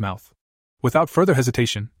into his mouth. Without further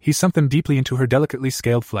hesitation, he sunk them deeply into her delicately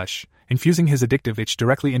scaled flesh, infusing his addictive itch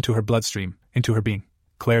directly into her bloodstream, into her being.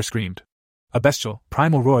 Claire screamed. A bestial,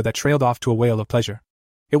 primal roar that trailed off to a wail of pleasure.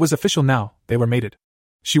 It was official now, they were mated.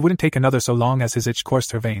 She wouldn't take another so long as his itch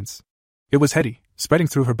coursed her veins. It was heady, spreading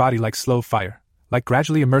through her body like slow fire, like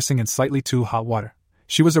gradually immersing in slightly too hot water.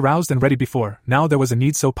 She was aroused and ready before, now there was a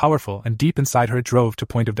need so powerful and deep inside her it drove to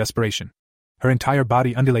point of desperation. Her entire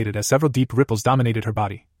body undulated as several deep ripples dominated her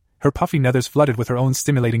body. Her puffy nethers flooded with her own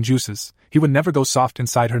stimulating juices. He would never go soft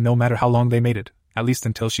inside her no matter how long they mated, at least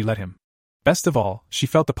until she let him. Best of all, she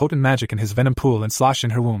felt the potent magic in his venom pool and slosh in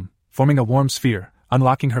her womb, forming a warm sphere,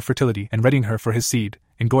 unlocking her fertility and readying her for his seed,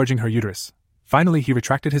 engorging her uterus. Finally he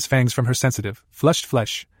retracted his fangs from her sensitive, flushed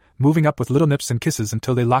flesh, moving up with little nips and kisses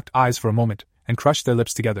until they locked eyes for a moment, and crushed their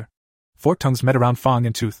lips together. Forked tongues met around fang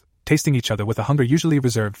and tooth, tasting each other with a hunger usually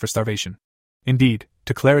reserved for starvation. Indeed,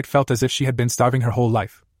 to Claire it felt as if she had been starving her whole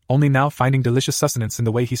life, only now finding delicious sustenance in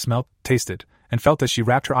the way he smelt, tasted, and felt as she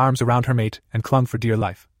wrapped her arms around her mate and clung for dear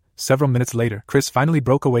life. Several minutes later, Chris finally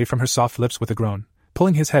broke away from her soft lips with a groan,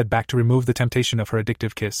 pulling his head back to remove the temptation of her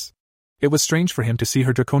addictive kiss. It was strange for him to see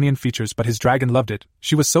her draconian features, but his dragon loved it.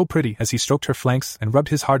 She was so pretty as he stroked her flanks and rubbed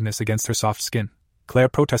his hardness against her soft skin. Claire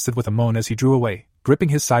protested with a moan as he drew away, gripping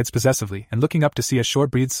his sides possessively and looking up to see a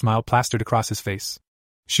short-breathed smile plastered across his face.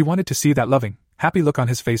 She wanted to see that loving, happy look on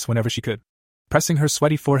his face whenever she could. Pressing her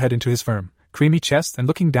sweaty forehead into his firm, creamy chest and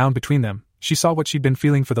looking down between them, she saw what she'd been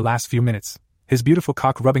feeling for the last few minutes. His beautiful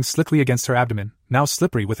cock rubbing slickly against her abdomen, now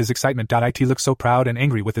slippery with his excitement. It looked so proud and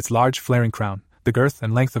angry with its large flaring crown, the girth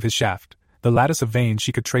and length of his shaft, the lattice of veins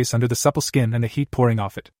she could trace under the supple skin and the heat pouring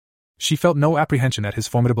off it. She felt no apprehension at his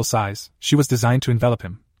formidable size. She was designed to envelop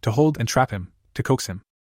him, to hold and trap him, to coax him.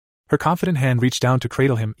 Her confident hand reached down to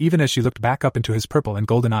cradle him even as she looked back up into his purple and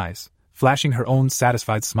golden eyes, flashing her own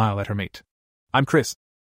satisfied smile at her mate. "I'm Chris,"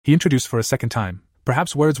 he introduced for a second time.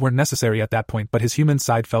 Perhaps words weren't necessary at that point, but his human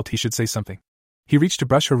side felt he should say something. He reached to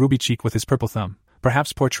brush her ruby cheek with his purple thumb,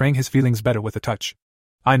 perhaps portraying his feelings better with a touch.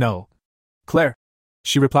 "I know, Claire,"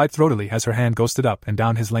 she replied throatily as her hand ghosted up and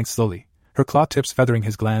down his length slowly, her claw tips feathering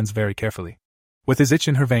his glands very carefully. With his itch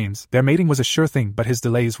in her veins, their mating was a sure thing, but his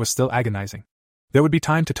delays were still agonizing. There would be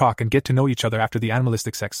time to talk and get to know each other after the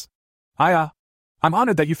animalistic sex. I'm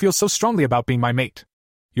honored that you feel so strongly about being my mate.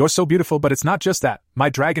 You're so beautiful, but it's not just that. My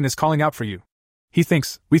dragon is calling out for you. We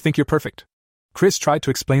think you're perfect." Chris tried to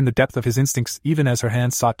explain the depth of his instincts even as her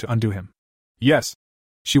hand sought to undo him. "Yes,"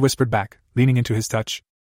 she whispered back, leaning into his touch.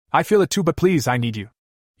 "I feel it too, but please, I need you.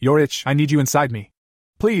 Your itch, I need you inside me.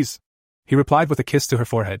 Please," he replied with a kiss to her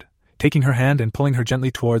forehead, taking her hand and pulling her gently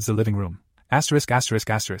towards the living room.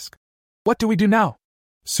 "What do we do now?"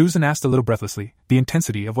 Susan asked a little breathlessly. The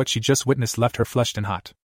intensity of what she just witnessed left her flushed and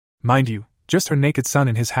hot. Mind you, just her naked son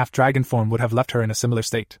in his half-dragon form would have left her in a similar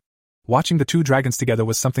state. Watching the two dragons together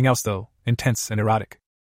was something else though, intense and erotic.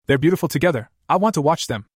 "They're beautiful together, I want to watch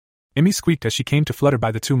them," Emmy squeaked as she came to flutter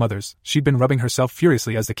by the two mothers. She'd been rubbing herself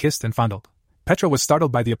furiously as they kissed and fondled. Petra was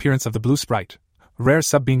startled by the appearance of the blue sprite. Rare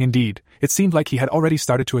sub-being indeed, it seemed like he had already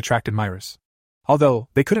started to attract admirers. Although,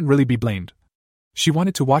 they couldn't really be blamed. She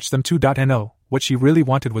wanted to watch them too. No, what she really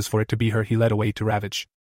wanted was for it to be her he led away to ravage.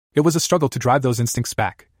 It was a struggle to drive those instincts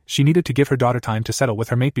back. She needed to give her daughter time to settle with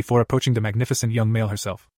her mate before approaching the magnificent young male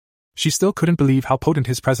herself. She still couldn't believe how potent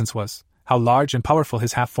his presence was, how large and powerful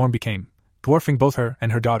his half-form became, dwarfing both her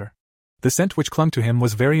and her daughter. The scent which clung to him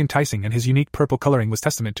was very enticing, and his unique purple coloring was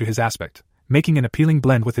testament to his aspect, making an appealing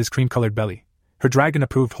blend with his cream-colored belly. Her dragon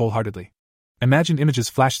approved wholeheartedly. Imagined images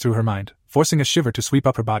flashed through her mind, forcing a shiver to sweep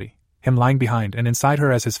up her body, him lying behind and inside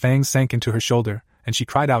her as his fangs sank into her shoulder, and she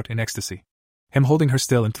cried out in ecstasy. Him holding her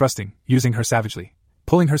still and thrusting, using her savagely,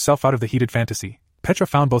 pulling herself out of the heated fantasy. Petra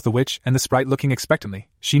found both the witch and the sprite looking expectantly.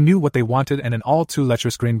 She knew what they wanted, and an all-too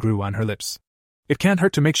lecherous grin grew on her lips. "It can't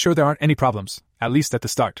hurt to make sure there aren't any problems, at least at the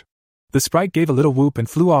start." The sprite gave a little whoop and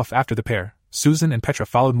flew off after the pair. Susan and Petra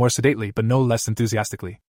followed more sedately but no less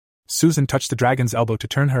enthusiastically. Susan touched the dragon's elbow to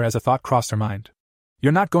turn her as a thought crossed her mind.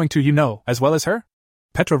 "You're not going to, as well as her?"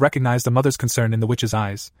 Petra recognized the mother's concern in the witch's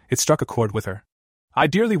eyes. It struck a chord with her. "I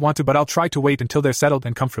dearly want to, but I'll try to wait until they're settled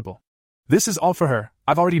and comfortable. This is all for her.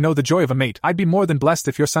 I've already know the joy of a mate. I'd be more than blessed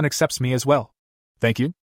if your son accepts me as well." "Thank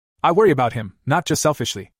you. I worry about him, not just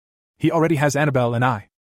selfishly. He already has Annabelle and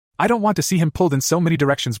I don't want to see him pulled in so many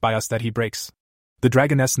directions by us that he breaks." The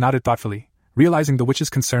dragoness nodded thoughtfully, realizing the witch's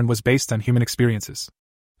concern was based on human experiences.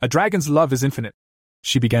 "A dragon's love is infinite,"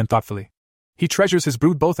 she began thoughtfully. "He treasures his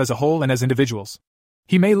brood both as a whole and as individuals.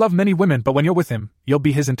 He may love many women, but when you're with him, you'll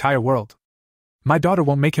be his entire world. My daughter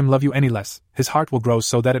won't make him love you any less. His heart will grow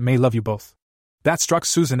so that it may love you both." That struck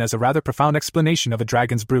Susan as a rather profound explanation of a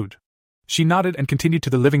dragon's brood. She nodded and continued to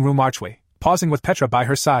the living room archway, pausing with Petra by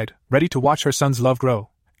her side, ready to watch her son's love grow.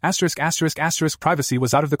 Privacy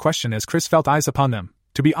was out of the question as Chris felt eyes upon them.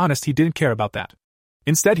 To be honest, he didn't care about that.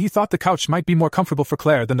 Instead, he thought the couch might be more comfortable for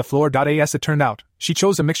Claire than the floor. As it turned out, she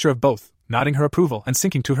chose a mixture of both, nodding her approval and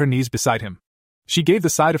sinking to her knees beside him. She gave the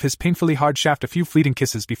side of his painfully hard shaft a few fleeting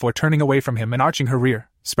kisses before turning away from him and arching her rear,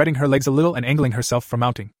 spreading her legs a little and angling herself for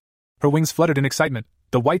mounting. Her wings fluttered in excitement,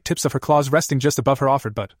 the white tips of her claws resting just above her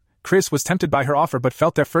offered butt. Chris was tempted by her offer but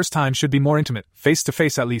felt their first time should be more intimate, face to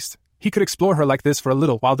face at least. He could explore her like this for a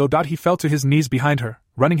little while though. He fell to his knees behind her,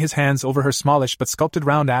 running his hands over her smallish but sculpted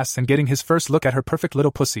round ass and getting his first look at her perfect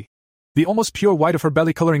little pussy. The almost pure white of her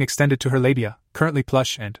belly coloring extended to her labia, currently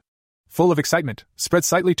plush and full of excitement, spread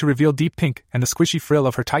slightly to reveal deep pink and the squishy frill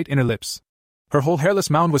of her tight inner lips. Her whole hairless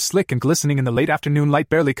mound was slick and glistening in the late afternoon light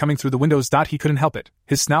barely coming through the windows. He couldn't help it,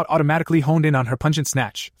 his snout automatically honed in on her pungent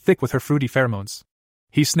snatch, thick with her fruity pheromones.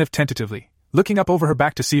 He sniffed tentatively, looking up over her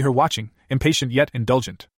back to see her watching, impatient yet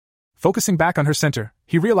indulgent. Focusing back on her center,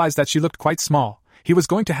 he realized that she looked quite small. He was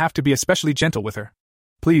going to have to be especially gentle with her.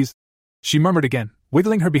 "Please," she murmured again,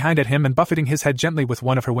 wiggling her behind at him and buffeting his head gently with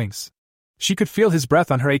one of her wings. She could feel his breath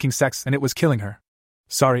on her aching sex and it was killing her.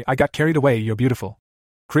 "Sorry, I got carried away, you're beautiful,"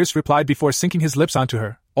 Chris replied before sinking his lips onto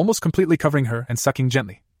her, almost completely covering her and sucking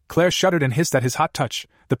gently. Claire shuddered and hissed at his hot touch,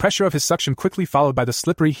 the pressure of his suction quickly followed by the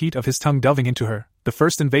slippery heat of his tongue delving into her, the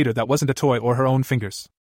first invader that wasn't a toy or her own fingers.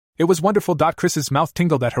 It was wonderful. Chris's mouth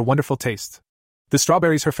tingled at her wonderful taste. The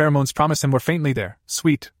strawberries her pheromones promised him were faintly there,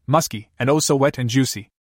 sweet, musky, and oh so wet and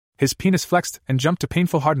juicy. His penis flexed and jumped to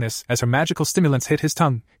painful hardness as her magical stimulants hit his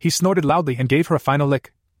tongue. He snorted loudly and gave her a final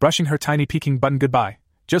lick, brushing her tiny peeking button goodbye.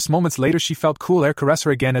 Just moments later she felt cool air caress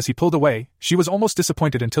her again as he pulled away. She was almost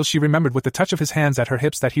disappointed until she remembered with the touch of his hands at her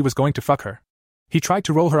hips that he was going to fuck her. He tried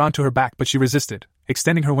to roll her onto her back but she resisted,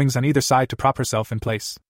 extending her wings on either side to prop herself in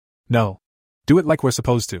place. "No. Do it like we're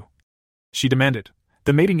supposed to," she demanded.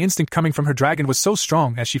 The mating instinct coming from her dragon was so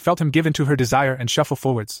strong as she felt him give in to her desire and shuffle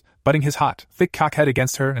forwards, butting his hot, thick cockhead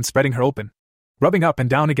against her and spreading her open. Rubbing up and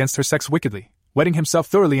down against her sex wickedly, wetting himself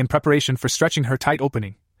thoroughly in preparation for stretching her tight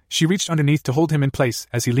opening. She reached underneath to hold him in place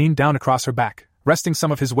as he leaned down across her back, resting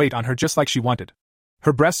some of his weight on her just like she wanted.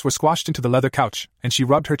 Her breasts were squashed into the leather couch, and she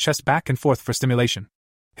rubbed her chest back and forth for stimulation.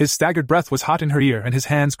 His staggered breath was hot in her ear and his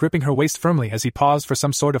hands gripping her waist firmly as he paused for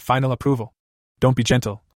some sort of final approval. "Don't be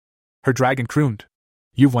gentle," her dragon crooned.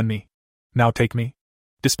 "You've won me. Now take me."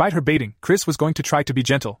 Despite her baiting, Chris was going to try to be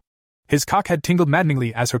gentle. His cockhead tingled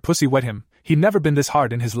maddeningly as her pussy wet him. He'd never been this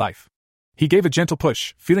hard in his life. He gave a gentle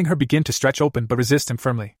push, feeling her begin to stretch open but resist him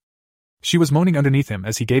firmly. She was moaning underneath him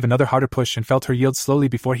as he gave another harder push and felt her yield slowly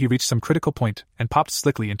before he reached some critical point and popped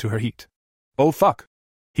slickly into her heat. "Oh fuck!"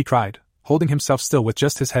 he cried, holding himself still with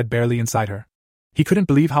just his head barely inside her. He couldn't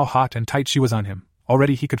believe how hot and tight she was on him.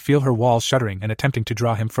 Already he could feel her walls shuddering and attempting to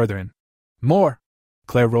draw him further in. "More!"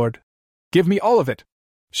 Claire roared. "Give me all of it!"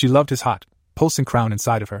 She loved his hot, pulsing crown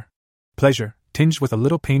inside of her. Pleasure, tinged with a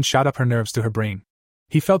little pain, shot up her nerves to her brain.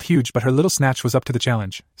 He felt huge, but her little snatch was up to the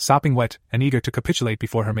challenge, sopping wet and eager to capitulate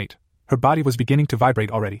before her mate. Her body was beginning to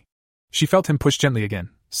vibrate already. She felt him push gently again,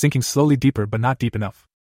 sinking slowly deeper but not deep enough.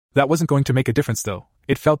 That wasn't going to make a difference though.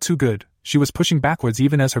 It felt too good. She was pushing backwards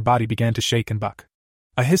even as her body began to shake and buck.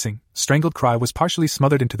 A hissing, strangled cry was partially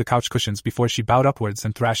smothered into the couch cushions before she bowed upwards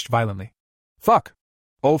and thrashed violently. "Fuck!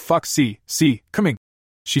 Oh fuck, see, coming!"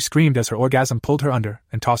 She screamed as her orgasm pulled her under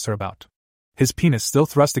and tossed her about. His penis still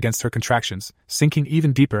thrust against her contractions, sinking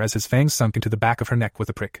even deeper as his fangs sunk into the back of her neck with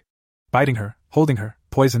a prick. Biting her, holding her,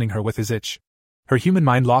 poisoning her with his itch. Her human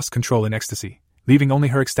mind lost control in ecstasy, leaving only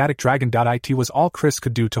her ecstatic dragon. It was all Chris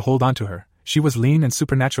could do to hold on to her. She was lean and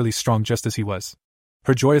supernaturally strong just as he was.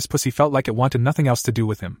 Her joyous pussy felt like it wanted nothing else to do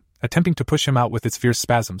with him, attempting to push him out with its fierce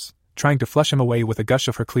spasms, trying to flush him away with a gush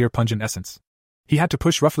of her clear pungent essence. He had to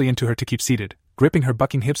push roughly into her to keep seated, gripping her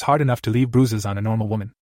bucking hips hard enough to leave bruises on a normal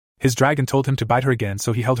woman. His dragon told him to bite her again,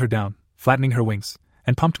 so he held her down, flattening her wings,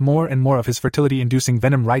 and pumped more and more of his fertility-inducing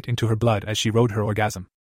venom right into her blood as she rode her orgasm.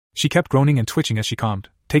 She kept groaning and twitching as she calmed,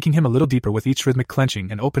 taking him a little deeper with each rhythmic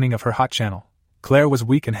clenching and opening of her hot channel. Claire was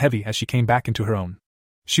weak and heavy as she came back into her own.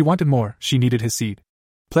 She wanted more, she needed his seed.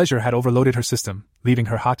 Pleasure had overloaded her system, leaving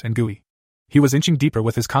her hot and gooey. He was inching deeper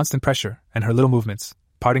with his constant pressure and her little movements,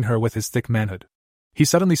 parting her with his thick manhood. He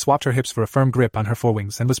suddenly swapped her hips for a firm grip on her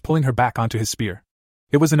forewings and was pulling her back onto his spear.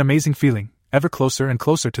 It was an amazing feeling, ever closer and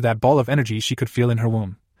closer to that ball of energy she could feel in her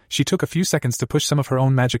womb. She took a few seconds to push some of her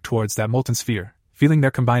own magic towards that molten sphere, feeling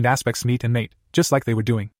their combined aspects meet and mate, just like they were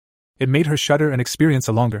doing. It made her shudder and experience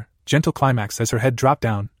a longer, gentle climax as her head dropped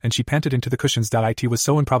down and she panted into the cushions. It was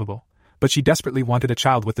so improbable, but she desperately wanted a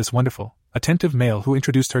child with this wonderful, attentive male who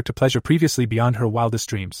introduced her to pleasure previously beyond her wildest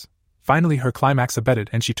dreams. Finally her climax abated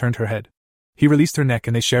and she turned her head. He released her neck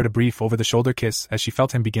and they shared a brief over-the-shoulder kiss as she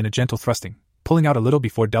felt him begin a gentle thrusting, pulling out a little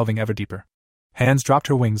before delving ever deeper. Hands dropped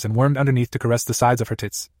her wings and wormed underneath to caress the sides of her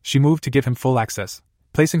tits. She moved to give him full access,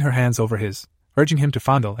 placing her hands over his, urging him to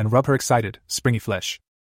fondle and rub her excited, springy flesh.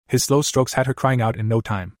 His slow strokes had her crying out in no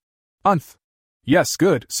time. "Unth! Yes,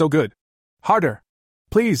 good, so good. Harder!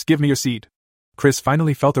 Please give me your seed." Chris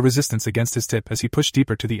finally felt a resistance against his tip as he pushed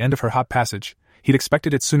deeper to the end of her hot passage. He'd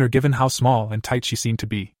expected it sooner given how small and tight she seemed to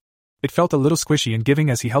be. It felt a little squishy and giving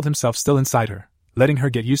as he held himself still inside her, letting her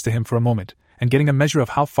get used to him for a moment, and getting a measure of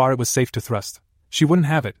how far it was safe to thrust. She wouldn't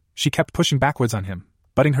have it, she kept pushing backwards on him,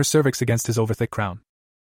 butting her cervix against his overthick crown.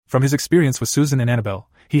 From his experience with Susan and Annabelle,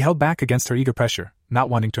 he held back against her eager pressure, not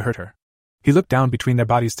wanting to hurt her. He looked down between their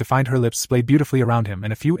bodies to find her lips splayed beautifully around him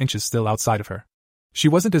and a few inches still outside of her. She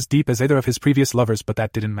wasn't as deep as either of his previous lovers, but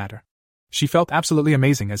that didn't matter. She felt absolutely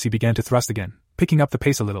amazing as he began to thrust again, picking up the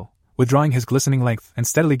pace a little, withdrawing his glistening length and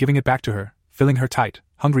steadily giving it back to her, filling her tight,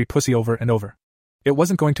 hungry pussy over and over. It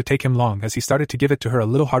wasn't going to take him long as he started to give it to her a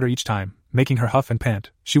little harder each time, making her huff and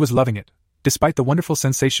pant. She was loving it. Despite the wonderful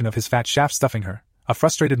sensation of his fat shaft stuffing her, a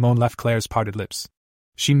frustrated moan left Claire's parted lips.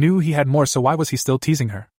 She knew he had more, so why was he still teasing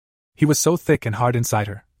her? He was so thick and hard inside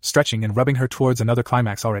her, stretching and rubbing her towards another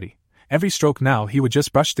climax already. Every stroke now he would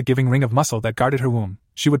just brush the giving ring of muscle that guarded her womb.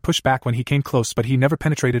 She would push back when he came close, but he never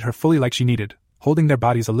penetrated her fully like she needed, holding their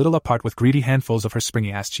bodies a little apart with greedy handfuls of her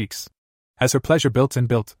springy ass cheeks. As her pleasure built and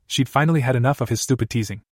built, she'd finally had enough of his stupid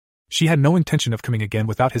teasing. She had no intention of coming again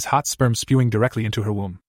without his hot sperm spewing directly into her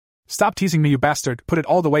womb. "Stop teasing me, you bastard, put it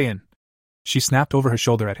all the way in!" She snapped over her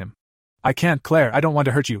shoulder at him. "I can't, Claire, I don't want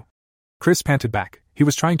to hurt you." Chris panted back. He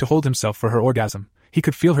was trying to hold himself for her orgasm. He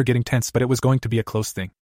could feel her getting tense, but it was going to be a close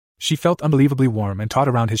thing. She felt unbelievably warm and taut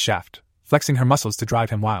around his shaft, flexing her muscles to drive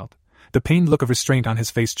him wild. The pained look of restraint on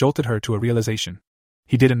his face jolted her to a realization.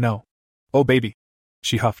 He didn't know. "Oh baby,"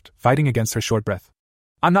 she huffed, fighting against her short breath.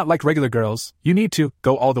 "I'm not like regular girls, you need to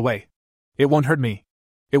go all the way. It won't hurt me."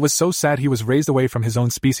 It was so sad he was raised away from his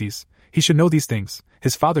own species. He should know these things.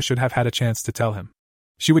 His father should have had a chance to tell him.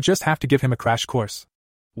 She would just have to give him a crash course.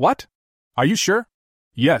 "What? Are you sure?"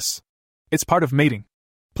 "Yes. It's part of mating.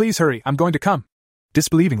 Please hurry, I'm going to come."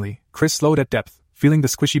 Disbelievingly, Chris slowed at depth, feeling the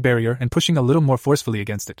squishy barrier and pushing a little more forcefully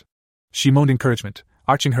against it. She moaned encouragement,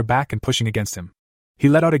 arching her back and pushing against him. He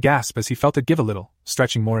let out a gasp as he felt it give a little,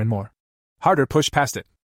 stretching more and more. "Harder, push past it.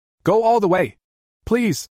 Go all the way.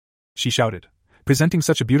 Please," she shouted. Presenting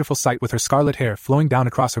such a beautiful sight with her scarlet hair flowing down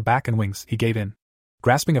across her back and wings, he gave in.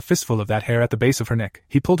 Grasping a fistful of that hair at the base of her neck,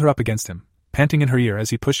 he pulled her up against him, panting in her ear as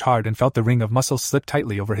he pushed hard and felt the ring of muscle slip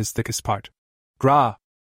tightly over his thickest part. "Grah!"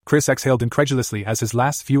 Chris exhaled incredulously as his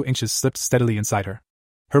last few inches slipped steadily inside her.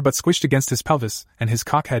 Her butt squished against his pelvis, and his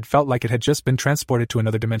cockhead felt like it had just been transported to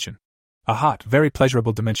another dimension. A hot, very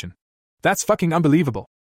pleasurable dimension. "That's fucking unbelievable!"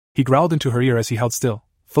 He growled into her ear as he held still,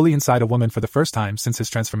 fully inside a woman for the first time since his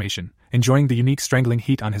transformation, enjoying the unique strangling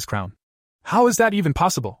heat on his crown. "How is that even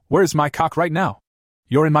possible? Where is my cock right now?"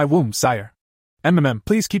 "You're in my womb, sire.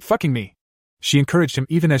 Please keep fucking me." She encouraged him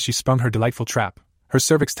even as she spun her delightful trap, her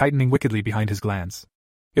cervix tightening wickedly behind his glands.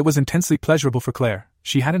 It was intensely pleasurable for Claire.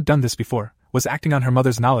 She hadn't done this before, was acting on her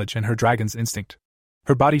mother's knowledge and her dragon's instinct.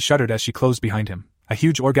 Her body shuddered as she closed behind him, a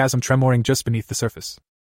huge orgasm tremoring just beneath the surface.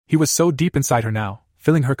 He was so deep inside her now,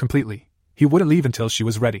 filling her completely. He wouldn't leave until she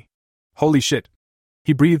was ready. "Holy shit!"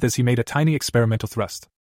 he breathed as he made a tiny experimental thrust.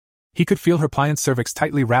 He could feel her pliant cervix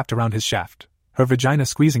tightly wrapped around his shaft, her vagina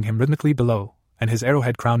squeezing him rhythmically below, and his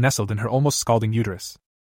arrowhead crown nestled in her almost scalding uterus.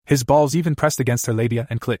 His balls even pressed against her labia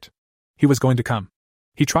and clit. He was going to come.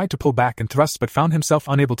 He tried to pull back and thrust but found himself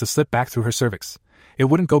unable to slip back through her cervix. It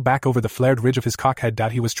wouldn't go back over the flared ridge of his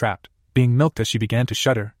cockhead. He was trapped, being milked as she began to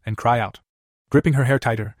shudder and cry out. Gripping her hair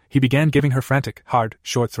tighter, he began giving her frantic, hard,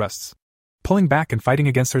 short thrusts. Pulling back and fighting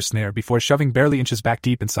against her snare before shoving barely inches back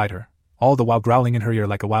deep inside her, all the while growling in her ear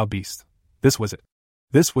like a wild beast. This was it.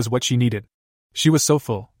 This was what she needed. She was so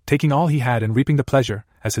full, taking all he had and reaping the pleasure,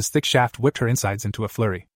 as his thick shaft whipped her insides into a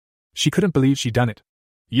flurry. She couldn't believe she'd done it.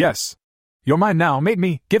 "Yes. You're mine now, mate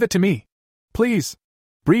me, give it to me. Please.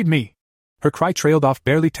 Breed me." Her cry trailed off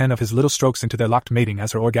barely 10 of his little strokes into their locked mating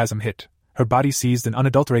as her orgasm hit. Her body seized in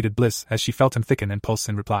unadulterated bliss as she felt him thicken and pulse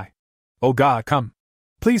in reply. "Oh God, come.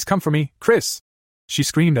 Please come for me, Chris!" She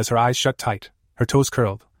screamed as her eyes shut tight, her toes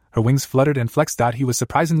curled, her wings fluttered and flexed. He was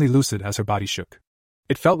surprisingly lucid as her body shook.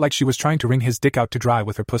 It felt like she was trying to wring his dick out to dry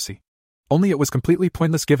with her pussy. Only it was completely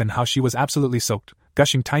pointless given how she was absolutely soaked,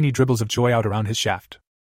 gushing tiny dribbles of joy out around his shaft.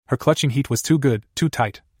 Her clutching heat was too good, too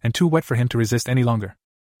tight, and too wet for him to resist any longer.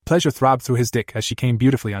 Pleasure throbbed through his dick as she came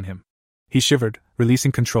beautifully on him. He shivered,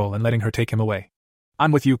 releasing control and letting her take him away.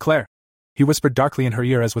 "I'm with you, Claire," he whispered darkly in her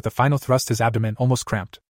ear as with a final thrust his abdomen almost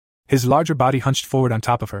cramped. His larger body hunched forward on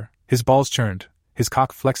top of her, his balls churned, his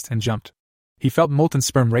cock flexed and jumped. He felt molten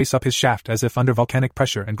sperm race up his shaft as if under volcanic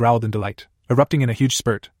pressure and growled in delight, erupting in a huge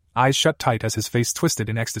spurt, eyes shut tight as his face twisted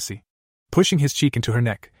in ecstasy. Pushing his cheek into her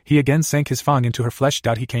neck, he again sank his fang into her flesh.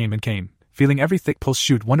 He came and came, feeling every thick pulse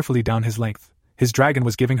shoot wonderfully down his length. His dragon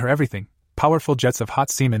was giving her everything, powerful jets of hot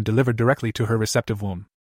semen delivered directly to her receptive womb.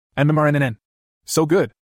 "MMRNNN. So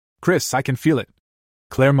good. Chris, I can feel it."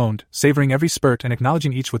 Claire moaned, savoring every spurt and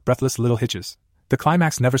acknowledging each with breathless little hitches. The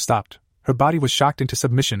climax never stopped. Her body was shocked into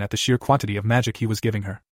submission at the sheer quantity of magic he was giving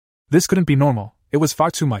her. This couldn't be normal, it was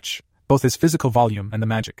far too much, both his physical volume and the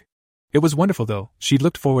magic. It was wonderful though, she'd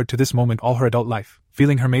looked forward to this moment all her adult life,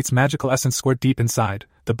 feeling her mate's magical essence squirt deep inside,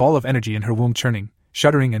 the ball of energy in her womb churning,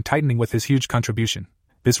 shuddering and tightening with his huge contribution.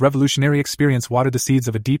 This revolutionary experience watered the seeds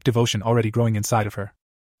of a deep devotion already growing inside of her.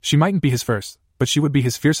 She mightn't be his first, but she would be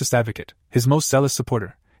his fiercest advocate, his most zealous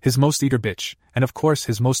supporter, his most eager bitch, and of course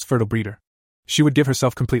his most fertile breeder. She would give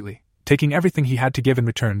herself completely, taking everything he had to give in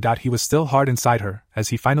return. He was still hard inside her, as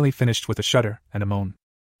he finally finished with a shudder and a moan.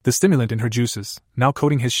 The stimulant in her juices, now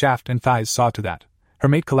coating his shaft and thighs, saw to that. Her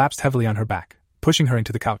mate collapsed heavily on her back, pushing her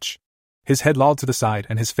into the couch. His head lolled to the side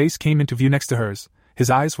and his face came into view next to hers. His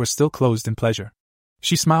eyes were still closed in pleasure.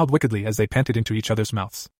 She smiled wickedly as they panted into each other's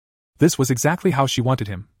mouths. This was exactly how she wanted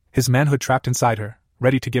him, his manhood trapped inside her,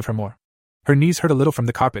 ready to give her more. Her knees hurt a little from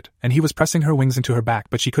the carpet, and he was pressing her wings into her back,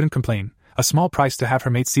 but she couldn't complain. A small price to have her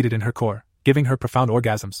mate seated in her core, giving her profound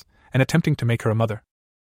orgasms, and attempting to make her a mother.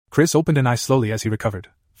 Chris opened an eye slowly as he recovered,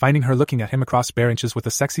 finding her looking at him across bare inches with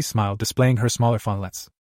a sexy smile displaying her smaller fondlets.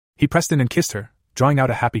 He pressed in and kissed her, drawing out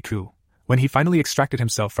a happy coo. When he finally extracted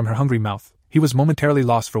himself from her hungry mouth, he was momentarily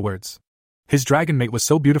lost for words. His dragon mate was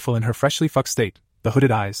so beautiful in her freshly fucked state, the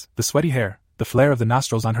hooded eyes, the sweaty hair, the flare of the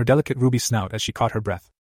nostrils on her delicate ruby snout as she caught her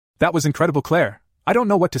breath. That was incredible, Claire. I don't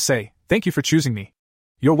know what to say. Thank you for choosing me.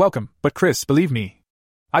 You're welcome, but Chris, believe me,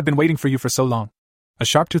 I've been waiting for you for so long. A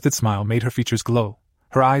sharp-toothed smile made her features glow,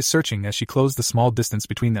 her eyes searching as she closed the small distance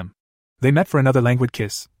between them. They met for another languid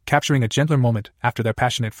kiss, capturing a gentler moment after their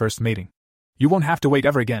passionate first mating. You won't have to wait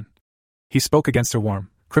ever again. He spoke against her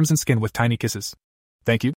warm, crimson skin with tiny kisses.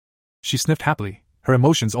 Thank you. She sniffed happily, her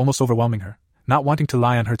emotions almost overwhelming her. Not wanting to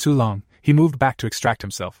lie on her too long, he moved back to extract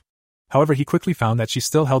himself. However, he quickly found that she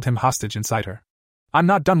still held him hostage inside her. I'm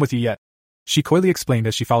not done with you yet, she coyly explained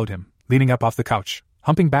as she followed him, leaning up off the couch,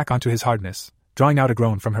 humping back onto his hardness, drawing out a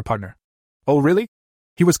groan from her partner. Oh really?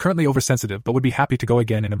 He was currently oversensitive but would be happy to go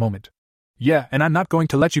again in a moment. Yeah, and I'm not going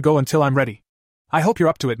to let you go until I'm ready. I hope you're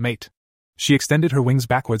up to it, mate. She extended her wings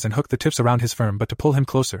backwards and hooked the tips around his firm butt to pull him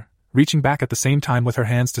closer, reaching back at the same time with her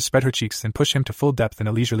hands to spread her cheeks and push him to full depth in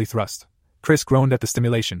a leisurely thrust. Chris groaned at the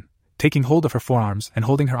stimulation, taking hold of her forearms and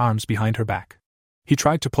holding her arms behind her back. He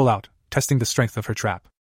tried to pull out, testing the strength of her trap.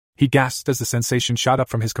 He gasped as the sensation shot up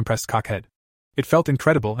from his compressed cockhead. It felt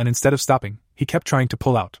incredible, and instead of stopping, he kept trying to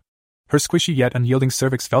pull out. Her squishy yet unyielding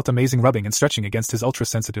cervix felt amazing rubbing and stretching against his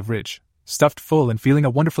ultra-sensitive ridge. Stuffed full and feeling a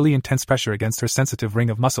wonderfully intense pressure against her sensitive ring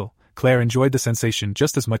of muscle, Claire enjoyed the sensation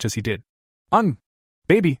just as much as he did.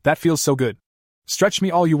 Baby, that feels so good. Stretch me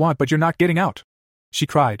all you want, but you're not getting out, she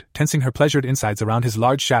cried, tensing her pleasured insides around his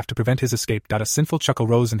large shaft to prevent his escape. A sinful chuckle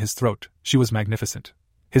rose in his throat. She was magnificent.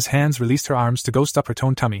 His hands released her arms to ghost up her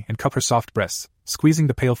toned tummy and cup her soft breasts, squeezing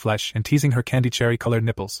the pale flesh and teasing her candy cherry-colored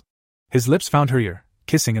nipples. His lips found her ear,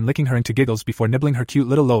 kissing and licking her into giggles before nibbling her cute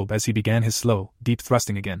little lobe as he began his slow, deep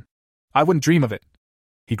thrusting again. I wouldn't dream of it,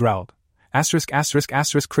 he growled.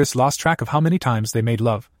 Chris lost track of how many times they made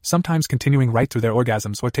love, sometimes continuing right through their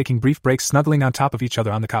orgasms or taking brief breaks snuggling on top of each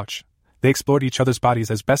other on the couch. They explored each other's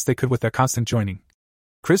bodies as best they could with their constant joining.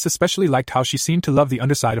 Chris especially liked how she seemed to love the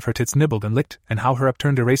underside of her tits nibbled and licked, and how her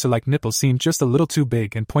upturned eraser-like nipples seemed just a little too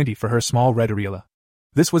big and pointy for her small red areola.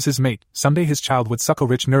 This was his mate. Someday his child would suckle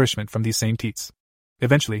rich nourishment from these same teats.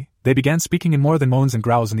 Eventually, they began speaking in more than moans and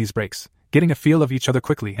growls in these breaks, getting a feel of each other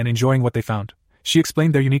quickly and enjoying what they found. She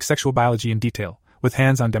explained their unique sexual biology in detail, with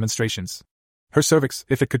hands-on demonstrations. Her cervix,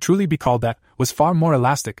 if it could truly be called that, was far more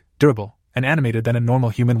elastic, durable, and animated than a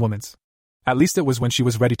normal human woman's. At least it was when she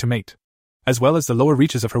was ready to mate. As well as the lower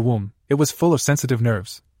reaches of her womb, it was full of sensitive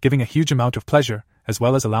nerves, giving a huge amount of pleasure, as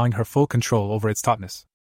well as allowing her full control over its tautness.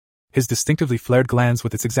 His distinctively flared glands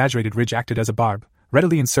with its exaggerated ridge acted as a barb,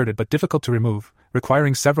 readily inserted but difficult to remove,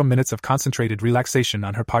 requiring several minutes of concentrated relaxation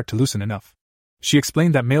on her part to loosen enough. She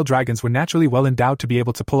explained that male dragons were naturally well endowed to be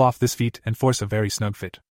able to pull off this feat and force a very snug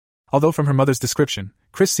fit. Although from her mother's description,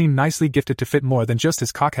 Chris seemed nicely gifted to fit more than just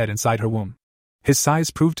his cockhead inside her womb. His size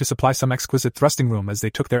proved to supply some exquisite thrusting room as they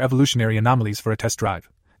took their evolutionary anomalies for a test drive.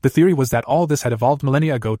 The theory was that all this had evolved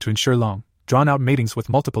millennia ago to ensure long, drawn-out matings with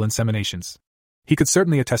multiple inseminations. He could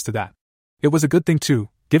certainly attest to that. It was a good thing too,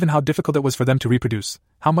 given how difficult it was for them to reproduce,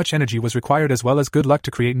 how much energy was required as well as good luck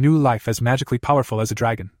to create new life as magically powerful as a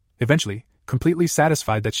dragon. Eventually, completely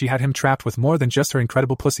satisfied that she had him trapped with more than just her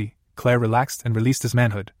incredible pussy, Claire relaxed and released his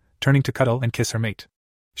manhood, turning to cuddle and kiss her mate.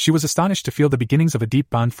 She was astonished to feel the beginnings of a deep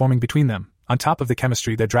bond forming between them, on top of the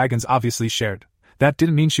chemistry their dragons obviously shared. That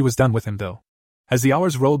didn't mean she was done with him though. As the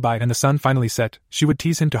hours rolled by and the sun finally set, she would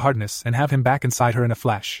tease him to hardness and have him back inside her in a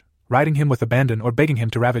flash, riding him with abandon or begging him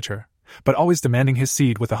to ravage her, but always demanding his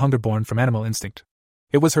seed with a hunger born from animal instinct.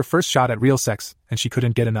 It was her first shot at real sex, and she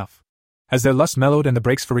couldn't get enough. As their lust mellowed and the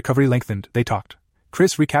breaks for recovery lengthened, they talked.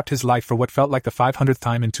 Chris recapped his life for what felt like the 500th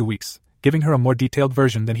time in 2 weeks, giving her a more detailed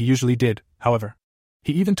version than he usually did, however.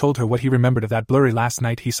 He even told her what he remembered of that blurry last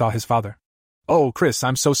night he saw his father. "Oh, Chris,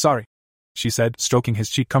 I'm so sorry," she said, stroking his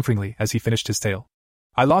cheek comfortingly as he finished his tale.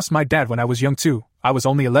 "I lost my dad when I was young too. I was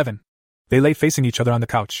only 11. They lay facing each other on the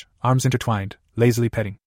couch, arms intertwined, lazily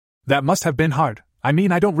petting. "That must have been hard. I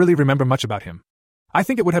mean, I don't really remember much about him. I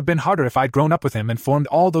think it would have been harder if I'd grown up with him and formed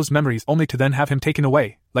all those memories only to then have him taken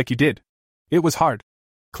away, like you did." "It was hard,"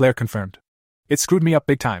 Claire confirmed. "It screwed me up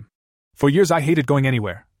big time. For years I hated going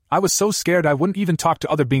anywhere. I was so scared I wouldn't even talk to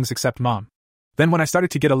other beings except Mom. Then when I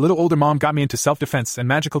started to get a little older, Mom got me into self-defense and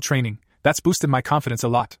magical training. That's boosted my confidence a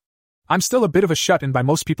lot. I'm still a bit of a shut-in by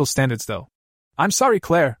most people's standards though." "I'm sorry,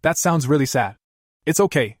 Claire, that sounds really sad." "It's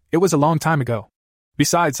okay, it was a long time ago.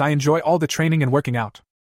 Besides, I enjoy all the training and working out.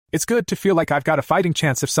 It's good to feel like I've got a fighting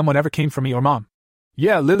chance if someone ever came for me or Mom.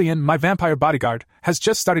 Yeah, Lillian, my vampire bodyguard, has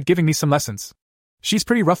just started giving me some lessons. She's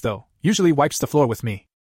pretty rough though, usually wipes the floor with me.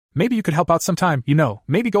 Maybe you could help out sometime,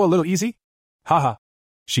 maybe go a little easy?" "Haha."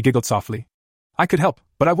 She giggled softly. "I could help,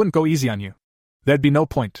 but I wouldn't go easy on you. There'd be no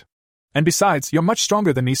point. And besides, you're much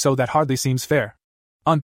stronger than me, so that hardly seems fair."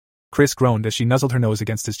 Chris groaned as she nuzzled her nose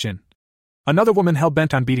against his chin. "Another woman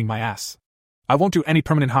hell-bent on beating my ass. I won't do any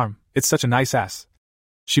permanent harm, it's such a nice ass."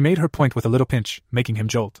 She made her point with a little pinch, making him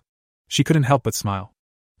jolt. She couldn't help but smile.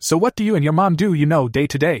 "So what do you and your mom do, day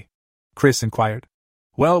to day?" Chris inquired.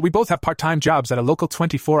 "Well, we both have part-time jobs at a local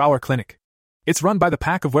 24-hour clinic. It's run by the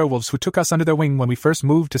pack of werewolves who took us under their wing when we first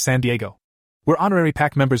moved to San Diego. We're honorary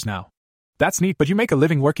pack members now." "That's neat, but you make a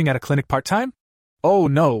living working at a clinic part-time?" "Oh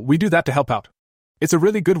no, we do that to help out. It's a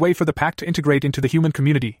really good way for the pack to integrate into the human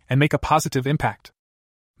community and make a positive impact.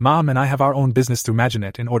 Mom and I have our own business through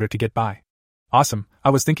Maginet in order to get by." "Awesome,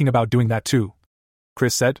 I was thinking about doing that too,"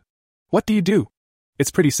 Chris said. "What do you do?"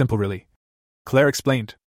 "It's pretty simple really," Claire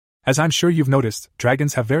explained. "As I'm sure you've noticed,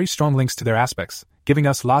 dragons have very strong links to their aspects, giving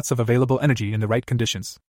us lots of available energy in the right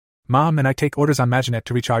conditions. Mom and I take orders on Maginet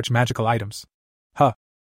to recharge magical items." "Huh."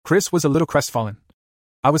 Chris was a little crestfallen.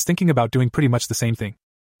 "I was thinking about doing pretty much the same thing.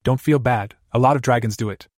 Don't feel bad, a lot of dragons do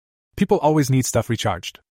it. People always need stuff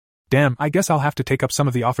recharged. Damn, I guess I'll have to take up some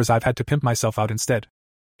of the offers I've had to pimp myself out instead."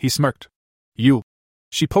 He smirked. "You."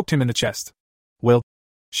 She poked him in the chest. "Will."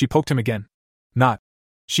 She poked him again. "Not."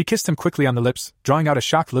 She kissed him quickly on the lips, drawing out a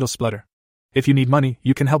shocked little splutter. "If you need money,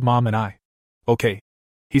 you can help Mom and I." "Okay."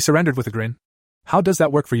 He surrendered with a grin. "How does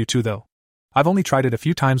that work for you two though? I've only tried it a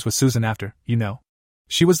few times with Susan after,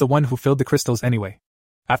 She was the one who filled the crystals anyway."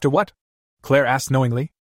 "After what?" Claire asked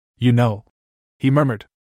knowingly. He murmured.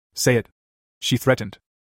 "Say it." She threatened.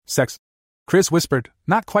 "Sex." Chris whispered,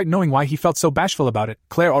 not quite knowing why he felt so bashful about it.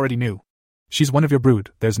 Claire already knew. "She's one of your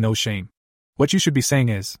brood, there's no shame. What you should be saying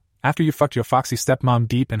is, after you fucked your foxy stepmom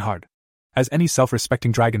deep and hard. As any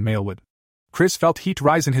self-respecting dragon male would." Chris felt heat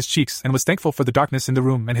rise in his cheeks and was thankful for the darkness in the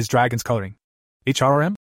room and his dragon's coloring.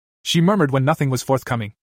 "HRM?" she murmured when nothing was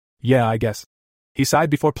forthcoming. "Yeah, I guess." He sighed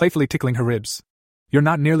before playfully tickling her ribs. "You're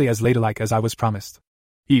not nearly as ladylike as I was promised."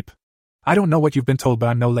 "Eep. I don't know what you've been told, but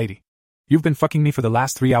I'm no lady. You've been fucking me for the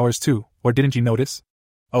last 3 hours too, or didn't you notice?"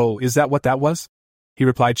 "Oh, is that what that was?" he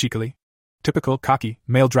replied cheekily. Typical, cocky,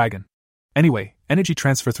 male dragon. "Anyway, energy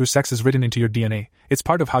transfer through sex is written into your DNA, it's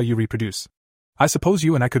part of how you reproduce. I suppose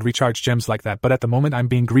you and I could recharge gems like that, but at the moment I'm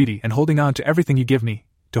being greedy and holding on to everything you give me,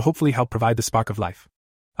 to hopefully help provide the spark of life."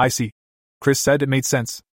 "I see." Chris said. It made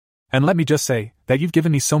sense. "And let me just say, that you've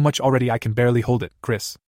given me so much already I can barely hold it,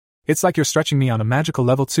 Chris. It's like you're stretching me on a magical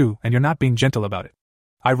level too, and you're not being gentle about it.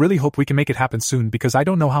 I really hope we can make it happen soon because I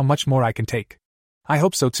don't know how much more I can take." "I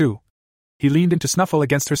hope so too." He leaned in to snuffle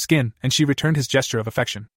against her skin, and she returned his gesture of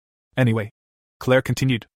affection. "Anyway," Claire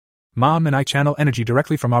continued, "Mom and I channel energy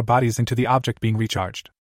directly from our bodies into the object being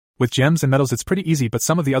recharged. With gems and metals it's pretty easy, but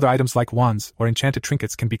some of the other items like wands or enchanted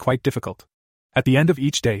trinkets can be quite difficult. At the end of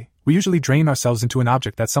each day, we usually drain ourselves into an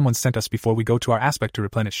object that someone sent us before we go to our aspect to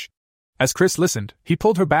replenish." As Chris listened, he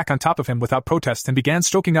pulled her back on top of him without protest and began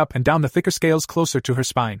stroking up and down the thicker scales closer to her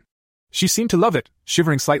spine. She seemed to love it,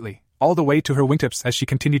 shivering slightly, all the way to her wingtips as she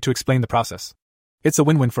continued to explain the process. "It's a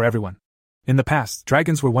win-win for everyone. In the past,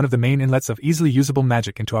 dragons were one of the main inlets of easily usable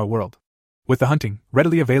magic into our world. With the hunting,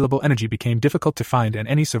 readily available energy became difficult to find and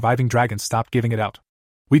any surviving dragons stopped giving it out.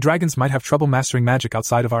 We dragons might have trouble mastering magic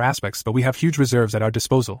outside of our aspects, but we have huge reserves at our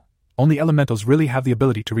disposal. Only elementals really have the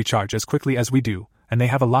ability to recharge as quickly as we do, and they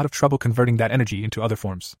have a lot of trouble converting that energy into other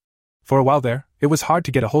forms. For a while there, it was hard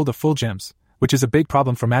to get a hold of full gems, which is a big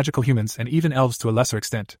problem for magical humans and even elves to a lesser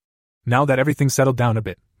extent. Now that everything's settled down a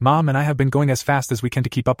bit, Mom and I have been going as fast as we can to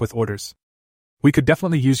keep up with orders. We could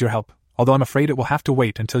definitely use your help, although I'm afraid it will have to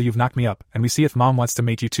wait until you've knocked me up and we see if Mom wants to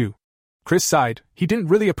mate you too. Chris sighed. He didn't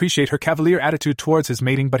really appreciate her cavalier attitude towards his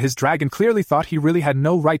mating, but his dragon clearly thought he really had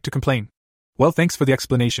no right to complain. Well, thanks for the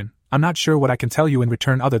explanation. I'm not sure what I can tell you in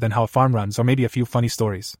return other than how a farm runs or maybe a few funny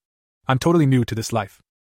stories. I'm totally new to this life.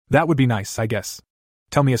 That would be nice, I guess.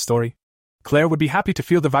 Tell me a story. Claire would be happy to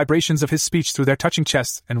feel the vibrations of his speech through their touching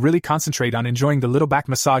chests and really concentrate on enjoying the little back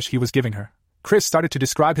massage he was giving her. Chris started to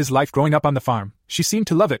describe his life growing up on the farm. She seemed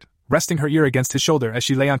to love it, resting her ear against his shoulder as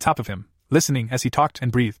she lay on top of him, listening as he talked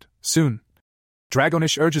and breathed. Soon,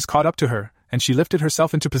 dragonish urges caught up to her, and she lifted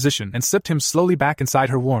herself into position and slipped him slowly back inside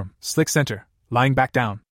her warm, slick center, lying back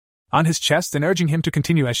down on his chest and urging him to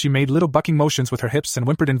continue as she made little bucking motions with her hips and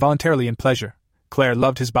whimpered involuntarily in pleasure. Claire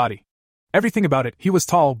loved his body. Everything about it. He was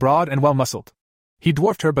tall, broad, and well-muscled. He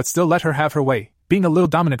dwarfed her but still let her have her way, being a little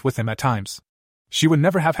dominant with him at times. She would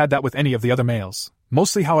never have had that with any of the other males.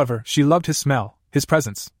 Mostly, however, she loved his smell, his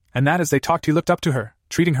presence, and that as they talked he looked up to her,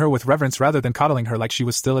 treating her with reverence rather than coddling her like she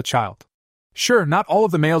was still a child. Sure, not all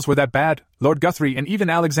of the males were that bad. Lord Guthrie and even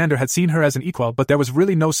Alexander had seen her as an equal, but there was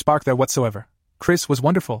really no spark there whatsoever. Chris was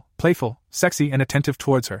wonderful, playful, sexy, and attentive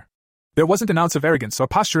towards her. There wasn't an ounce of arrogance or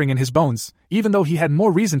posturing in his bones, even though he had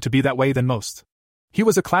more reason to be that way than most. He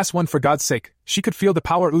was a class 1 for God's sake. She could feel the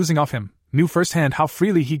power oozing off him, knew firsthand how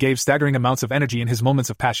freely he gave staggering amounts of energy in his moments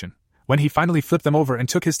of passion. When he finally flipped them over and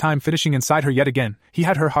took his time finishing inside her yet again, he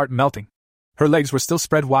had her heart melting. Her legs were still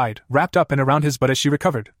spread wide, wrapped up and around his butt as she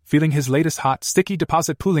recovered, feeling his latest hot, sticky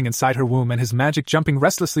deposit pooling inside her womb and his magic jumping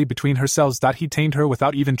restlessly between her cells. He tamed her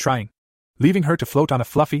without even trying, leaving her to float on a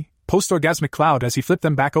fluffy, post-orgasmic cloud as he flipped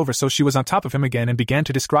them back over so she was on top of him again and began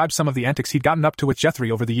to describe some of the antics he'd gotten up to with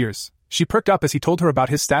Jethry over the years. She perked up as he told her about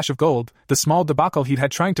his stash of gold, the small debacle he'd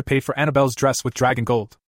had trying to pay for Annabelle's dress with dragon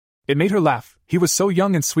gold. It made her laugh. He was so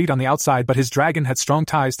young and sweet on the outside, but his dragon had strong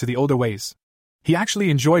ties to the older ways. He actually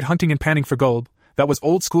enjoyed hunting and panning for gold. That was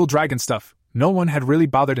old-school dragon stuff. No one had really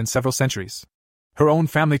bothered in several centuries. Her own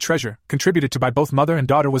family treasure, contributed to by both mother and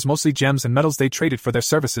daughter, was mostly gems and metals they traded for their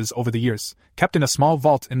services over the years, kept in a small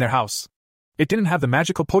vault in their house. It didn't have the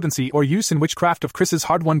magical potency or use in witchcraft of Chris's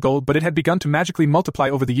hard-won gold, but it had begun to magically multiply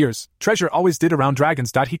over the years. Treasure always did around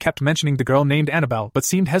dragons. He kept mentioning the girl named Annabelle, but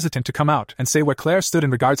seemed hesitant to come out and say where Claire stood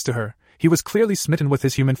in regards to her. He was clearly smitten with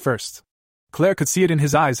his human first. Claire could see it in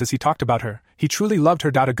his eyes as he talked about her. He truly loved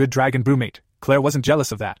her. A good dragon brewmate. Claire wasn't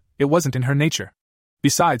jealous of that. It wasn't in her nature.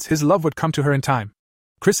 Besides, his love would come to her in time.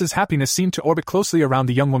 Chris's happiness seemed to orbit closely around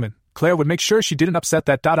the young woman. Claire would make sure she didn't upset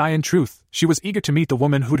that. In truth, she was eager to meet the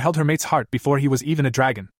woman who'd held her mate's heart before he was even a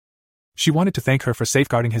dragon. She wanted to thank her for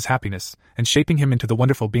safeguarding his happiness and shaping him into the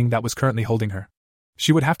wonderful being that was currently holding her.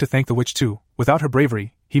 She would have to thank the witch too. Without her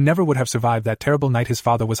bravery, he never would have survived that terrible night his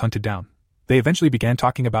father was hunted down. They eventually began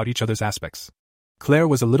talking about each other's aspects. Claire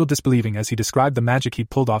was a little disbelieving as he described the magic he'd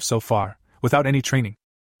pulled off so far, without any training.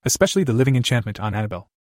 Especially the living enchantment on Annabelle.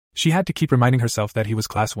 She had to keep reminding herself that he was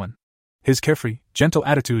class 1. His carefree, gentle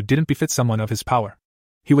attitude didn't befit someone of his power.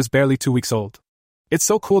 He was barely 2 weeks old. It's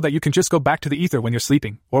so cool that you can just go back to the ether when you're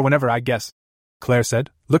sleeping, or whenever, I guess, Claire said,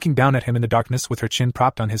 looking down at him in the darkness with her chin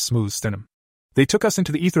propped on his smooth sternum. They took us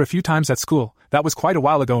into the ether a few times at school. That was quite a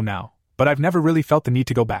while ago now, but I've never really felt the need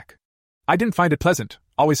to go back. I didn't find it pleasant,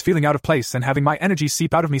 always feeling out of place and having my energy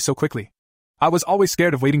seep out of me so quickly. I was always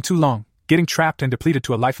scared of waiting too long, getting trapped and depleted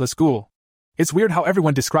to a lifeless ghoul. It's weird how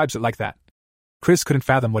everyone describes it like that. Chris couldn't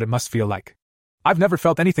fathom what it must feel like. I've never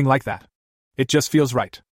felt anything like that. It just feels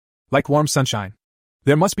right. Like warm sunshine.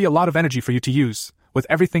 There must be a lot of energy for you to use, with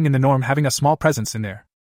everything in the norm having a small presence in there.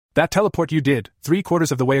 That teleport you did,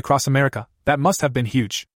 3/4 of the way across America, that must have been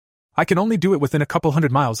huge. I can only do it within a couple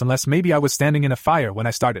 100 miles unless maybe I was standing in a fire when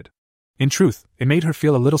I started. In truth, it made her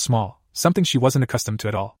feel a little small, something she wasn't accustomed to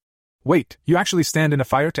at all. Wait, you actually stand in a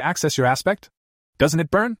fire to access your aspect? Doesn't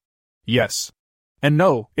it burn? Yes. And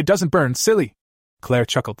no, it doesn't burn, silly. Claire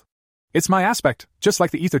chuckled. It's my aspect, just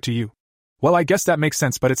like the ether to you. Well, I guess that makes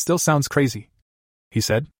sense, but it still sounds crazy, he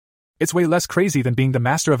said. It's way less crazy than being the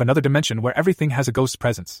master of another dimension where everything has a ghost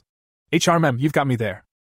presence. HRM, you've got me there.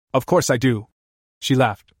 Of course I do. She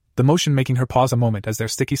laughed, the motion making her pause a moment as their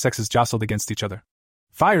sticky sexes jostled against each other.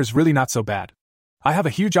 Fire's really not so bad. I have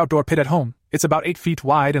a huge outdoor pit at home. It's about 8 feet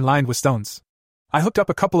wide and lined with stones. I hooked up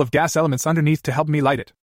a couple of gas elements underneath to help me light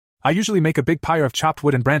it. I usually make a big pyre of chopped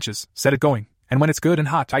wood and branches, set it going, and when it's good and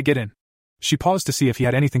hot I get in. She paused to see if he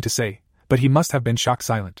had anything to say, but he must have been shocked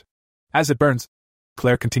silent. As it burns,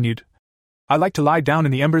 Claire continued, I like to lie down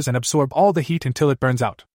in the embers and absorb all the heat until it burns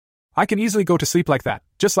out. I can easily go to sleep like that,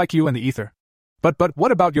 just like you and the ether. But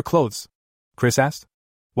what about your clothes? Chris asked.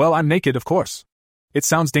 Well, I'm naked, of course. It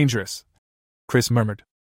sounds dangerous, Chris murmured.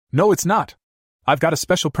 No, it's not. I've got a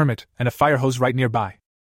special permit and a fire hose right nearby.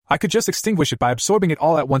 I could just extinguish it by absorbing it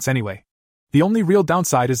all at once anyway. The only real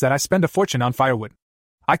downside is that I spend a fortune on firewood.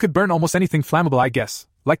 I could burn almost anything flammable, I guess,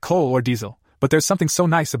 like coal or diesel, but there's something so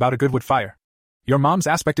nice about a good wood fire. Your mom's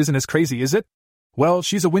aspect isn't as crazy, is it? Well,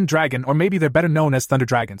 she's a wind dragon, or maybe they're better known as thunder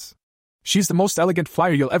dragons. She's the most elegant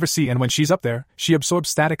flyer you'll ever see, and when she's up there, she absorbs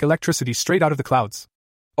static electricity straight out of the clouds.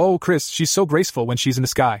 Oh, Chris, she's so graceful when she's in the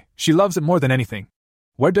sky. She loves it more than anything.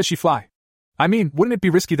 Where does she fly? I mean, wouldn't it be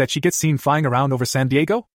risky that she gets seen flying around over San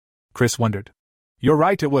Diego? Chris wondered. You're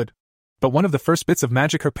right, it would. But one of the first bits of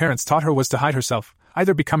magic her parents taught her was to hide herself,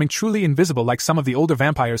 either becoming truly invisible like some of the older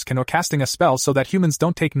vampires can or casting a spell so that humans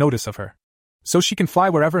don't take notice of her. So she can fly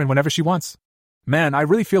wherever and whenever she wants. Man, I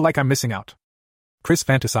really feel like I'm missing out. Chris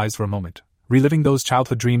fantasized for a moment, reliving those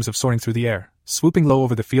childhood dreams of soaring through the air, swooping low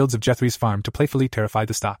over the fields of Jeffrey's farm to playfully terrify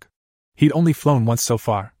the stock. He'd only flown once so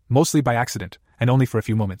far, mostly by accident, and only for a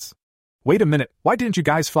few moments. Wait a minute, why didn't you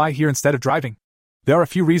guys fly here instead of driving? There are a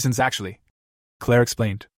few reasons, actually, Claire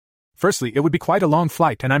explained. Firstly, it would be quite a long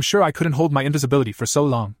flight, and I'm sure I couldn't hold my invisibility for so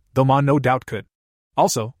long, though Ma no doubt could.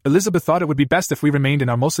 Also, Elizabeth thought it would be best if we remained in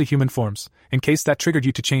our mostly human forms, in case that triggered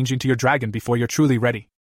you to change into your dragon before you're truly ready.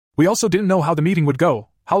 We also didn't know how the meeting would go,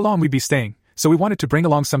 how long we'd be staying, so we wanted to bring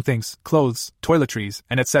along some things, clothes, toiletries,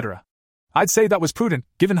 and etc. I'd say that was prudent,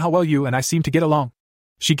 given how well you and I seem to get along.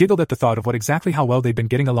 She giggled at the thought of how well they'd been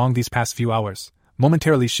getting along these past few hours,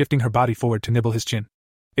 momentarily shifting her body forward to nibble his chin.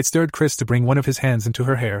 It stirred Chris to bring one of his hands into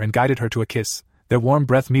her hair and guided her to a kiss, their warm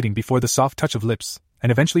breath meeting before the soft touch of lips, and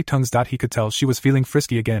eventually tongues. He could tell she was feeling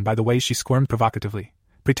frisky again by the way she squirmed provocatively,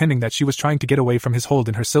 pretending that she was trying to get away from his hold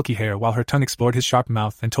in her silky hair while her tongue explored his sharp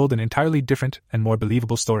mouth and told an entirely different and more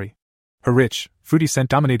believable story. Her rich, fruity scent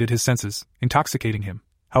dominated his senses, intoxicating him.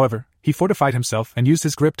 However, he fortified himself and used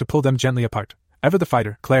his grip to pull them gently apart. Ever the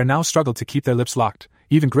fighter, Claire now struggled to keep their lips locked,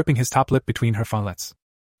 even gripping his top lip between her frontlets.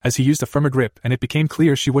 As he used a firmer grip and it became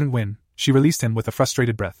clear she wouldn't win, she released him with a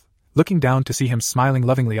frustrated breath, looking down to see him smiling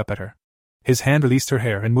lovingly up at her. His hand released her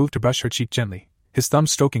hair and moved to brush her cheek gently, his thumb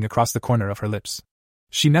stroking across the corner of her lips.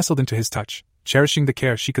 She nestled into his touch, cherishing the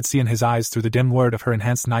care she could see in his eyes through the dim word of her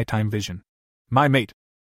enhanced nighttime vision. My mate,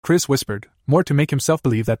 Chris whispered, more to make himself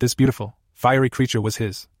believe that this beautiful, fiery creature was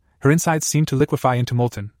his. Her insides seemed to liquefy into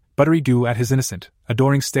molten, buttery goo at his innocent,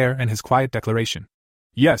 adoring stare and his quiet declaration.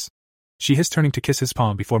 Yes, she hissed, turning to kiss his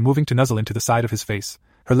palm before moving to nuzzle into the side of his face,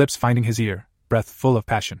 her lips finding his ear, breath full of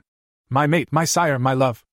passion. My mate, my sire, my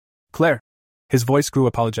love. Claire. His voice grew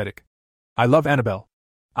apologetic. I love Annabelle.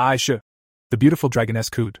 The beautiful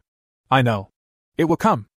dragoness cooed. I know. It will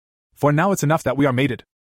come. For now it's enough that we are mated.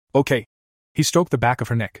 Okay. He stroked the back of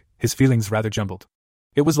her neck, his feelings rather jumbled.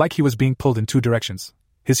 It was like he was being pulled in two directions.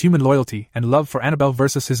 His human loyalty and love for Annabelle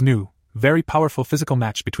versus his new, very powerful physical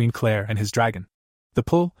match between Claire and his dragon. The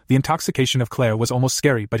pull, the intoxication of Claire was almost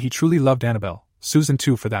scary, but he truly loved Annabelle, Susan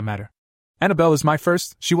too for that matter. Annabelle is my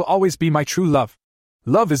first, she will always be my true love.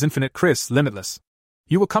 Love is infinite, Chris, limitless.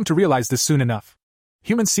 You will come to realize this soon enough.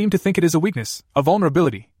 Humans seem to think it is a weakness, a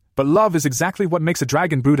vulnerability, but love is exactly what makes a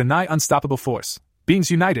dragon brood a nigh unstoppable force, beings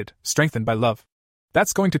united, strengthened by love.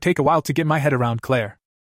 That's going to take a while to get my head around, Claire.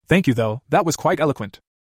 Thank you though, that was quite eloquent.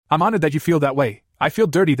 I'm honored that you feel that way. I feel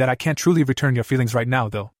dirty that I can't truly return your feelings right now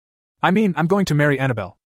though. I mean, I'm going to marry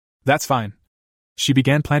Annabelle. That's fine. She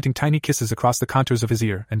began planting tiny kisses across the contours of his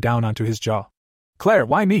ear and down onto his jaw. Claire,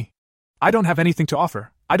 why me? I don't have anything to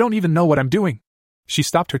offer. I don't even know what I'm doing. She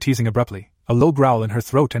stopped her teasing abruptly, a low growl in her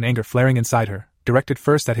throat and anger flaring inside her, directed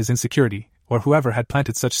first at his insecurity, or whoever had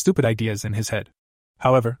planted such stupid ideas in his head.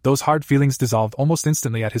 However, those hard feelings dissolved almost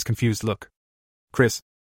instantly at his confused look. Chris.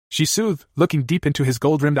 She soothed, looking deep into his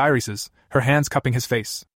gold-rimmed irises, her hands cupping his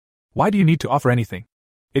face. Why do you need to offer anything?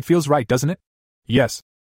 It feels right, doesn't it? Yes.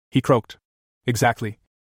 He croaked. Exactly.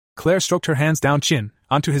 Claire stroked her hands down chin,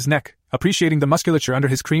 onto his neck, appreciating the musculature under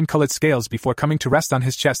his cream-colored scales before coming to rest on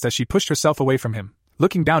his chest as she pushed herself away from him,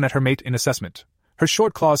 looking down at her mate in assessment. Her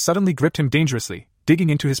short claws suddenly gripped him dangerously, digging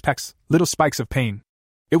into his pecs, little spikes of pain.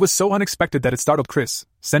 It was so unexpected that it startled Chris,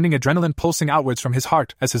 sending adrenaline pulsing outwards from his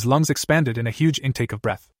heart as his lungs expanded in a huge intake of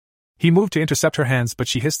breath. He moved to intercept her hands, but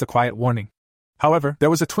she hissed a quiet warning. However, there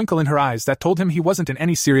was a twinkle in her eyes that told him he wasn't in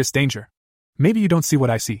any serious danger. Maybe you don't see what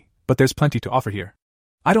I see, but there's plenty to offer here.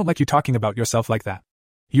 I don't like you talking about yourself like that.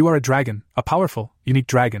 You are a dragon, a powerful, unique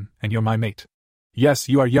dragon, and you're my mate. Yes,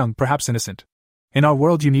 you are young, perhaps innocent. In our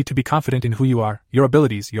world you need to be confident in who you are, your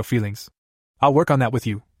abilities, your feelings. I'll work on that with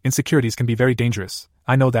you. Insecurities can be very dangerous,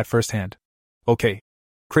 I know that firsthand. Okay.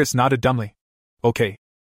 Chris nodded dumbly. Okay.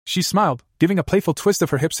 She smiled, giving a playful twist of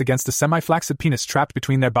her hips against the semi-flaccid penis trapped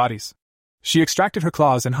between their bodies. She extracted her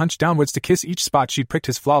claws and hunched downwards to kiss each spot she'd pricked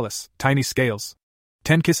his flawless, tiny scales.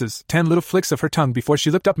 10 kisses, 10 little flicks of her tongue before she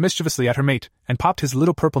looked up mischievously at her mate and popped his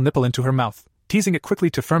little purple nipple into her mouth, teasing it quickly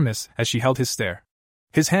to firmness as she held his stare.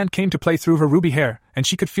 His hand came to play through her ruby hair, and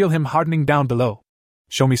she could feel him hardening down below.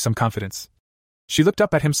 Show me some confidence. She looked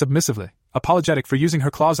up at him submissively, apologetic for using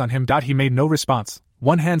her claws on him. He made no response,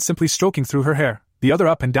 one hand simply stroking through her hair, the other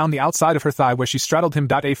up and down the outside of her thigh where she straddled him.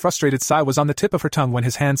 A frustrated sigh was on the tip of her tongue when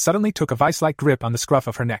his hand suddenly took a vice-like grip on the scruff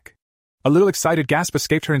of her neck. A little excited gasp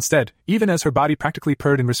escaped her instead, even as her body practically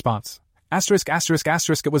purred in response.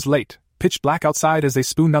 It was late, pitch black outside as they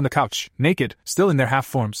spooned on the couch, naked, still in their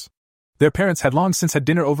half-forms. Their parents had long since had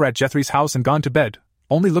dinner over at Jethry's house and gone to bed,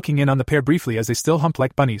 only looking in on the pair briefly as they still humped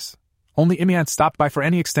like bunnies. Only Imiant stopped by for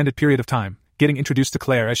any extended period of time, getting introduced to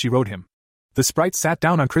Claire as she rode him. The sprite sat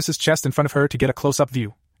down on Chris's chest in front of her to get a close-up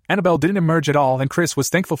view. Annabelle didn't emerge at all, and Chris was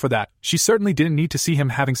thankful for that. She certainly didn't need to see him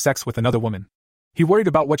having sex with another woman. He worried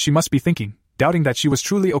about what she must be thinking, doubting that she was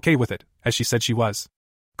truly okay with it, as she said she was.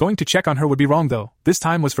 Going to check on her would be wrong though. This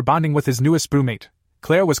time was for bonding with his newest brewmate.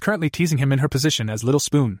 Claire was currently teasing him in her position as Little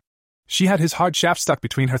Spoon. She had his hard shaft stuck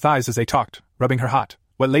between her thighs as they talked, rubbing her hot,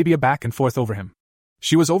 wet labia back and forth over him.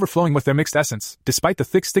 She was overflowing with their mixed essence. Despite the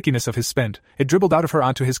thick stickiness of his spend, it dribbled out of her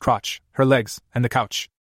onto his crotch, her legs, and the couch.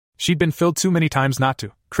 She'd been filled too many times not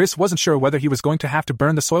to. Chris wasn't sure whether he was going to have to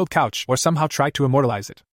burn the soiled couch or somehow try to immortalize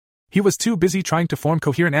it. He was too busy trying to form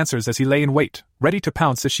coherent answers as he lay in wait, ready to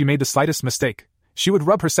pounce if she made the slightest mistake. She would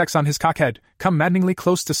rub her sex on his cockhead, come maddeningly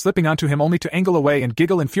close to slipping onto him only to angle away and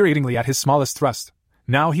giggle infuriatingly at his smallest thrust.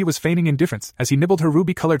 Now he was feigning indifference as he nibbled her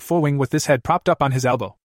ruby-colored forewing with his head propped up on his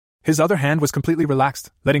elbow. His other hand was completely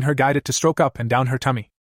relaxed, letting her guide it to stroke up and down her tummy.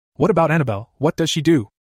 What about Annabelle? What does she do?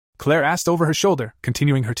 Claire asked over her shoulder,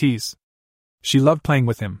 continuing her tease. She loved playing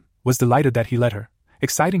with him, was delighted that he let her.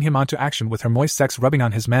 Exciting him onto action with her moist sex rubbing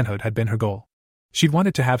on his manhood had been her goal. She'd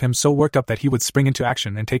wanted to have him so worked up that he would spring into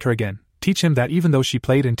action and take her again, teach him that even though she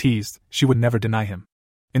played and teased, she would never deny him.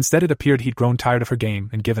 Instead it appeared he'd grown tired of her game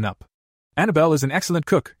and given up. Annabelle is an excellent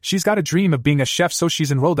cook. She's got a dream of being a chef, so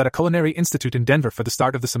she's enrolled at a culinary institute in Denver for the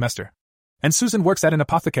start of the semester. And Susan works at an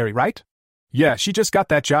apothecary, right? Yeah, she just got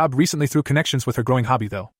that job recently through connections with her growing hobby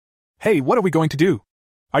though. Hey, what are we going to do?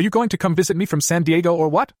 Are you going to come visit me from San Diego or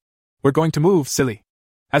what? We're going to move, silly.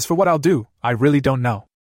 As for what I'll do, I really don't know.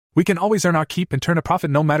 We can always earn our keep and turn a profit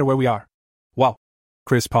no matter where we are. Well,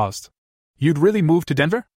 Chris paused. You'd really move to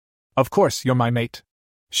Denver? Of course, you're my mate.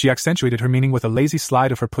 She accentuated her meaning with a lazy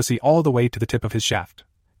slide of her pussy all the way to the tip of his shaft.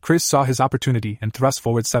 Chris saw his opportunity and thrust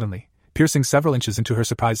forward suddenly, piercing several inches into her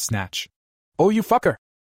surprised snatch. Oh, you fucker!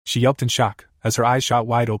 She yelped in shock, as her eyes shot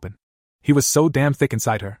wide open. He was so damn thick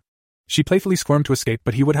inside her. She playfully squirmed to escape,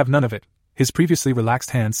 but he would have none of it, his previously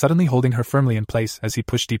relaxed hand suddenly holding her firmly in place as he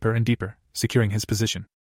pushed deeper and deeper, securing his position.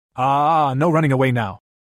 Ah, no running away now.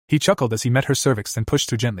 He chuckled as he met her cervix and pushed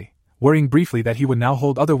through gently, worrying briefly that he would now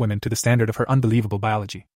hold other women to the standard of her unbelievable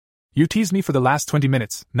biology. You teased me for the last 20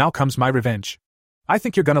 minutes, now comes my revenge. I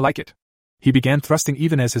think you're gonna like it. He began thrusting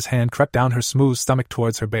even as his hand crept down her smooth stomach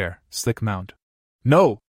towards her bare, slick mound.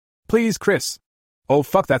 No! Please, Chris! Oh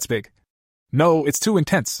fuck, that's big. No, it's too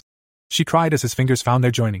intense. She cried as his fingers found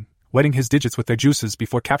their joining, wetting his digits with their juices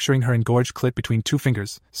before capturing her engorged clit between two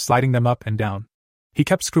fingers, sliding them up and down. He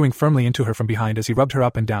kept screwing firmly into her from behind as he rubbed her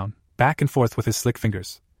up and down, back and forth with his slick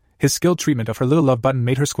fingers. His skilled treatment of her little love button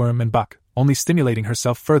made her squirm and buck, only stimulating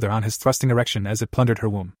herself further on his thrusting erection as it plundered her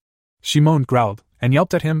womb. She moaned, growled, and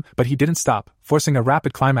yelped at him, but he didn't stop, forcing a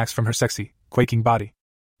rapid climax from her sexy, quaking body.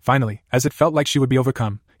 Finally, as it felt like she would be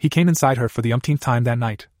overcome, he came inside her for the umpteenth time that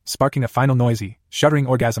night, sparking a final noisy, shuddering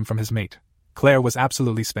orgasm from his mate. Claire was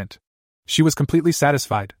absolutely spent. She was completely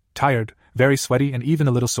satisfied, tired, very sweaty and even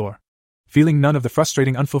a little sore. Feeling none of the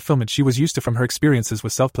frustrating unfulfillment she was used to from her experiences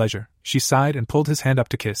with self-pleasure, she sighed and pulled his hand up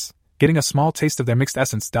to kiss. Getting a small taste of their mixed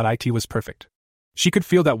essence. It was perfect. She could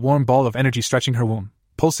feel that warm ball of energy stretching her womb,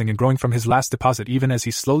 pulsing and growing from his last deposit even as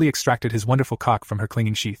he slowly extracted his wonderful cock from her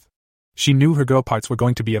clinging sheath. She knew her girl parts were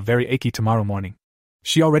going to be a very achy tomorrow morning.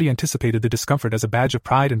 She already anticipated the discomfort as a badge of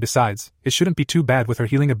pride, and besides, it shouldn't be too bad with her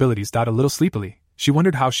healing abilities. A little sleepily, she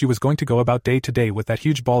wondered how she was going to go about day to day with that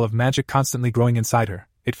huge ball of magic constantly growing inside her.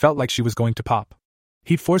 It felt like she was going to pop.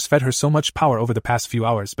 He'd force-fed her so much power over the past few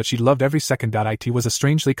hours, but she loved every second. It was a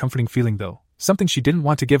strangely comforting feeling though, something she didn't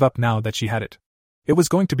want to give up now that she had it. It was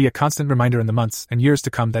going to be a constant reminder in the months and years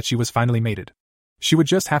to come that she was finally mated. She would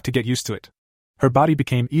just have to get used to it. Her body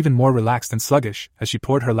became even more relaxed and sluggish as she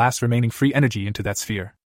poured her last remaining free energy into that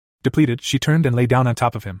sphere. Depleted, she turned and lay down on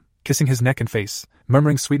top of him, kissing his neck and face,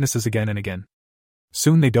 murmuring sweetnesses again and again.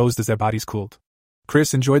 Soon they dozed as their bodies cooled.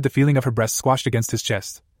 Chris enjoyed the feeling of her breast squashed against his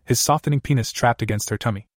chest, his softening penis trapped against her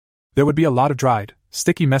tummy. There would be a lot of dried,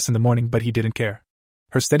 sticky mess in the morning, but he didn't care.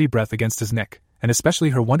 Her steady breath against his neck, and especially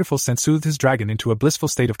her wonderful scent, soothed his dragon into a blissful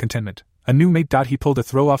state of contentment. A new mate. He pulled a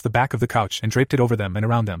throw off the back of the couch and draped it over them and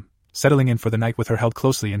around them, settling in for the night with her held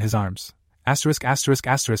closely in his arms.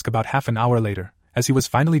 About half an hour later, as he was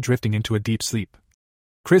finally drifting into a deep sleep,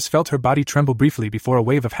 Chris felt her body tremble briefly before a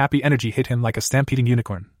wave of happy energy hit him like a stampeding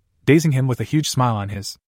unicorn, dazing him with a huge smile on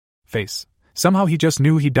his face. Somehow he just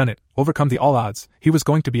knew he'd done it, overcome the all odds. He was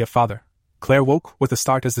going to be a father. Claire woke with a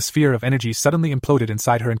start as the sphere of energy suddenly imploded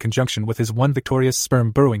inside her in conjunction with his one victorious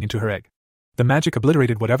sperm burrowing into her egg. The magic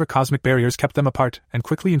obliterated whatever cosmic barriers kept them apart and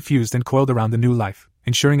quickly infused and coiled around the new life,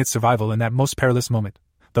 ensuring its survival in that most perilous moment.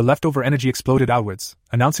 The leftover energy exploded outwards,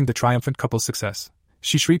 announcing the triumphant couple's success.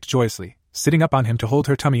 She shrieked joyously, sitting up on him to hold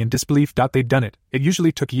her tummy in disbelief. They'd done it. It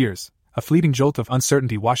usually took years. A fleeting jolt of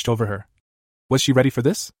uncertainty washed over her. Was she ready for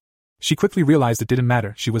this? She quickly realized it didn't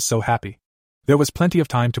matter. She was so happy. There was plenty of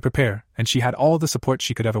time to prepare, and she had all the support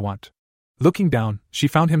she could ever want. Looking down, she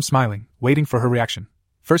found him smiling, waiting for her reaction.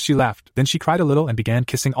 First she laughed, then she cried a little and began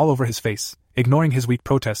kissing all over his face, ignoring his weak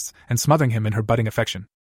protests and smothering him in her budding affection.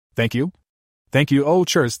 Thank you? Thank you, oh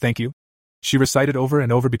churs, thank you. She recited over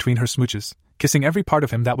and over between her smooches, kissing every part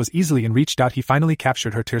of him that was easily in reach. He finally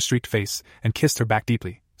captured her tear-streaked face and kissed her back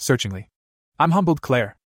deeply, searchingly. I'm humbled,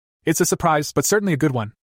 Claire. It's a surprise, but certainly a good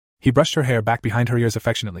one. He brushed her hair back behind her ears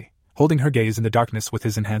affectionately, holding her gaze in the darkness with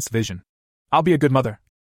his enhanced vision. I'll be a good mother,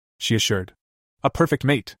 she assured. A perfect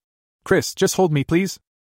mate. Chris, just hold me, please.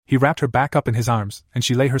 He wrapped her back up in his arms, and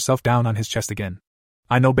she lay herself down on his chest again.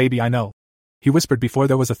 I know, baby, I know, he whispered before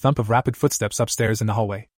there was a thump of rapid footsteps upstairs in the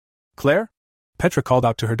hallway. Claire? Petra called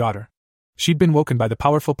out to her daughter. She'd been woken by the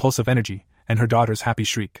powerful pulse of energy, and her daughter's happy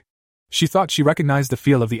shriek. She thought she recognized the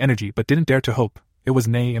feel of the energy but didn't dare to hope. It was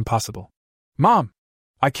nay impossible. Mom!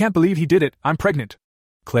 I can't believe he did it, I'm pregnant!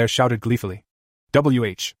 Claire shouted gleefully.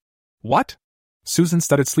 WH. What? Susan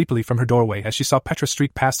stuttered sleepily from her doorway as she saw Petra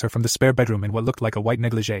streak past her from the spare bedroom in what looked like a white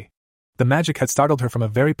negligee. The magic had startled her from a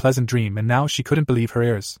very pleasant dream, and now she couldn't believe her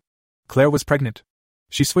ears. Claire was pregnant.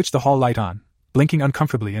 She switched the hall light on, blinking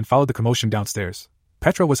uncomfortably, and followed the commotion downstairs.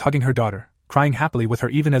 Petra was hugging her daughter, crying happily with her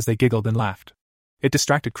even as they giggled and laughed. It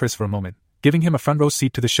distracted Chris for a moment, giving him a front row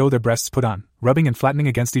seat to the show their breasts put on, rubbing and flattening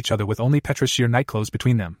against each other with only Petra's sheer nightclothes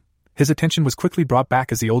between them. His attention was quickly brought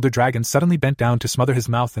back as the older dragon suddenly bent down to smother his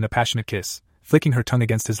mouth in a passionate kiss, flicking her tongue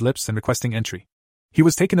against his lips and requesting entry. He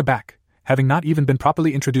was taken aback, having not even been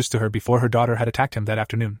properly introduced to her before her daughter had attacked him that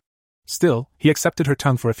afternoon. Still, he accepted her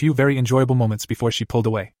tongue for a few very enjoyable moments before she pulled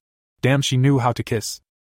away. Damn, she knew how to kiss.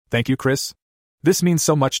 Thank you, Chris. This means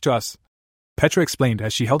so much to us, Petra explained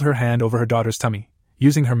as she held her hand over her daughter's tummy,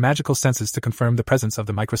 using her magical senses to confirm the presence of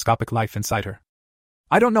the microscopic life inside her.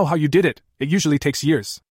 I don't know how you did it, it usually takes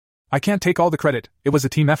years. I can't take all the credit, it was a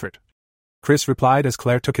team effort, Chris replied as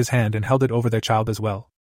Claire took his hand and held it over their child as well.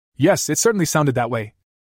 Yes, it certainly sounded that way,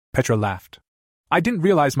 Petra laughed. I didn't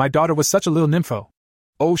realize my daughter was such a little nympho.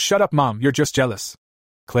 Oh, shut up, Mom, you're just jealous,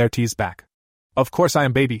 Claire teased back. Of course I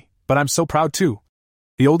am, baby, but I'm so proud too.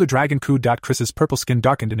 The older dragon cooed. Chris's purple skin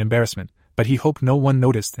darkened in embarrassment, but he hoped no one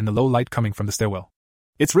noticed in the low light coming from the stairwell.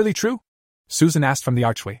 It's really true? Susan asked from the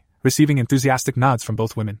archway, receiving enthusiastic nods from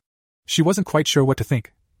both women. She wasn't quite sure what to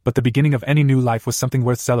think, but the beginning of any new life was something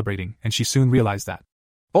worth celebrating, and she soon realized that.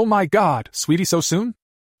 Oh my God, sweetie, so soon?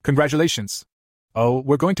 Congratulations. Oh,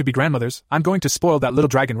 we're going to be grandmothers. I'm going to spoil that little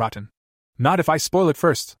dragon rotten. Not if I spoil it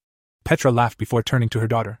first. Petra laughed before turning to her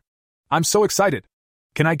daughter. I'm so excited.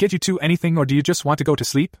 Can I get you two anything, or do you just want to go to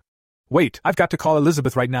sleep? Wait, I've got to call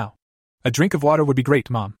Elizabeth right now. A drink of water would be great,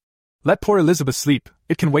 Mom. Let poor Elizabeth sleep,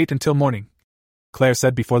 it can wait until morning, Claire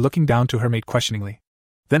said before looking down to her mate questioningly.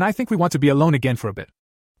 Then I think we want to be alone again for a bit.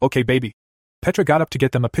 Okay, baby. Petra got up to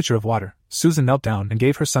get them a pitcher of water. Susan knelt down and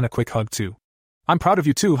gave her son a quick hug too. I'm proud of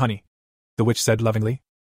you too, honey, the witch said lovingly.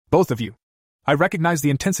 Both of you. I recognize the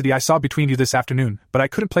intensity I saw between you this afternoon, but I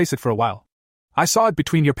couldn't place it for a while. I saw it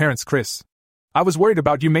between your parents, Chris. I was worried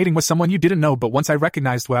about you mating with someone you didn't know, but once I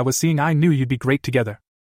recognized what I was seeing, I knew you'd be great together.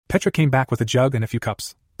 Petra came back with a jug and a few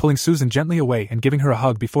cups, pulling Susan gently away and giving her a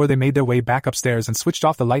hug before they made their way back upstairs and switched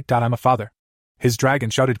off the light. I'm a father. His dragon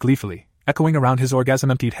shouted gleefully, echoing around his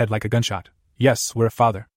orgasm-emptied head like a gunshot. Yes, we're a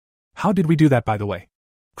father. How did we do that, by the way?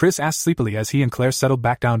 Chris asked sleepily as he and Claire settled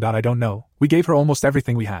back down. I don't know, we gave her almost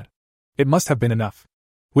everything we had. It must have been enough.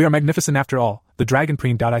 We are magnificent after all, the dragon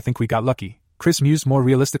preened. I think we got lucky, Chris mused more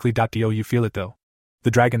realistically. Do you feel it though?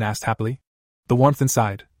 The dragon asked happily. The warmth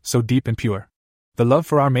inside, so deep and pure. The love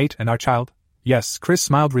for our mate and our child? Yes, Chris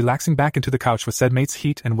smiled, relaxing back into the couch with said mate's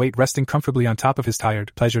heat and weight resting comfortably on top of his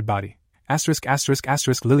tired, pleasured body.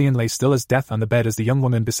 Lillian lay still as death on the bed as the young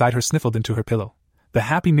woman beside her sniffled into her pillow. The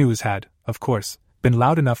happy news had, of course, been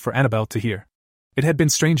loud enough for Annabelle to hear. It had been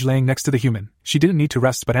strange laying next to the human. She didn't need to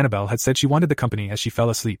rest, but Annabelle had said she wanted the company as she fell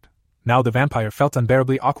asleep. Now the vampire felt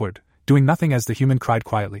unbearably awkward, doing nothing as the human cried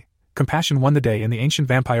quietly. Compassion won the day, and the ancient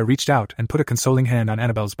vampire reached out and put a consoling hand on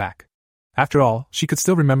Annabelle's back. After all, she could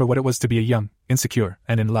still remember what it was to be a young, insecure,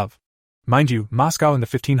 and in love. Mind you, Moscow in the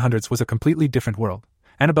 1500s was a completely different world.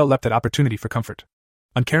 Annabelle leapt at opportunity for comfort.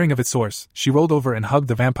 Uncaring of its source, she rolled over and hugged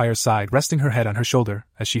the vampire's side, resting her head on her shoulder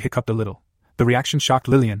as she hiccuped a little. The reaction shocked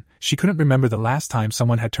Lillian. She couldn't remember the last time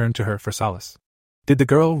someone had turned to her for solace. Did the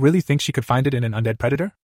girl really think she could find it in an undead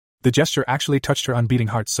predator? The gesture actually touched her unbeating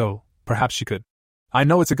heart, so perhaps she could. I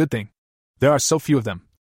know it's a good thing. There are so few of them,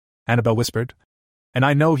 Annabelle whispered. And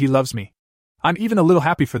I know he loves me. I'm even a little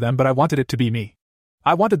happy for them, but I wanted it to be me.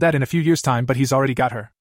 I wanted that in a few years' time, but he's already got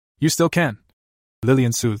her. You still can,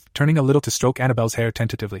 Lillian soothed, turning a little to stroke Annabelle's hair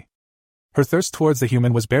tentatively. Her thirst towards the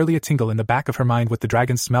human was barely a tingle in the back of her mind, with the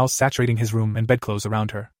dragon's smell saturating his room and bedclothes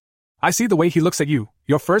around her. I see the way he looks at you.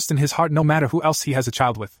 You're first in his heart no matter who else he has a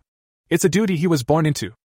child with. It's a duty he was born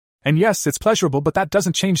into. And yes, it's pleasurable, but that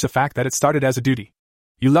doesn't change the fact that it started as a duty.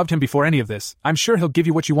 You loved him before any of this. I'm sure he'll give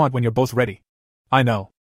you what you want when you're both ready. I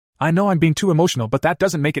know I'm being too emotional, but that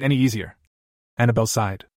doesn't make it any easier. Annabelle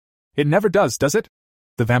sighed. It never does it?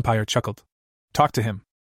 The vampire chuckled. Talk to him.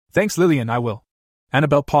 Thanks, Lillian, I will.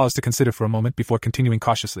 Annabelle paused to consider for a moment before continuing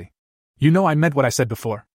cautiously. You know I meant what I said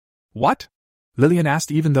before. What? Lillian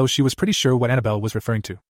asked, even though she was pretty sure what Annabelle was referring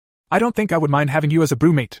to. I don't think I would mind having you as a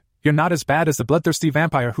brewmate. You're not as bad as the bloodthirsty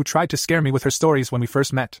vampire who tried to scare me with her stories when we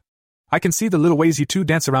first met. I can see the little ways you two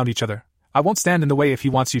dance around each other. I won't stand in the way if he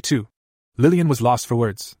wants you to. Lillian was lost for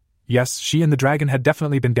words. Yes, she and the dragon had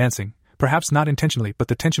definitely been dancing, perhaps not intentionally, but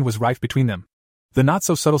the tension was rife between them. The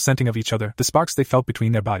not-so-subtle scenting of each other, the sparks they felt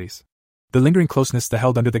between their bodies. The lingering closeness they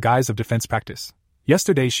held under the guise of defense practice.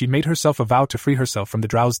 Yesterday she'd made herself a vow to free herself from the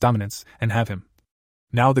drow's dominance and have him.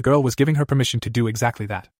 Now the girl was giving her permission to do exactly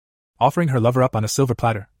that. Offering her lover up on a silver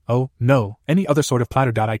platter. Oh, no, any other sort of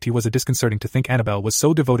platter. It was disconcerting to think Annabelle was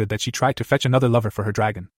so devoted that she tried to fetch another lover for her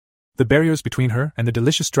dragon. The barriers between her and the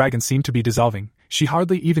delicious dragon seemed to be dissolving. She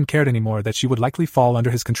hardly even cared anymore that she would likely fall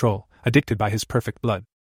under his control, addicted by his perfect blood.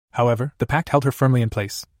 However, the pact held her firmly in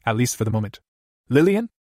place, at least for the moment. Lillian?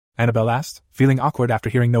 Annabelle asked, feeling awkward after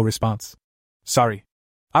hearing no response. Sorry.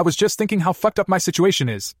 I was just thinking how fucked up my situation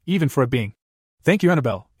is, even for a being. Thank you,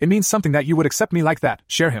 Annabelle. It means something that you would accept me like that.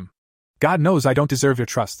 Share him. God knows I don't deserve your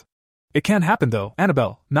trust. It can't happen though,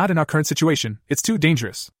 Annabelle, not in our current situation. It's too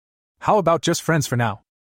dangerous. How about just friends for now?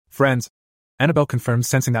 Friends? Annabelle confirmed,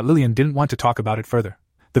 sensing that Lillian didn't want to talk about it further.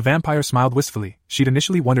 The vampire smiled wistfully. She'd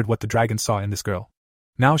initially wondered what the dragon saw in this girl.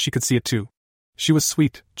 Now she could see it too. She was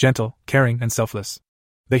sweet, gentle, caring, and selfless.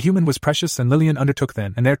 The human was precious, and Lillian undertook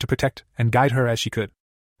then and there to protect and guide her as she could.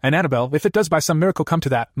 And Annabelle, if it does by some miracle come to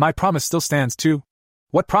that, my promise still stands too.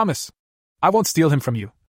 What promise? I won't steal him from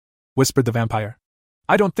you, whispered the vampire.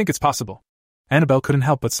 I don't think it's possible. Annabelle couldn't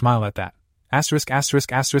help but smile at that.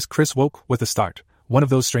 Chris woke with a start, one of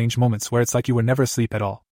those strange moments where it's like you were never asleep at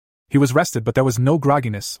all. He was rested, but there was no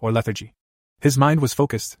grogginess or lethargy. His mind was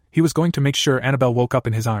focused. He was going to make sure Annabelle woke up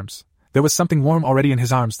in his arms. There was something warm already in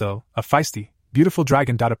his arms though, a feisty, beautiful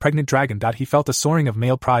dragon. A pregnant dragon. He felt a soaring of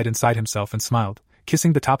male pride inside himself and smiled,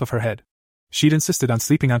 kissing the top of her head. She'd insisted on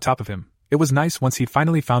sleeping on top of him. It was nice once he'd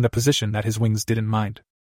finally found a position that his wings didn't mind.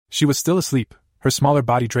 She was still asleep, her smaller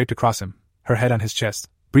body draped across him, her head on his chest,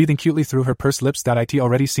 breathing cutely through her pursed lips. It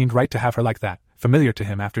already seemed right to have her like that, familiar to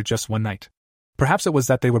him after just one night. Perhaps it was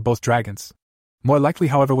that they were both dragons. More likely,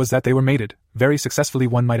 however, was that they were mated, very successfully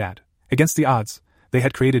one might add. Against the odds, they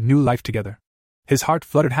had created new life together. His heart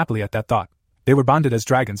fluttered happily at that thought. They were bonded as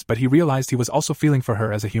dragons, but he realized he was also feeling for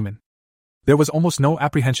her as a human. There was almost no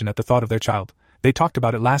apprehension at the thought of their child. They talked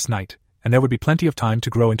about it last night, and there would be plenty of time to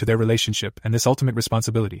grow into their relationship and this ultimate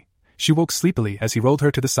responsibility. She woke sleepily as he rolled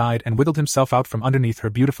her to the side and whittled himself out from underneath her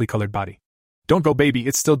beautifully colored body. Don't go, baby,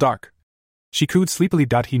 it's still dark. She cooed sleepily.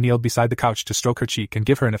 He kneeled beside the couch to stroke her cheek and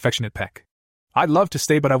give her an affectionate peck. I'd love to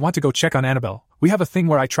stay, but I want to go check on Annabelle. We have a thing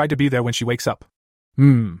where I try to be there when she wakes up.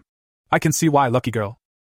 I can see why, lucky girl.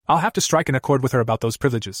 I'll have to strike an accord with her about those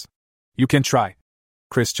privileges. You can try.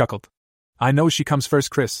 Chris chuckled. I know she comes first,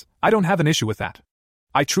 Chris. I don't have an issue with that.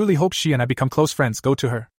 I truly hope she and I become close friends. Go to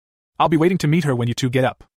her. I'll be waiting to meet her when you two get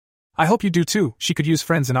up. I hope you do too. She could use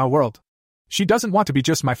friends in our world. She doesn't want to be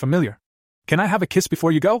just my familiar. Can I have a kiss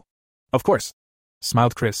before you go? Of course,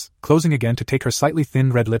 smiled Chris, closing again to take her slightly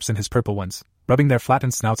thin red lips in his purple ones, rubbing their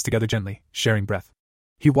flattened snouts together gently, sharing breath.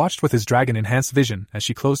 He watched with his dragon-enhanced vision as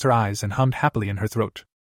she closed her eyes and hummed happily in her throat.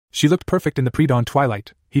 She looked perfect in the pre-dawn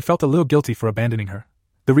twilight. He felt a little guilty for abandoning her.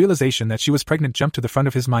 The realization that she was pregnant jumped to the front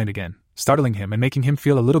of his mind again, startling him and making him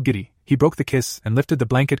feel a little giddy. He broke the kiss and lifted the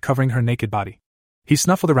blanket covering her naked body. He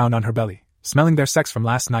snuffled around on her belly, smelling their sex from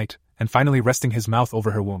last night, and finally resting his mouth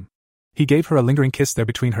over her womb. He gave her a lingering kiss there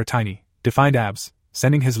between her tiny, defined abs,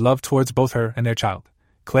 sending his love towards both her and their child.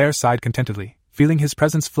 Claire sighed contentedly, feeling his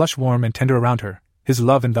presence flush warm and tender around her, his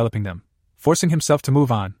love enveloping them. Forcing himself to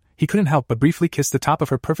move on, he couldn't help but briefly kiss the top of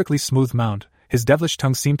her perfectly smooth mound. His devilish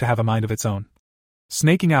tongue seemed to have a mind of its own,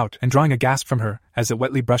 snaking out and drawing a gasp from her as it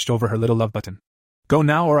wetly brushed over her little love button. "Go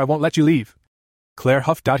now or I won't let you leave." Claire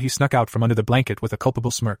huffed out. He snuck out from under the blanket with a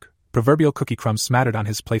culpable smirk, proverbial cookie crumbs smattered on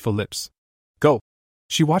his playful lips. "Go."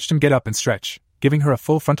 She watched him get up and stretch, giving her a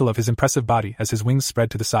full frontal of his impressive body as his wings spread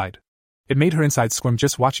to the side. It made her inside squirm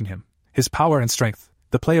just watching him, his power and strength,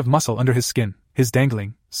 the play of muscle under his skin, his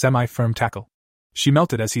dangling, semi-firm tackle. She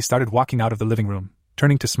melted as he started walking out of the living room,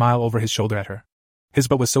 turning to smile over his shoulder at her. His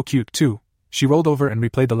butt was so cute, too. She rolled over and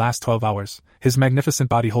replayed the last 12 hours, his magnificent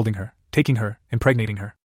body holding her, taking her, impregnating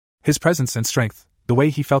her. His presence and strength, the way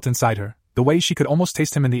he felt inside her, the way she could almost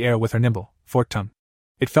taste him in the air with her nimble, forked tongue.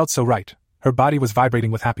 It felt so right. Her body was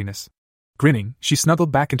vibrating with happiness. Grinning, she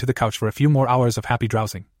snuggled back into the couch for a few more hours of happy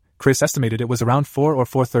drowsing. Chris estimated it was around 4 or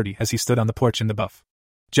 4:30 as he stood on the porch in the buff.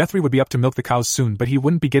 Jethry would be up to milk the cows soon, but he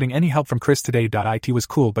wouldn't be getting any help from Chris today. It was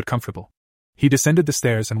cool but comfortable. He descended the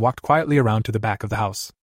stairs and walked quietly around to the back of the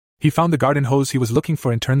house. He found the garden hose he was looking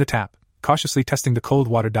for and turned the tap, cautiously testing the cold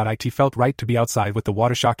water. It felt right to be outside with the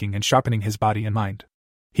water shocking and sharpening his body and mind.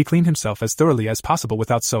 He cleaned himself as thoroughly as possible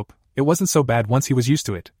without soap. It wasn't so bad once he was used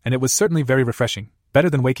to it, and it was certainly very refreshing, better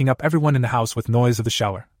than waking up everyone in the house with noise of the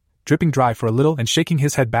shower. Dripping dry for a little and shaking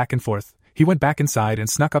his head back and forth, he went back inside and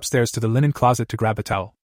snuck upstairs to the linen closet to grab a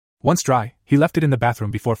towel. Once dry, he left it in the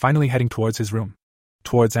bathroom before finally heading towards his room.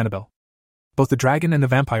 Towards Annabelle. Both the dragon and the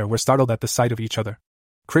vampire were startled at the sight of each other.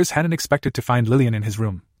 Chris hadn't expected to find Lillian in his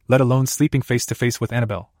room, let alone sleeping face to face with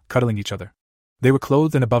Annabelle, cuddling each other. They were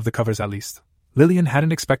clothed and above the covers at least. Lillian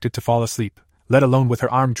hadn't expected to fall asleep, let alone with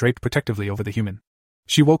her arm draped protectively over the human.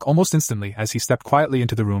 She woke almost instantly as he stepped quietly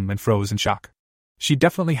into the room and froze in shock. She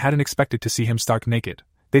definitely hadn't expected to see him stark naked.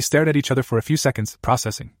 They stared at each other for a few seconds,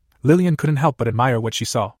 processing. Lillian couldn't help but admire what she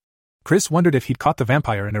saw. Chris wondered if he'd caught the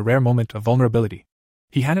vampire in a rare moment of vulnerability.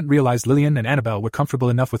 He hadn't realized Lillian and Annabelle were comfortable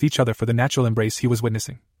enough with each other for the natural embrace he was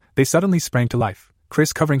witnessing. They suddenly sprang to life,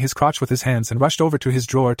 Chris covering his crotch with his hands and rushed over to his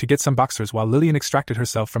drawer to get some boxers while Lillian extracted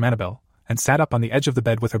herself from Annabelle and sat up on the edge of the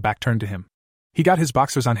bed with her back turned to him. He got his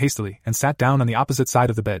boxers on hastily and sat down on the opposite side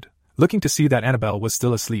of the bed, looking to see that Annabelle was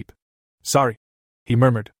still asleep. "Sorry," he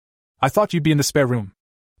murmured. "I thought you'd be in the spare room.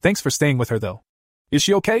 Thanks for staying with her though. Is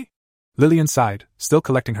she okay?" Lillian sighed, still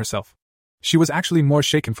collecting herself. She was actually more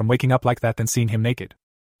shaken from waking up like that than seeing him naked.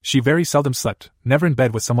 She very seldom slept, never in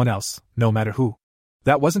bed with someone else, no matter who.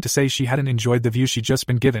 That wasn't to say she hadn't enjoyed the view she'd just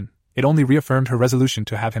been given, it only reaffirmed her resolution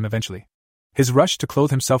to have him eventually. His rush to clothe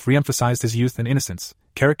himself re-emphasized his youth and innocence,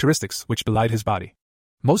 characteristics which belied his body.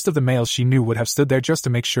 Most of the males she knew would have stood there just to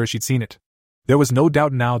make sure she'd seen it. There was no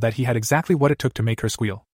doubt now that he had exactly what it took to make her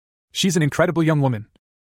squeal. "She's an incredible young woman,"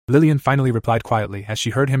 Lillian finally replied quietly as she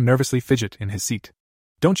heard him nervously fidget in his seat.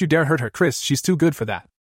 "Don't you dare hurt her, Chris, she's too good for that."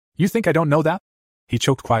 "You think I don't know that?" He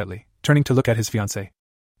choked quietly, turning to look at his fiancée.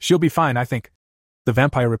 "She'll be fine, I think," the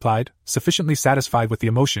vampire replied, sufficiently satisfied with the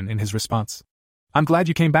emotion in his response. "I'm glad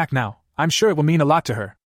you came back now, I'm sure it will mean a lot to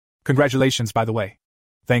her. Congratulations, by the way."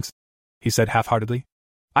 "Thanks," he said half-heartedly.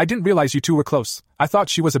 "I didn't realize you two were close, I thought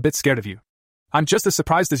she was a bit scared of you. I'm just as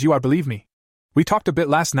surprised as you are, believe me. We talked a bit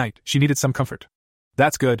last night, she needed some comfort."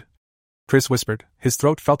 "That's good," Chris whispered, his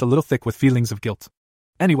throat felt a little thick with feelings of guilt.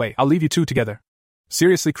 "Anyway, I'll leave you two together.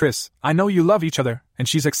 Seriously, Chris, I know you love each other, and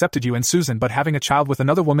she's accepted you and Susan, but having a child with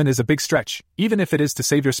another woman is a big stretch, even if it is to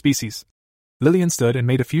save your species." Lillian stood and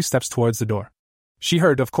made a few steps towards the door. "She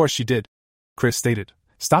heard, of course she did," Chris stated,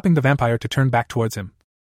 stopping the vampire to turn back towards him.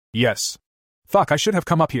 "Yes. Fuck, I should have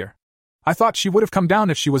come up here. I thought she would have come down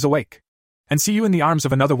if she was awake. And see you in the arms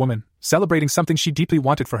of another woman, celebrating something she deeply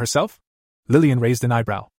wanted for herself?" Lillian raised an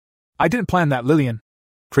eyebrow. "I didn't plan that, Lillian,"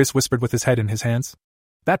 Chris whispered with his head in his hands.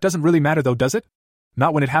 "That doesn't really matter though, does it?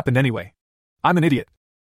 Not when it happened anyway. I'm an idiot,"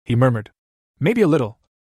 he murmured. "Maybe a little."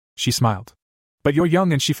 She smiled. "But you're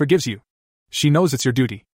young and she forgives you. She knows it's your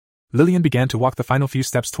duty." Lillian began to walk the final few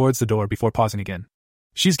steps towards the door before pausing again.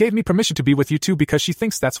 "She's gave me permission to be with you too because she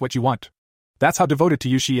thinks that's what you want. That's how devoted to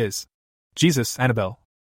you she is." "Jesus, Annabelle,"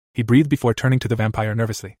 he breathed before turning to the vampire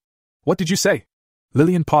nervously. "What did you say?"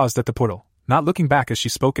 Lillian paused at the portal, not looking back as she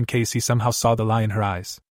spoke in case he somehow saw the lie in her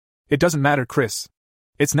eyes. "It doesn't matter, Chris.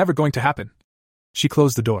 It's never going to happen." She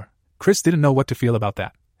closed the door. Chris didn't know what to feel about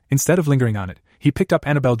that. Instead of lingering on it, he picked up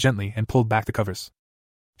Annabelle gently and pulled back the covers.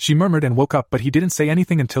 She murmured and woke up, but he didn't say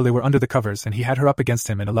anything until they were under the covers and he had her up against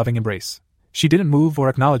him in a loving embrace. She didn't move or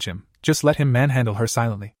acknowledge him, just let him manhandle her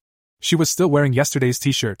silently. She was still wearing yesterday's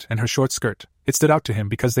t-shirt and her short skirt. It stood out to him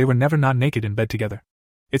because they were never not naked in bed together.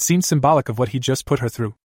 It seemed symbolic of what he'd just put her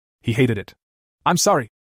through. He hated it. "I'm sorry,"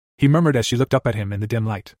 he murmured as she looked up at him in the dim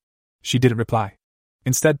light. She didn't reply.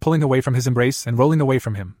 Instead, pulling away from his embrace and rolling away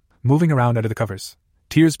from him, moving around under the covers.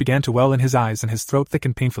 Tears began to well in his eyes and his throat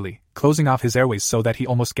thickened painfully, closing off his airways so that he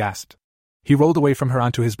almost gasped. He rolled away from her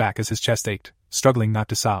onto his back as his chest ached, struggling not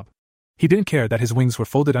to sob. He didn't care that his wings were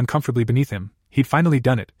folded uncomfortably beneath him. He'd finally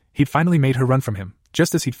done it. He'd finally made her run from him,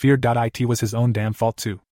 just as he'd feared. It was his own damn fault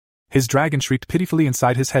too. His dragon shrieked pitifully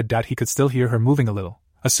inside his head. He could still hear her moving a little,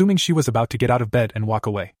 assuming she was about to get out of bed and walk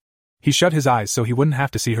away. He shut his eyes so he wouldn't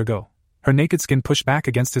have to see her go. Her naked skin pushed back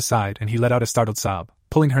against his side and he let out a startled sob,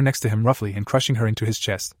 pulling her next to him roughly and crushing her into his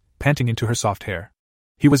chest, panting into her soft hair.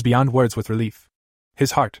 He was beyond words with relief.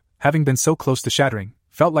 His heart, having been so close to shattering,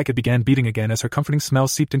 felt like it began beating again as her comforting smell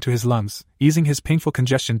seeped into his lungs, easing his painful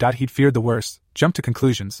congestion. He'd feared the worst, jumped to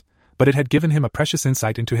conclusions, but it had given him a precious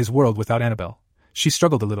insight into his world without Annabelle. She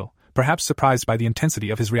struggled a little, perhaps surprised by the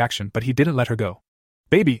intensity of his reaction, but he didn't let her go.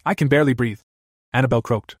 "Baby, I can barely breathe," Annabelle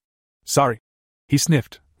croaked. "Sorry," he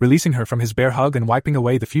sniffed, releasing her from his bare hug and wiping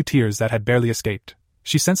away the few tears that had barely escaped.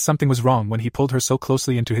 She sensed something was wrong when he pulled her so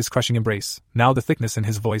closely into his crushing embrace. Now the thickness in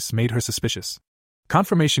his voice made her suspicious.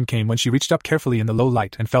 Confirmation came when she reached up carefully in the low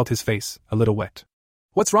light and felt his face, a little wet.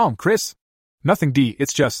 "What's wrong, Chris?" "Nothing, Dee,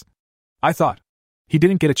 it's just... I thought..." He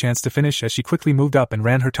didn't get a chance to finish as she quickly moved up and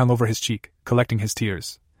ran her tongue over his cheek, collecting his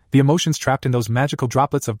tears. The emotions trapped in those magical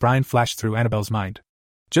droplets of brine flashed through Annabelle's mind.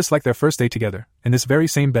 Just like their first day together, in this very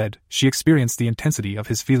same bed, she experienced the intensity of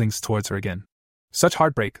his feelings towards her again. Such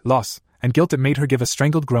heartbreak, loss, and guilt it made her give a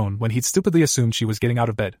strangled groan when he'd stupidly assumed she was getting out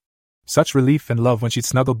of bed. Such relief and love when she'd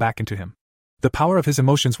snuggled back into him. The power of his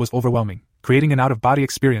emotions was overwhelming, creating an out-of-body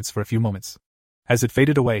experience for a few moments. As it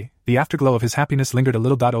faded away, the afterglow of his happiness lingered a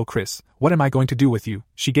little. "Oh Chris, what am I going to do with you?"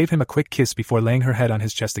 She gave him a quick kiss before laying her head on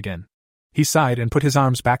his chest again. He sighed and put his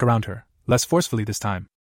arms back around her, less forcefully this time.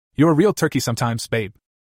 "You're a real turkey sometimes, babe.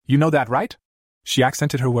 You know that, right?" She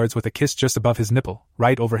accented her words with a kiss just above his nipple,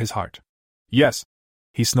 right over his heart. "Yes,"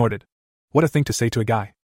 he snorted. What a thing to say to a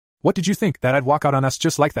guy. "What did you think, that I'd walk out on us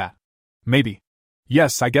just like that?" "Maybe.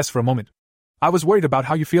 Yes, I guess for a moment. I was worried about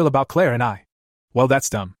how you feel about Claire and I." "Well, that's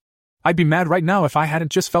dumb. I'd be mad right now if I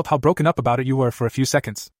hadn't just felt how broken up about it you were for a few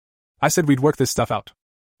seconds. I said we'd work this stuff out.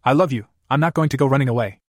 I love you, I'm not going to go running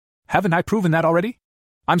away. Haven't I proven that already?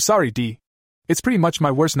 I'm sorry, Dee. It's pretty much my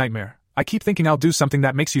worst nightmare. I keep thinking I'll do something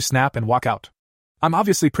that makes you snap and walk out. I'm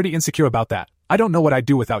obviously pretty insecure about that. I don't know what I'd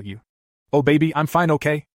do without you." "Oh baby, I'm fine,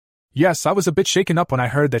 okay?" "Yes, I was a bit shaken up when I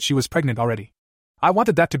heard that she was pregnant already. I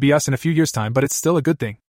wanted that to be us in a few years' time, but it's still a good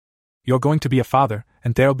thing. You're going to be a father,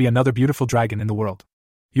 and there'll be another beautiful dragon in the world.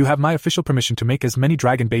 You have my official permission to make as many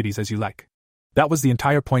dragon babies as you like. That was the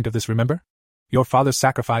entire point of this, remember? Your father's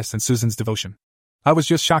sacrifice and Susan's devotion. I was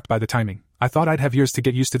just shocked by the timing. I thought I'd have years to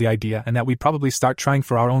get used to the idea and that we'd probably start trying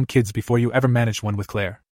for our own kids before you ever managed one with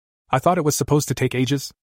Claire. I thought it was supposed to take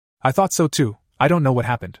ages. I thought so too. I don't know what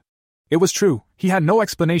happened." It was true. He had no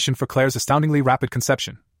explanation for Claire's astoundingly rapid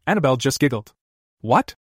conception. Annabelle just giggled.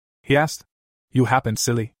 "What?" he asked. "You happened,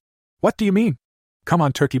 silly." "What do you mean?" "Come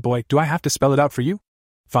on, turkey boy, do I have to spell it out for you?"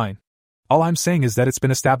 "Fine. All I'm saying is that it's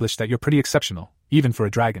been established that you're pretty exceptional, even for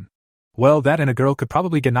a dragon." "Well, that and a girl could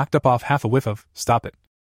probably get knocked up off half a whiff of, stop it,"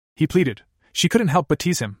 he pleaded. She couldn't help but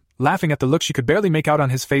tease him, laughing at the look she could barely make out on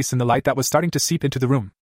his face in the light that was starting to seep into the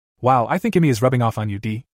room. "Wow, I think Emmy is rubbing off on you,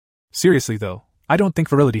 Dee. Seriously though, I don't think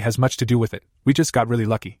virility has much to do with it, we just got really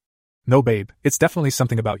lucky." "No babe, it's definitely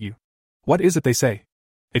something about you. What is it they say?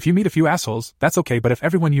 If you meet a few assholes, that's okay, but if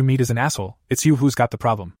everyone you meet is an asshole, it's you who's got the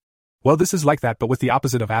problem. Well, this is like that but with the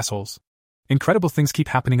opposite of assholes. Incredible things keep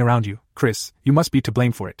happening around you, Chris, you must be to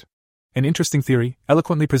blame for it." "An interesting theory,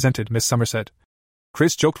 eloquently presented, Miss Somerset."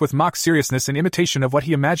 Chris joked with mock seriousness in imitation of what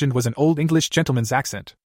he imagined was an old English gentleman's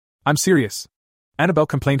accent. "I'm serious," Annabelle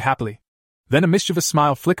complained happily. Then a mischievous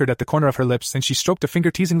smile flickered at the corner of her lips and she stroked a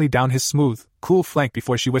finger teasingly down his smooth, cool flank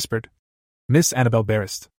before she whispered. "Miss Annabelle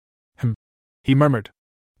Barrist." He murmured.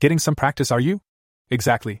 "Getting some practice, are you?"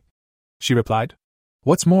 "Exactly," she replied.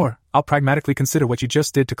 "What's more, I'll pragmatically consider what you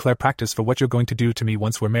just did to Claire practice for what you're going to do to me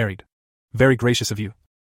once we're married." "Very gracious of you,"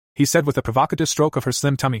 he said with a provocative stroke of her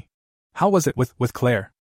slim tummy. "How was it with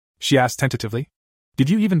Claire?" she asked tentatively. "Did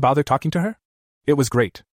you even bother talking to her?" "It was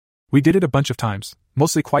great. We did it a bunch of times,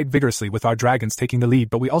 mostly quite vigorously with our dragons taking the lead,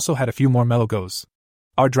 but we also had a few more mellow goes.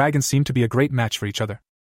 Our dragons seemed to be a great match for each other.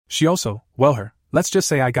 She also, let's just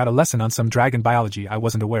say I got a lesson on some dragon biology I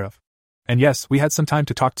wasn't aware of. And yes, we had some time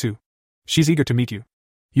to talk too. She's eager to meet you."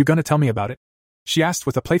 You gonna tell me about it? She asked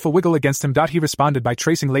with a playful wiggle against him. He responded by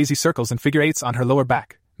tracing lazy circles and figure eights on her lower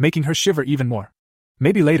back, making her shiver even more.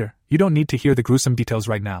 Maybe later, you don't need to hear the gruesome details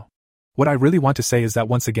right now. What I really want to say is that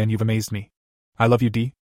once again you've amazed me. I love you,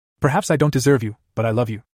 D. Perhaps I don't deserve you, but I love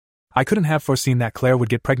you. I couldn't have foreseen that Claire would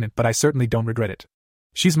get pregnant, but I certainly don't regret it.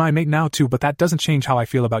 She's my mate now too, but that doesn't change how I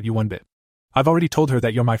feel about you one bit. I've already told her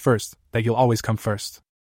that you're my first, that you'll always come first.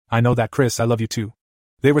 I know that, Chris, I love you too.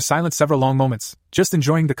 They were silent several long moments, just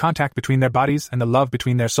enjoying the contact between their bodies and the love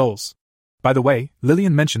between their souls. By the way,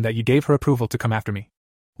 Lillian mentioned that you gave her approval to come after me.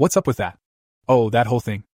 What's up with that? Oh, that whole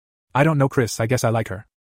thing. I don't know, Chris, I guess I like her.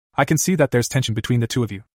 I can see that there's tension between the two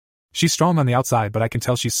of you. She's strong on the outside, but I can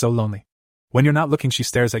tell she's so lonely. When you're not looking, she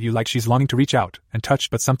stares at you like she's longing to reach out and touch,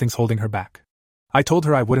 but something's holding her back. I told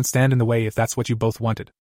her I wouldn't stand in the way if that's what you both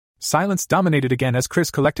wanted. Silence dominated again as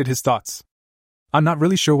Chris collected his thoughts. I'm not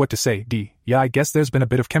really sure what to say, D. Yeah, I guess there's been a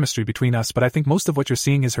bit of chemistry between us, but I think most of what you're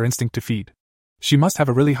seeing is her instinct to feed. She must have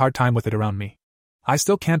a really hard time with it around me. I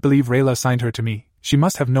still can't believe Rayla assigned her to me. She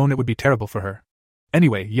must have known it would be terrible for her.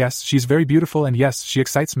 Anyway, yes, she's very beautiful and yes, she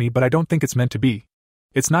excites me, but I don't think it's meant to be.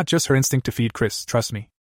 It's not just her instinct to feed, Chris, trust me.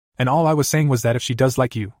 And all I was saying was that if she does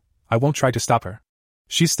like you, I won't try to stop her.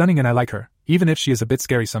 She's stunning and I like her, even if she is a bit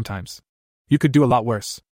scary sometimes. You could do a lot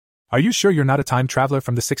worse. Are you sure you're not a time traveler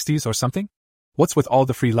from the 60s or something? What's with all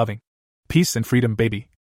the free loving? Peace and freedom, baby.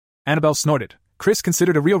 Annabelle snorted. Chris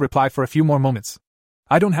considered a real reply for a few more moments.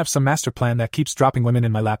 I don't have some master plan that keeps dropping women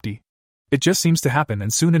in my lap, D. It just seems to happen,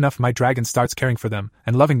 and soon enough my dragon starts caring for them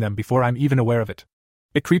and loving them before I'm even aware of it.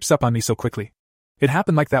 It creeps up on me so quickly. It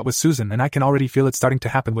happened like that with Susan, and I can already feel it starting to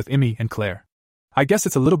happen with Emmy and Claire. I guess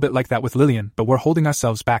it's a little bit like that with Lillian, but we're holding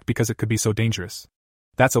ourselves back because it could be so dangerous.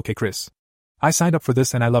 That's okay, Chris. I signed up for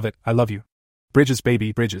this and I love it, I love you. Bridges,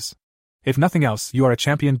 baby, bridges. If nothing else, you are a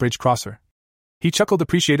champion bridge crosser. He chuckled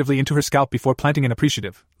appreciatively into her scalp before planting an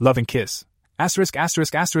appreciative, loving kiss.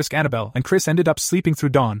 Annabelle and Chris ended up sleeping through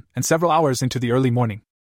dawn and several hours into the early morning.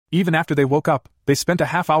 Even after they woke up, they spent a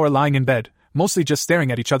half hour lying in bed, mostly just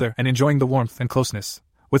staring at each other and enjoying the warmth and closeness.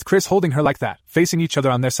 With Chris holding her like that, facing each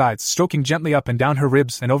other on their sides, stroking gently up and down her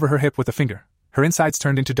ribs and over her hip with a finger. Her insides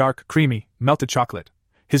turned into dark, creamy, melted chocolate.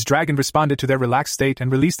 His dragon responded to their relaxed state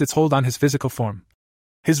and released its hold on his physical form.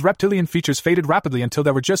 His reptilian features faded rapidly until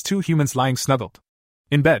there were just two humans lying snuggled.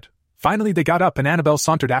 In bed, finally they got up and Annabelle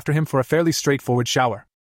sauntered after him for a fairly straightforward shower.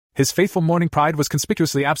 His faithful morning pride was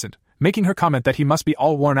conspicuously absent, making her comment that he must be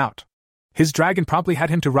all worn out. His dragon promptly had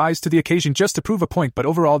him to rise to the occasion just to prove a point, but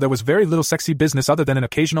overall there was very little sexy business other than an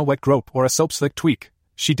occasional wet grope or a soap-slick tweak.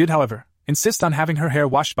 She did, however, insist on having her hair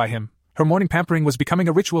washed by him. Her morning pampering was becoming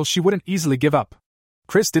a ritual she wouldn't easily give up.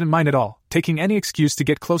 Chris didn't mind at all, taking any excuse to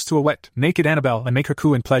get close to a wet, naked Annabelle and make her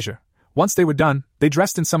coo in pleasure. Once they were done, they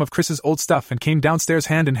dressed in some of Chris's old stuff and came downstairs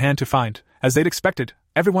hand in hand to find, as they'd expected,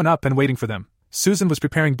 everyone up and waiting for them. Susan was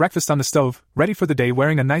preparing breakfast on the stove, ready for the day,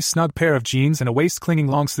 wearing a nice snug pair of jeans and a waist-clinging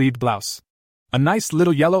long-sleeved blouse. A nice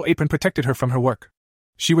little yellow apron protected her from her work.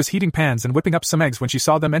 She was heating pans and whipping up some eggs when she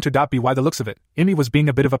saw them enter. By the looks of it, Emmy was being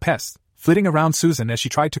a bit of a pest, flitting around Susan as she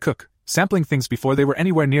tried to cook, sampling things before they were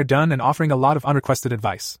anywhere near done and offering a lot of unrequested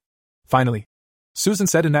advice. Finally, Susan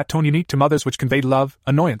said in that tone unique to mothers which conveyed love,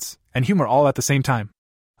 annoyance, and humor all at the same time,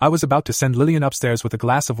 I was about to send Lillian upstairs with a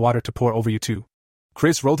glass of water to pour over you two.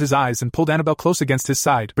 Chris rolled his eyes and pulled Annabelle close against his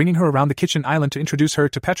side, bringing her around the kitchen island to introduce her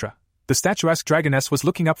to Petra. The statuesque dragoness was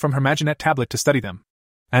looking up from her Maginette tablet to study them.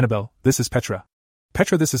 Annabelle, this is Petra.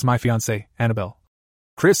 Petra, this is my fiancée, Annabelle.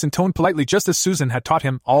 Chris intoned politely just as Susan had taught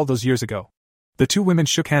him all those years ago. The two women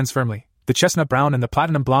shook hands firmly, the chestnut brown and the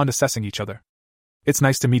platinum blonde assessing each other. It's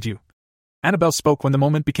nice to meet you. Annabelle spoke when the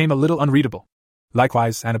moment became a little unreadable.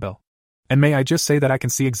 Likewise, Annabelle. And may I just say that I can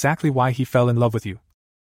see exactly why he fell in love with you.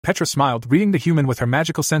 Petra smiled, reading the human with her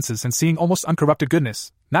magical senses and seeing almost uncorrupted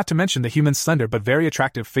goodness, not to mention the human's slender but very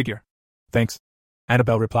attractive figure. Thanks,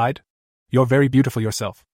 Annabelle replied. You're very beautiful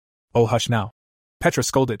yourself. Oh, hush now. Petra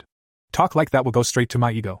scolded. Talk like that will go straight to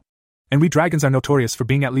my ego. And we dragons are notorious for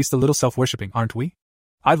being at least a little self-worshipping, aren't we?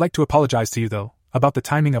 I'd like to apologize to you, though, about the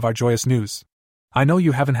timing of our joyous news. I know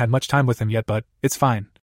you haven't had much time with him yet, but it's fine.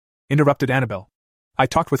 Interrupted Annabelle. I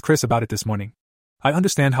talked with Chris about it this morning. I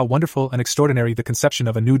understand how wonderful and extraordinary the conception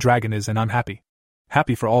of a new dragon is, and I'm happy.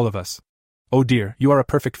 Happy for all of us. Oh dear, you are a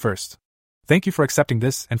perfect first. Thank you for accepting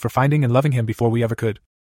this and for finding and loving him before we ever could.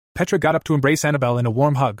 Petra got up to embrace Annabelle in a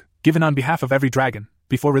warm hug, given on behalf of every dragon,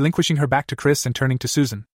 before relinquishing her back to Chris and turning to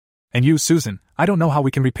Susan. And you, Susan, I don't know how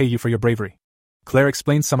we can repay you for your bravery. Claire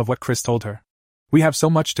explained some of what Chris told her. We have so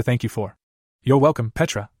much to thank you for. You're welcome,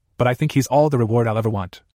 Petra, but I think he's all the reward I'll ever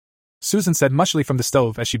want. Susan said mushily from the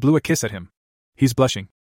stove as she blew a kiss at him. He's blushing.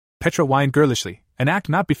 Petra whined girlishly, An act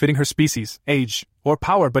not befitting her species, age, or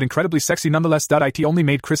power, but incredibly sexy nonetheless. It only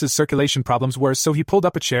made Chris's circulation problems worse, so he pulled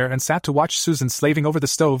up a chair and sat to watch Susan slaving over the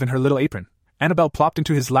stove in her little apron. Annabelle plopped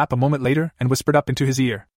into his lap a moment later and whispered up into his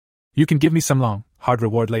ear, "You can give me some long, hard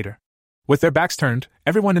reward later." With their backs turned,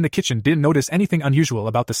 everyone in the kitchen didn't notice anything unusual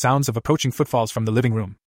about the sounds of approaching footfalls from the living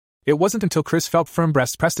room. It wasn't until Chris felt firm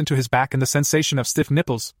breasts pressed into his back and the sensation of stiff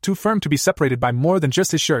nipples, too firm to be separated by more than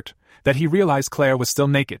just his shirt, that he realized Claire was still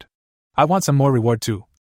naked. "I want some more reward too,"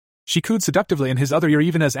 she cooed seductively in his other ear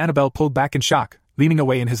even as Annabelle pulled back in shock, leaning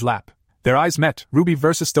away in his lap. Their eyes met, ruby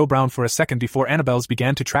versus stowe-brown, for a second before Annabelle's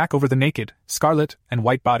began to track over the naked, scarlet, and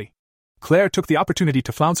white body. Claire took the opportunity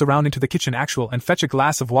to flounce around into the kitchen actual and fetch a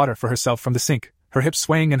glass of water for herself from the sink, her hips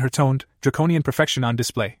swaying and her toned, draconian perfection on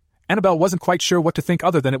display. Annabelle wasn't quite sure what to think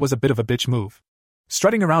other than it was a bit of a bitch move.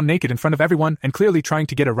 Strutting around naked in front of everyone and clearly trying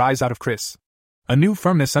to get a rise out of Chris. A new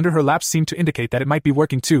firmness under her lap seemed to indicate that it might be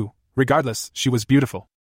working too. Regardless, she was beautiful.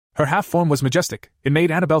 Her half-form was majestic. It made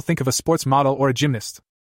Annabelle think of a sports model or a gymnast.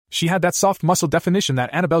 She had that soft muscle definition that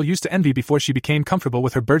Annabelle used to envy before she became comfortable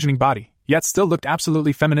with her burgeoning body, yet still looked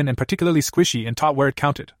absolutely feminine and particularly squishy and taught where it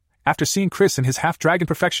counted. After seeing Chris in his half-dragon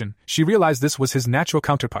perfection, she realized this was his natural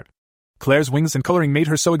counterpart. Claire's wings and coloring made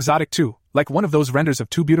her so exotic too, like one of those renders of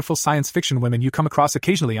two beautiful science fiction women you come across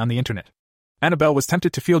occasionally on the internet. Annabelle was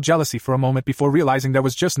tempted to feel jealousy for a moment before realizing there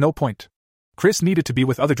was just no point. Chris needed to be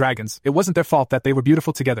with other dragons. It wasn't their fault that they were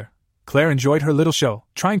beautiful together. Claire enjoyed her little show,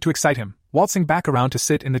 trying to excite him, waltzing back around to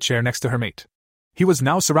sit in the chair next to her mate. He was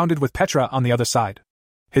now surrounded with Petra on the other side.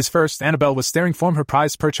 His first, Annabelle was staring from her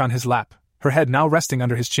prized perch on his lap, her head now resting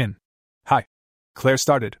under his chin. "Hi," Claire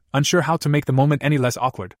started, unsure how to make the moment any less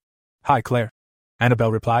awkward. "Hi, Claire,"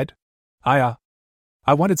 Annabelle replied. I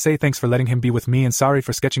wanted to say thanks for letting him be with me and sorry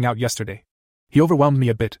for sketching out yesterday. He overwhelmed me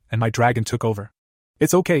a bit, and my dragon took over."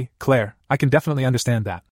 "It's okay, Claire, I can definitely understand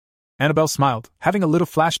that." Annabelle smiled, having a little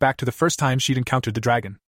flashback to the first time she'd encountered the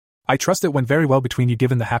dragon. "I trust it went very well between you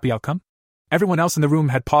given the happy outcome?" Everyone else in the room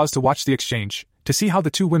had paused to watch the exchange, to see how the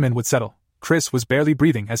two women would settle. Chris was barely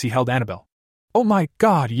breathing as he held Annabelle. "Oh my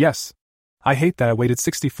God, yes! I hate that I waited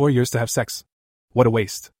 64 years to have sex. What a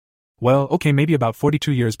waste. Well, okay, maybe about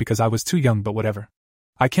 42 years because I was too young, but whatever.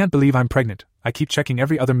 I can't believe I'm pregnant. I keep checking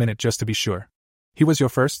every other minute just to be sure." "He was your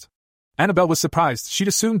first?" Annabelle was surprised. She'd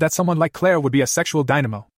assumed that someone like Claire would be a sexual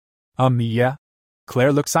dynamo. Yeah.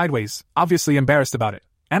 Claire looked sideways, obviously embarrassed about it.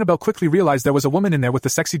 Annabelle quickly realized there was a woman in there with the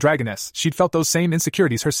sexy dragoness. She'd felt those same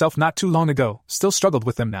insecurities herself not too long ago, still struggled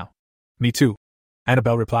with them now. "Me too,"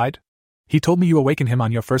 Annabelle replied. "He told me you awakened him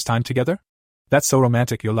on your first time together? That's so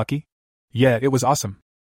romantic, you're lucky." "Yeah, it was awesome."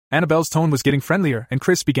 Annabelle's tone was getting friendlier, and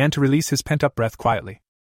Chris began to release his pent-up breath quietly.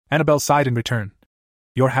 Annabelle sighed in return.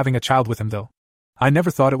 "You're having a child with him, though. I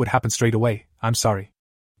never thought it would happen straight away. I'm sorry."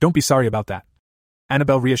 "Don't be sorry about that,"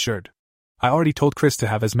 Annabelle reassured. "I already told Chris to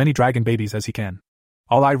have as many dragon babies as he can.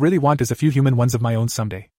 All I really want is a few human ones of my own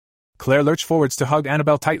someday." Claire lurched forwards to hug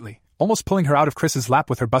Annabelle tightly, almost pulling her out of Chris's lap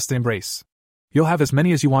with her busted embrace. "You'll have as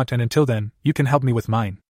many as you want, and until then, you can help me with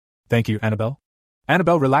mine." "Thank you, Annabelle."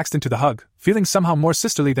 Annabelle relaxed into the hug, feeling somehow more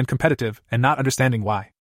sisterly than competitive, and not understanding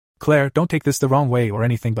why. "Claire, don't take this the wrong way or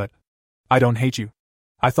anything, but I don't hate you.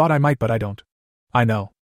 I thought I might, but I don't." "I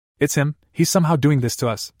know. It's him, he's somehow doing this to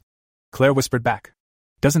us," Claire whispered back.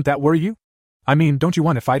 "Doesn't that worry you? I mean, don't you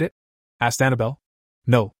want to fight it?" asked Annabelle.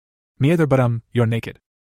 "No. Me either, but you're naked."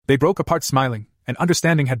 They broke apart smiling, and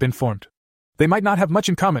understanding had been formed. They might not have much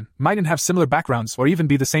in common, mightn't have similar backgrounds or even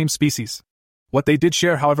be the same species. What they did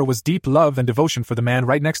share, however, was deep love and devotion for the man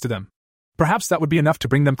right next to them. Perhaps that would be enough to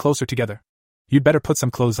bring them closer together. "You'd better put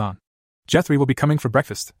some clothes on. Jeffrey will be coming for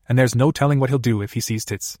breakfast, and there's no telling what he'll do if he sees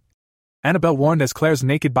tits," Annabelle warned as Claire's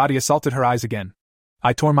naked body assaulted her eyes again.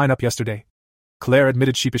 "I tore mine up yesterday," Claire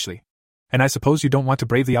admitted sheepishly. "And I suppose you don't want to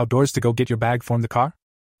brave the outdoors to go get your bag from the car?"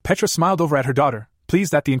 Petra smiled over at her daughter,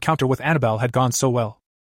 pleased that the encounter with Annabelle had gone so well.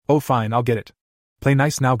 "Oh fine, I'll get it. Play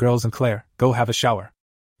nice now, girls, and Claire, go have a shower."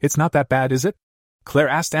 "It's not that bad, is it?" Claire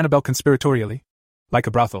asked Annabelle conspiratorially. "Like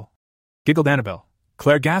a brothel," giggled Annabelle.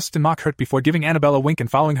 Claire gasped in mock hurt before giving Annabelle a wink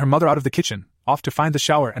and following her mother out of the kitchen, off to find the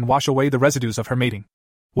shower and wash away the residues of her mating.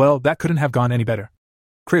 Well, that couldn't have gone any better.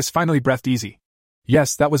 Chris finally breathed easy.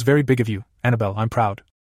 "Yes, that was very big of you, Annabelle, I'm proud."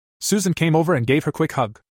 Susan came over and gave her a quick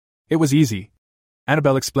hug. "It was easy,"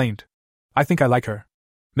 Annabelle explained. "I think I like her."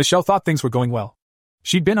 Michelle thought things were going well.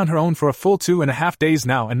 She'd been on her own for a full 2.5 days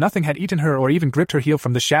now, and nothing had eaten her or even gripped her heel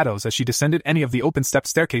from the shadows as she descended any of the open stepped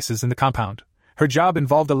staircases in the compound. Her job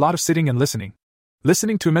involved a lot of sitting and listening.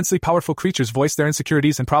 Listening to immensely powerful creatures voice their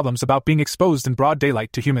insecurities and problems about being exposed in broad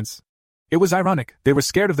daylight to humans. It was ironic, they were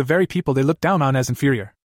scared of the very people they looked down on as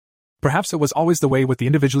inferior. Perhaps it was always the way with the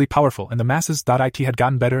individually powerful and the masses. It had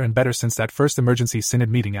gotten better and better since that first emergency synod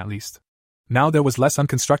meeting at least. Now there was less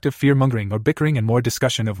unconstructive fear-mongering or bickering and more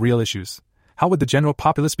discussion of real issues. How would the general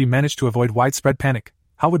populace be managed to avoid widespread panic?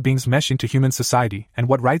 How would beings mesh into human society, and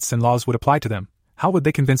what rights and laws would apply to them? How would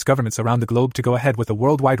they convince governments around the globe to go ahead with a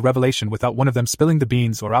worldwide revelation without one of them spilling the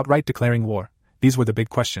beans or outright declaring war? These were the big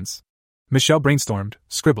questions. Michelle brainstormed,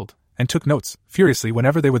 scribbled, and took notes, furiously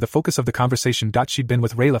whenever they were the focus of the conversation. She'd been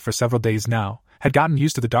with Rayla for several days now, had gotten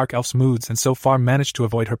used to the dark elf's moods and so far managed to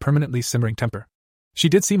avoid her permanently simmering temper. She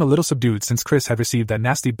did seem a little subdued since Chris had received that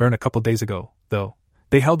nasty burn a couple days ago, though.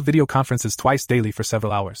 They held video conferences twice daily for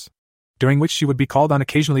several hours, during which she would be called on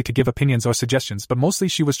occasionally to give opinions or suggestions, but mostly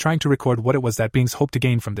she was trying to record what it was that beings hoped to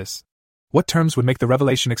gain from this. What terms would make the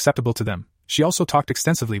revelation acceptable to them? She also talked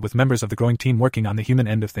extensively with members of the growing team working on the human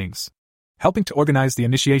end of things. Helping to organize the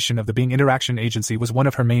initiation of the Being Interaction Agency was one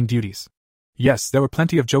of her main duties. Yes, there were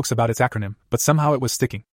plenty of jokes about its acronym, but somehow it was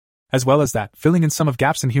sticking. As well as that, filling in some of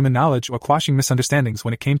gaps in human knowledge or quashing misunderstandings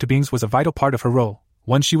when it came to beings was a vital part of her role,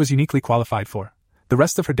 one she was uniquely qualified for. The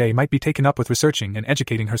rest of her day might be taken up with researching and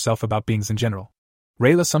educating herself about beings in general.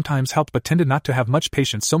 Rayla sometimes helped but tended not to have much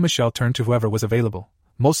patience, so Michelle turned to whoever was available,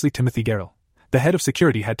 mostly Timothy Garrell. The head of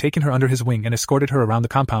security had taken her under his wing and escorted her around the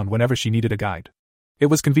compound whenever she needed a guide. It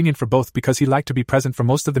was convenient for both because he liked to be present for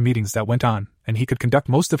most of the meetings that went on, and he could conduct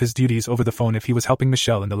most of his duties over the phone if he was helping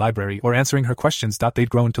Michelle in the library or answering her questions. They'd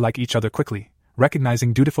grown to like each other quickly,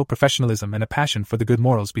 recognizing dutiful professionalism and a passion for the good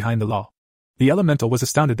morals behind the law. The elemental was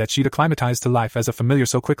astounded that she'd acclimatized to life as a familiar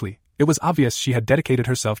so quickly. It was obvious she had dedicated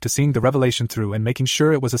herself to seeing the revelation through and making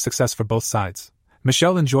sure it was a success for both sides.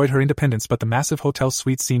 Michelle enjoyed her independence, but the massive hotel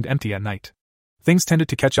suite seemed empty at night. Things tended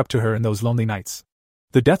to catch up to her in those lonely nights.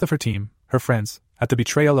 The death of her team, her friends, at the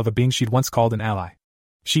betrayal of a being she'd once called an ally.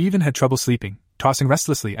 She even had trouble sleeping, tossing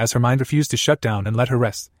restlessly as her mind refused to shut down and let her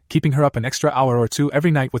rest, keeping her up an extra hour or two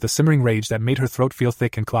every night with a simmering rage that made her throat feel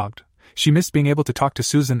thick and clogged. She missed being able to talk to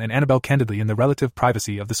Susan and Annabelle candidly in the relative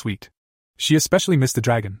privacy of the suite. She especially missed the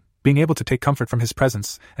dragon, being able to take comfort from his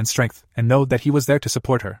presence and strength and know that he was there to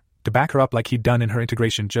support her, to back her up like he'd done in her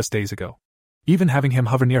integration just days ago. Even having him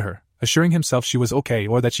hover near her, assuring himself she was okay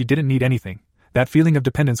or that she didn't need anything, that feeling of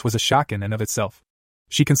dependence was a shock in and of itself.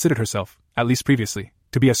 She considered herself, at least previously,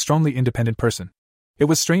 to be a strongly independent person. It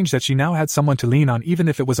was strange that she now had someone to lean on even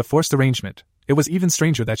if it was a forced arrangement. It was even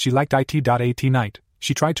stranger that she liked it. Night.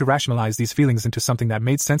 She tried to rationalize these feelings into something that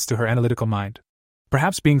made sense to her analytical mind.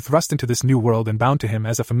 Perhaps being thrust into this new world and bound to him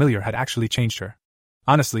as a familiar had actually changed her.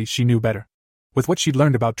 Honestly, she knew better. With what she'd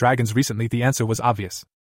learned about dragons recently, the answer was obvious.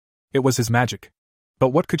 It was his magic. But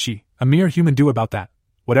what could she, a mere human, do about that?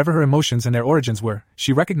 Whatever her emotions and their origins were,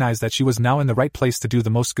 she recognized that she was now in the right place to do the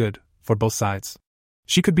most good, for both sides.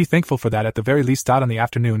 She could be thankful for that at the very least. On the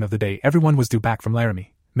afternoon of the day everyone was due back from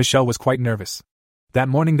Laramie, Michelle was quite nervous. That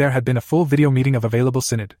morning there had been a full video meeting of available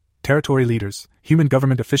synod, territory leaders, human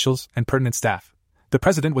government officials, and pertinent staff. The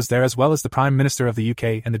president was there as well as the Prime Minister of the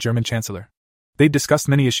UK and the German Chancellor. They'd discussed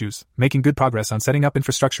many issues, making good progress on setting up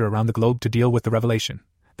infrastructure around the globe to deal with the revelation.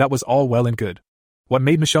 That was all well and good. What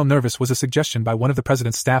made Michelle nervous was a suggestion by one of the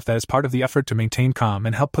president's staff that as part of the effort to maintain calm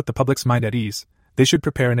and help put the public's mind at ease, they should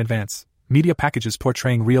prepare in advance media packages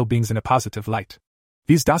portraying real beings in a positive light.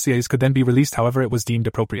 These dossiers could then be released however it was deemed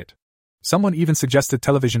appropriate. Someone even suggested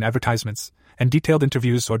television advertisements and detailed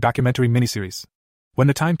interviews or documentary miniseries. When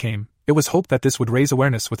the time came, it was hoped that this would raise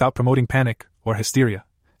awareness without promoting panic or hysteria.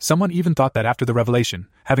 Someone even thought that after the revelation,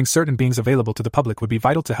 having certain beings available to the public would be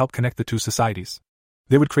vital to help connect the two societies.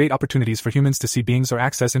 They would create opportunities for humans to see beings or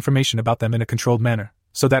access information about them in a controlled manner,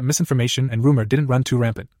 so that misinformation and rumor didn't run too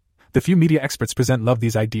rampant. The few media experts present loved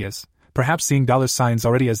these ideas, perhaps seeing dollar signs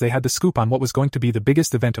already as they had the scoop on what was going to be the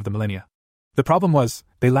biggest event of the millennia. The problem was,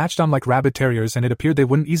 they latched on like rabid terriers and it appeared they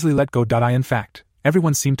wouldn't easily let go. In fact,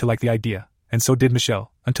 everyone seemed to like the idea, and so did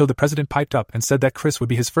Michelle, until the president piped up and said that Chris would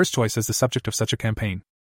be his first choice as the subject of such a campaign.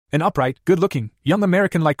 An upright, good-looking, young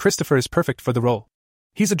American like Christopher is perfect for the role.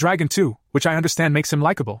 He's a dragon too, which I understand makes him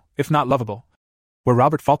likable, if not lovable, were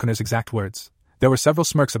Robert Falconer's exact words. There were several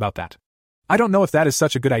smirks about that. I don't know if that is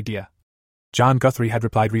such a good idea, John Guthrie had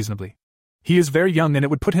replied reasonably. He is very young and it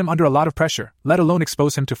would put him under a lot of pressure, let alone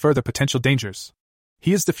expose him to further potential dangers.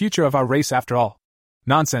 He is the future of our race after all.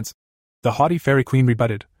 Nonsense, the haughty fairy queen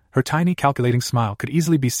rebutted. Her tiny calculating smile could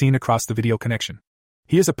easily be seen across the video connection.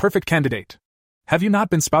 He is a perfect candidate. Have you not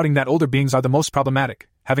been spouting that older beings are the most problematic,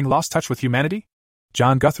 having lost touch with humanity?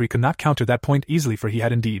 John Guthrie could not counter that point easily, for he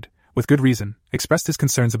had indeed, with good reason, expressed his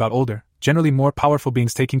concerns about older, generally more powerful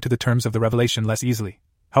beings taking to the terms of the revelation less easily.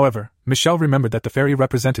 However, Michelle remembered that the fairy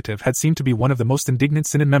representative had seemed to be one of the most indignant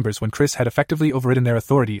synod members when Chris had effectively overridden their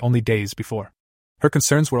authority only days before. Her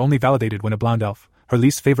concerns were only validated when a blonde elf, her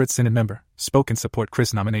least favorite Synod member, spoke in support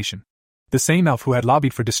Chris' nomination. The same elf who had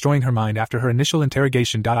lobbied for destroying her mind after her initial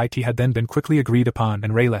interrogation. It had then been quickly agreed upon,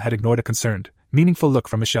 and Rayla had ignored a concerned, meaningful look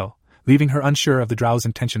from Michelle, leaving her unsure of the Drow's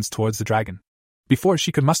intentions towards the dragon. Before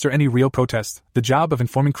she could muster any real protest, the job of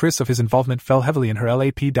informing Chris of his involvement fell heavily in her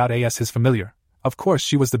lap. As his familiar, of course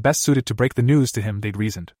she was the best suited to break the news to him, they'd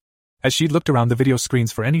reasoned. As she looked around the video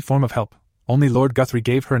screens for any form of help, only Lord Guthrie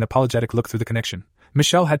gave her an apologetic look through the connection.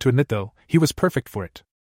 Michelle had to admit, though, he was perfect for it.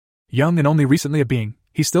 Young and only recently a being,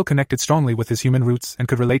 he still connected strongly with his human roots and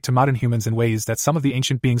could relate to modern humans in ways that some of the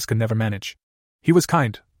ancient beings could never manage. He was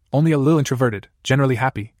kind, only a little introverted, generally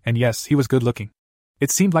happy, and yes, he was good-looking.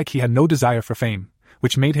 It seemed like he had no desire for fame,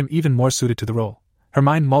 which made him even more suited to the role. Her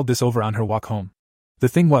mind mulled this over on her walk home. The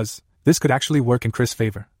thing was, this could actually work in Chris'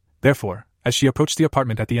 favor. Therefore, as she approached the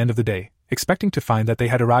apartment at the end of the day, expecting to find that they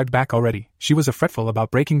had arrived back already, she was fretful about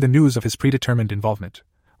breaking the news of his predetermined involvement.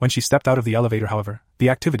 When she stepped out of the elevator, however, the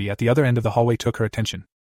activity at the other end of the hallway took her attention.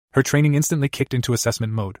 Her training instantly kicked into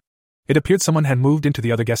assessment mode. It appeared someone had moved into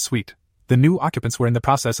the other guest suite. The new occupants were in the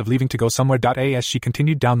process of leaving to go somewhere. As she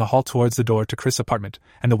continued down the hall towards the door to Chris' apartment,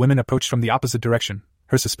 and the women approached from the opposite direction,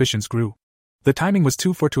 her suspicions grew. The timing was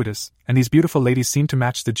too fortuitous, and these beautiful ladies seemed to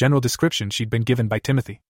match the general description she'd been given by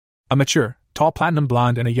Timothy. A mature, tall platinum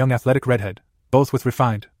blonde and a young athletic redhead, both with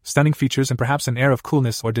refined, stunning features and perhaps an air of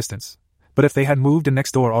coolness or distance. But if they had moved in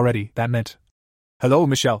next door already, that meant... "Hello,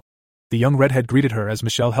 Michelle." The young redhead greeted her as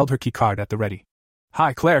Michelle held her key card at the ready.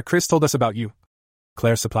 "Hi, Claire, Chris told us about you,"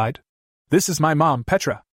 Claire supplied. "This is my mom,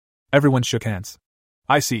 Petra." Everyone shook hands.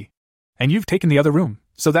 "I see. And you've taken the other room,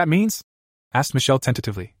 so that means?" asked Michelle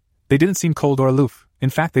tentatively. They didn't seem cold or aloof. In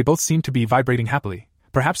fact, they both seemed to be vibrating happily.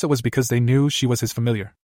 Perhaps it was because they knew she was his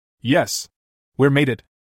familiar. "Yes. We're mated,"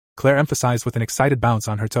 Claire emphasized with an excited bounce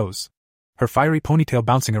on her toes, her fiery ponytail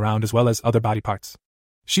bouncing around as well as other body parts.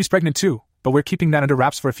 "She's pregnant too, but we're keeping that under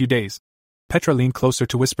wraps for a few days." Petra leaned closer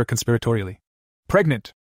to whisper conspiratorially.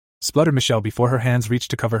 "Pregnant?" spluttered Michelle before her hands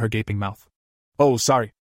reached to cover her gaping mouth. "Oh,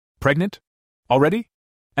 sorry. Pregnant? Already?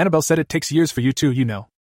 Annabelle said it takes years for you too, you know."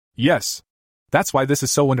 "Yes. That's why this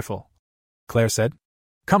is so wonderful," Claire said.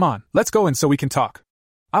 "Come on, let's go in so we can talk.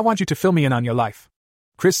 I want you to fill me in on your life.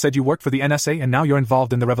 Chris said you worked for the NSA and now you're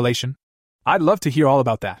involved in the revelation. I'd love to hear all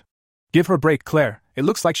about that." "Give her a break, Claire, it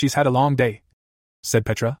looks like she's had a long day," said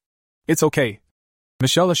Petra. "It's okay,"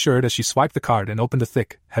 Michelle assured as she swiped the card and opened the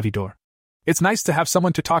thick, heavy door. "It's nice to have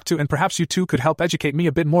someone to talk to, and perhaps you two could help educate me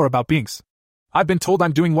a bit more about beings. I've been told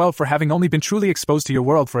I'm doing well for having only been truly exposed to your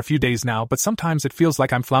world for a few days now, but sometimes it feels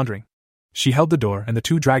like I'm floundering." She held the door and the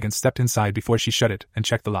two dragons stepped inside before she shut it and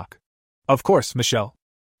checked the lock. "Of course, Michelle.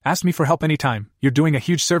 Ask me for help anytime, you're doing a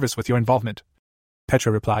huge service with your involvement,"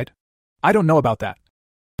 Petra replied. "I don't know about that."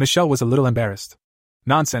 Michelle was a little embarrassed.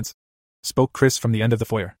 "Nonsense," spoke Chris from the end of the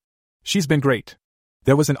foyer. "She's been great."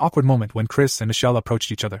 There was an awkward moment when Chris and Michelle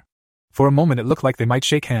approached each other. For a moment it looked like they might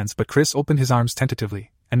shake hands, but Chris opened his arms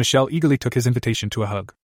tentatively, and Michelle eagerly took his invitation to a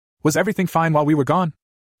hug. "Was everything fine while we were gone?"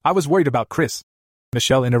 "I was worried about Chris,"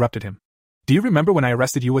 Michelle interrupted him. "Do you remember when I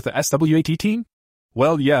arrested you with the SWAT team?"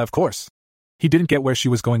 "Well, yeah, of course." He didn't get where she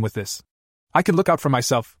was going with this. "I can look out for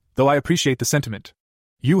myself, though I appreciate the sentiment."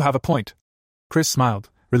 "You have a point." Chris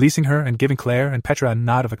smiled, releasing her and giving Claire and Petra a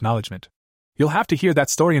nod of acknowledgement. "You'll have to hear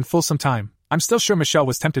that story in full sometime. I'm still sure Michelle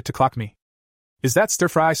was tempted to clock me." "Is that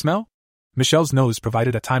stir-fry I smell?" Michelle's nose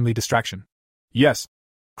provided a timely distraction. "Yes,"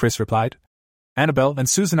 Chris replied. "Annabelle and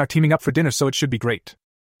Susan are teaming up for dinner, so it should be great.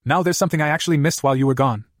 Now there's something I actually missed while you were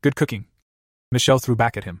gone: good cooking." Michelle threw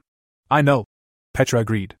back at him. "I know," Petra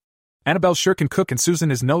agreed. "Annabelle sure can cook, and Susan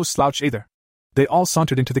is no slouch either." They all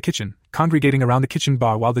sauntered into the kitchen, congregating around the kitchen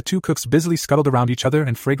bar while the two cooks busily scuttled around each other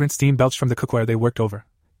and fragrant steam belched from the cookware they worked over.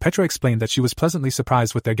 Petra explained that she was pleasantly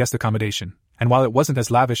surprised with their guest accommodation, and while it wasn't as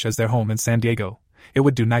lavish as their home in San Diego, it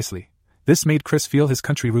would do nicely. This made Chris feel his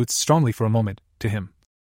country roots strongly for a moment, to him.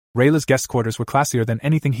 Rayla's guest quarters were classier than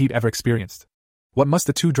anything he'd ever experienced. What must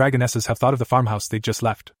the two dragonesses have thought of the farmhouse they'd just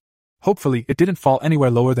left? Hopefully, it didn't fall anywhere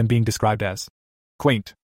lower than being described as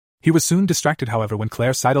quaint. He was soon distracted, however, when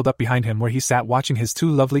Claire sidled up behind him where he sat watching his two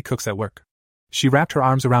lovely cooks at work. She wrapped her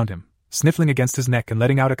arms around him, sniffling against his neck and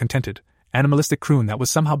letting out a contented, animalistic croon that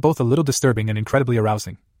was somehow both a little disturbing and incredibly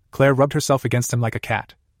arousing. Claire rubbed herself against him like a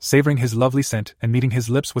cat, savoring his lovely scent and meeting his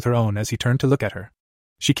lips with her own as he turned to look at her.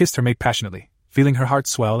 She kissed her mate passionately, feeling her heart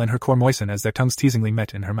swell and her core moisten as their tongues teasingly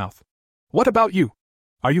met in her mouth. "What about you?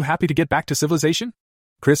 Are you happy to get back to civilization?"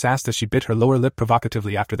 Chris asked as she bit her lower lip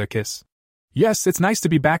provocatively after their kiss. "Yes, it's nice to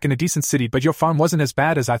be back in a decent city, but your farm wasn't as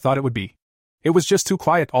bad as I thought it would be. It was just too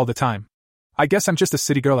quiet all the time. I guess I'm just a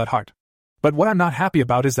city girl at heart. But what I'm not happy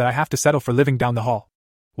about is that I have to settle for living down the hall."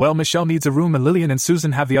 Well, Michelle needs a room and Lillian and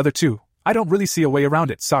Susan have the other two. I don't really see a way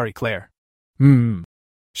around it, sorry, Claire.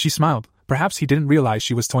 She smiled. Perhaps he didn't realize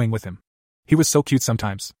she was toying with him. He was so cute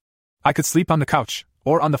sometimes. I could sleep on the couch,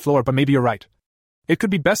 or on the floor, but maybe you're right. It could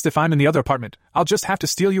be best if I'm in the other apartment. I'll just have to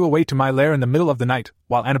steal you away to my lair in the middle of the night,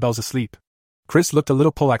 while Annabelle's asleep. Chris looked a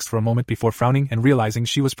little poleaxed for a moment before frowning and realizing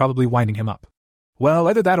she was probably winding him up. Well,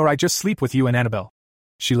 either that or I just sleep with you and Annabelle.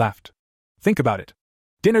 She laughed. Think about it.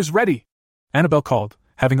 Dinner's ready! Annabelle called,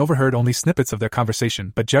 having overheard only snippets of their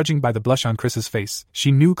conversation, but judging by the blush on Chris's face,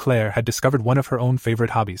 she knew Claire had discovered one of her own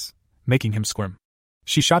favorite hobbies, making him squirm.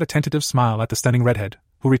 She shot a tentative smile at the stunning redhead,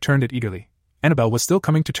 who returned it eagerly. Annabelle was still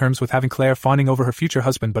coming to terms with having Claire fawning over her future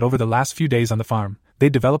husband, but over the last few days on the farm, they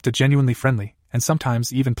developed a genuinely friendly, and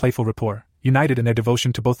sometimes even playful rapport, united in their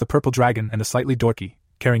devotion to both the purple dragon and the slightly dorky,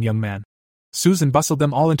 caring young man. Susan bustled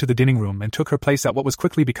them all into the dining room and took her place at what was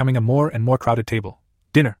quickly becoming a more and more crowded table.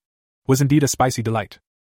 Dinner was indeed a spicy delight.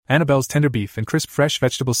 Annabelle's tender beef and crisp fresh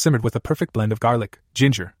vegetables simmered with a perfect blend of garlic,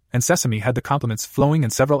 ginger, and sesame had the compliments flowing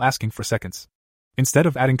and several asking for seconds. Instead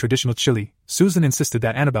of adding traditional chili, Susan insisted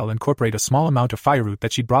that Annabelle incorporate a small amount of fireroot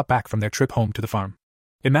that she'd brought back from their trip home to the farm.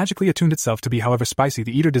 It magically attuned itself to be however spicy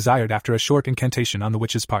the eater desired after a short incantation on the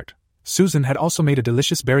witch's part. Susan had also made a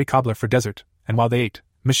delicious berry cobbler for dessert, and while they ate,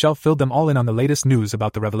 Michelle filled them all in on the latest news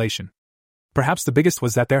about the revelation. Perhaps the biggest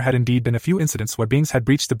was that there had indeed been a few incidents where beings had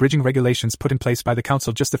breached the bridging regulations put in place by the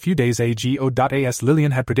council just a few days ago. As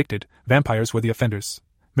Lillian had predicted, vampires were the offenders.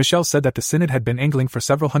 Michelle said that the synod had been angling for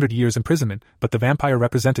several hundred years imprisonment, but the vampire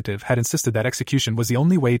representative had insisted that execution was the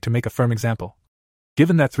only way to make a firm example.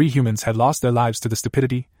 Given that 3 humans had lost their lives to the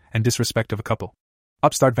stupidity and disrespect of a couple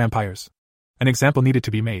upstart vampires, an example needed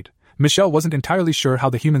to be made. Michelle wasn't entirely sure how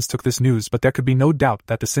the humans took this news, but there could be no doubt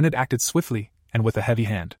that the synod acted swiftly and with a heavy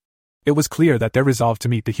hand. It was clear that their resolve to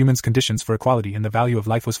meet the humans' conditions for equality and the value of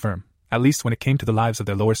life was firm, at least when it came to the lives of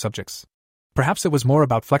their lower subjects. Perhaps it was more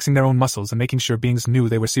about flexing their own muscles and making sure beings knew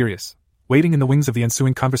they were serious. Waiting in the wings of the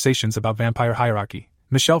ensuing conversations about vampire hierarchy,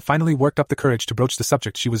 Michelle finally worked up the courage to broach the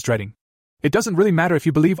subject she was dreading. It doesn't really matter if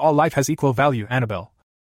you believe all life has equal value, Annabelle,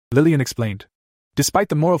 Lillian explained. Despite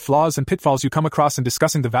the moral flaws and pitfalls you come across in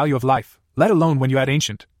discussing the value of life, let alone when you add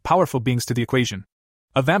ancient, powerful beings to the equation.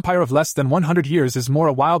 A vampire of less than 100 years is more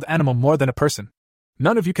a wild animal more than a person.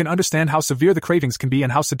 None of you can understand how severe the cravings can be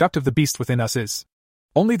and how seductive the beast within us is.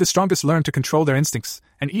 Only the strongest learn to control their instincts,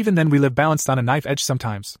 and even then we live balanced on a knife edge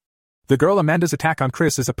sometimes. The girl Amanda's attack on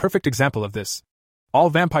Chris is a perfect example of this. All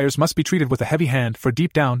vampires must be treated with a heavy hand, for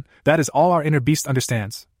deep down, that is all our inner beast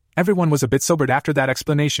understands. Everyone was a bit sobered after that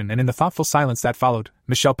explanation, and in the thoughtful silence that followed,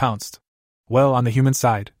 Michelle pounced. Well, on the human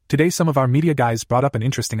side, today some of our media guys brought up an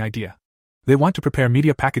interesting idea. They want to prepare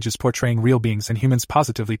media packages portraying real beings and humans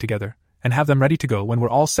positively together, and have them ready to go when we're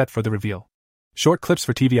all set for the reveal. Short clips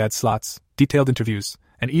for TV ad slots, detailed interviews,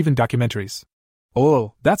 and even documentaries.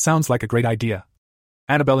 Oh, that sounds like a great idea.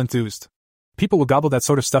 Annabelle enthused. People will gobble that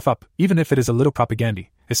sort of stuff up, even if it is a little propagandy,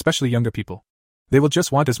 especially younger people. They will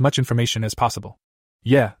just want as much information as possible.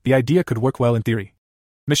 Yeah, the idea could work well in theory.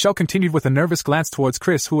 Michelle continued with a nervous glance towards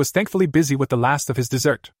Chris, who was thankfully busy with the last of his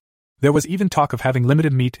dessert. There was even talk of having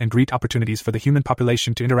limited meet and greet opportunities for the human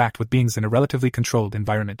population to interact with beings in a relatively controlled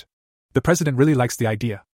environment. The president really likes the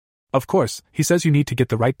idea. Of course, he says you need to get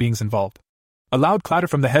the right beings involved. A loud clatter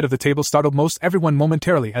from the head of the table startled most everyone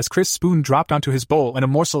momentarily as Chris' spoon dropped onto his bowl and a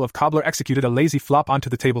morsel of cobbler executed a lazy flop onto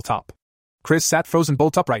the tabletop. Chris sat frozen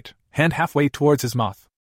bolt upright, hand halfway towards his mouth.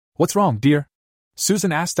 What's wrong, dear?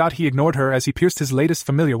 Susan asked. He ignored her as he pierced his latest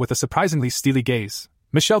familiar with a surprisingly steely gaze.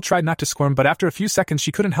 Michelle tried not to squirm, but after a few seconds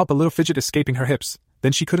she couldn't help a little fidget escaping her hips.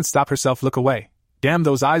 Then she couldn't stop herself look away. Damn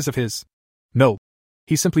those eyes of his. No.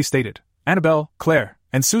 He simply stated. Annabelle, Claire,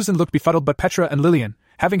 and Susan looked befuddled, but Petra and Lillian,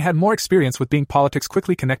 having had more experience with being politics,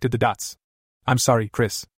 quickly connected the dots. I'm sorry,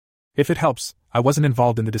 Chris. If it helps, I wasn't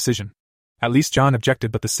involved in the decision. At least John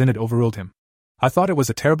objected, but the synod overruled him. I thought it was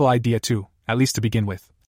a terrible idea too, at least to begin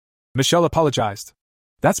with. Michelle apologized.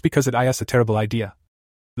 That's because it is a terrible idea.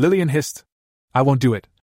 Lillian hissed. I won't do it.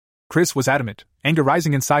 Chris was adamant, anger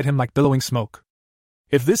rising inside him like billowing smoke.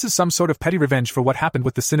 If this is some sort of petty revenge for what happened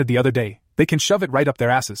with the synod the other day, they can shove it right up their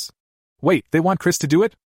asses. Wait, they want Chris to do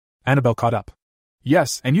it? Annabelle caught up.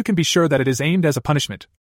 Yes, and you can be sure that it is aimed as a punishment,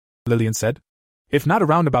 Lillian said. If not a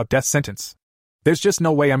roundabout death sentence. There's just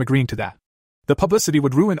no way I'm agreeing to that. The publicity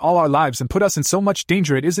would ruin all our lives and put us in so much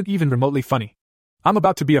danger it isn't even remotely funny. I'm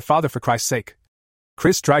about to be a father, for Christ's sake.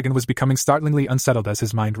 Chris Dragon was becoming startlingly unsettled as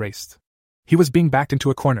his mind raced. He was being backed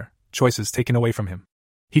into a corner, choices taken away from him.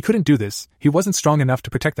 He couldn't do this, he wasn't strong enough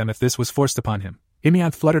to protect them if this was forced upon him.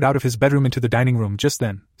 Imianth fluttered out of his bedroom into the dining room just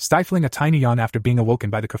then, stifling a tiny yawn after being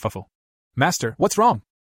awoken by the kerfuffle. Master, what's wrong?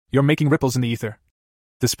 You're making ripples in the ether.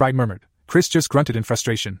 the sprite murmured. Chris just grunted in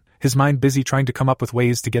frustration, his mind busy trying to come up with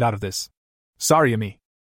ways to get out of this. Sorry, Amy.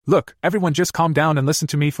 Look, everyone just calm down and listen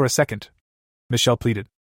to me for a second, Michelle pleaded.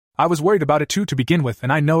 I was worried about it too to begin with,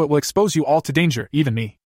 and I know it will expose you all to danger, even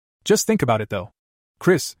me. Just think about it though.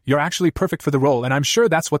 Chris, you're actually perfect for the role, and I'm sure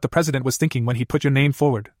that's what the president was thinking when he put your name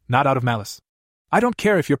forward, not out of malice. I don't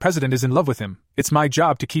care if your president is in love with him, it's my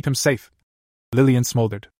job to keep him safe. Lillian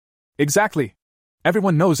smoldered. Exactly.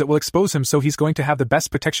 Everyone knows it will expose him, so he's going to have the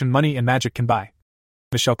best protection money and magic can buy.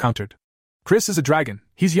 Michelle countered. Chris is a dragon,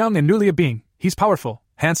 he's young and newly a being, he's powerful,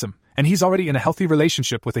 handsome, and he's already in a healthy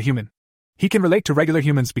relationship with a human. He can relate to regular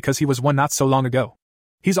humans because he was one not so long ago.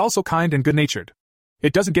 He's also kind and good-natured.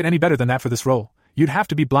 It doesn't get any better than that for this role, you'd have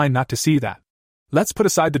to be blind not to see that. Let's put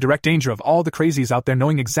aside the direct danger of all the crazies out there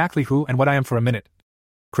knowing exactly who and what I am for a minute.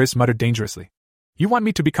 Chris muttered dangerously. You want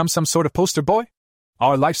me to become some sort of poster boy?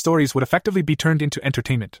 Our life stories would effectively be turned into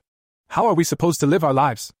entertainment. How are we supposed to live our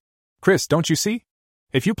lives? Chris, don't you see?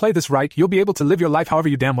 If you play this right, you'll be able to live your life however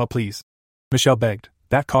you damn well please. Michelle begged.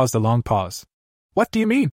 That caused a long pause. What do you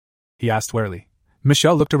mean? He asked warily.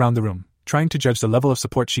 Michelle looked around the room, trying to judge the level of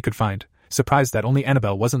support she could find, surprised that only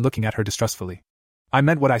Annabelle wasn't looking at her distrustfully. I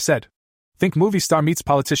meant what I said. Think movie star meets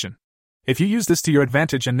politician. If you use this to your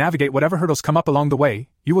advantage and navigate whatever hurdles come up along the way,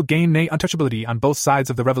 you will gain untouchability on both sides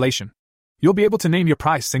of the revelation. You'll be able to name your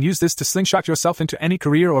price and use this to slingshot yourself into any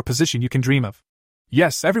career or position you can dream of.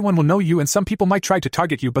 Yes, everyone will know you and some people might try to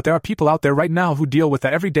target you, but there are people out there right now who deal with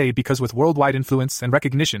that every day because with worldwide influence and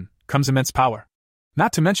recognition comes immense power.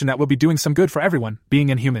 Not to mention that we'll be doing some good for everyone, being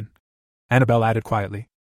inhuman. Annabelle added quietly.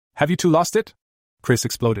 Have you two lost it? Chris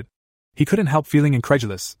exploded. He couldn't help feeling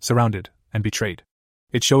incredulous, surrounded, and betrayed.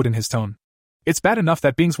 It showed in his tone. It's bad enough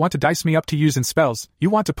that beings want to dice me up to use in spells, you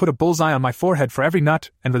want to put a bullseye on my forehead for every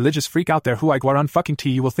nut and religious freak out there who I guaran fucking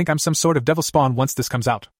tea. You will think I'm some sort of devil spawn once this comes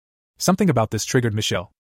out. Something about this triggered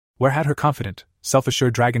Michelle. Where had her confident,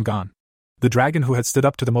 self-assured dragon gone? The dragon who had stood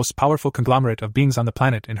up to the most powerful conglomerate of beings on the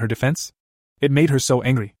planet in her defense? It made her so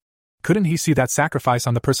angry. Couldn't he see that sacrifice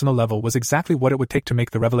on the personal level was exactly what it would take to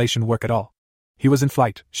make the revelation work at all? He was in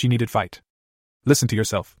flight, she needed fight. Listen to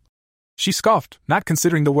yourself. She scoffed, not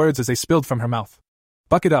considering the words as they spilled from her mouth.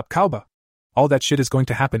 Buck it up, Kauba. All that shit is going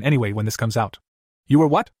to happen anyway when this comes out. You were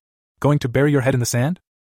what? Going to bury your head in the sand?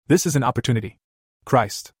 This is an opportunity.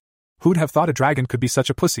 Christ. Who'd have thought a dragon could be such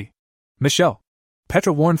a pussy? Michelle.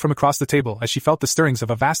 Petra warned from across the table as she felt the stirrings of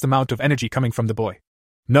a vast amount of energy coming from the boy.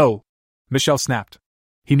 No. Michelle snapped.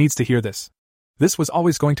 He needs to hear this. This was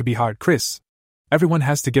always going to be hard, Chris. Everyone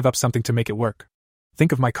has to give up something to make it work.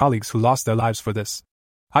 Think of my colleagues who lost their lives for this.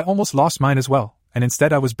 I almost lost mine as well, and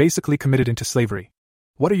instead I was basically committed into slavery.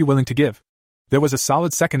 What are you willing to give? There was a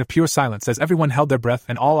solid second of pure silence as everyone held their breath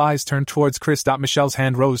and all eyes turned towards Chris. Michelle's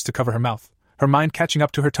hand rose to cover her mouth, her mind catching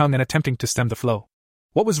up to her tongue and attempting to stem the flow.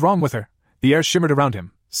 What was wrong with her? The air shimmered around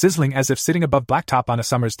him, sizzling as if sitting above blacktop on a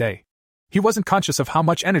summer's day. He wasn't conscious of how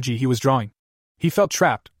much energy he was drawing. He felt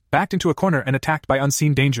trapped, backed into a corner and attacked by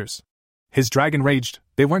unseen dangers. His dragon raged.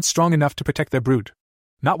 They weren't strong enough to protect their brood.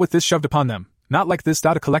 Not with this shoved upon them. Not like this.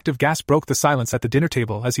 A collective gasp broke the silence at the dinner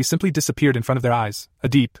table as he simply disappeared in front of their eyes, a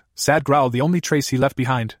deep, sad growl the only trace he left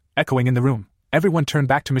behind, echoing in the room. Everyone turned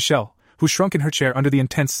back to Michelle, who shrunk in her chair under the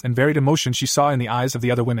intense and varied emotion she saw in the eyes of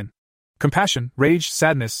the other women. Compassion, rage,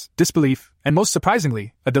 sadness, disbelief, and most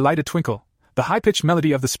surprisingly, a delighted twinkle. The high-pitched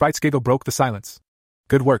melody of the sprite's giggle broke the silence.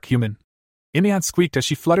 Good work, human. Iliad squeaked as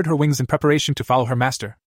she fluttered her wings in preparation to follow her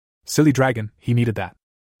master. Silly dragon, he needed that.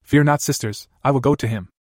 Fear not, sisters, I will go to him.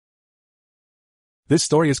 This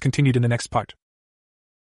story is continued in the next part.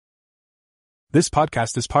 This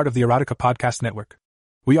podcast is part of the Erotica Podcast Network.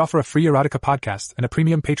 We offer a free Erotica podcast and a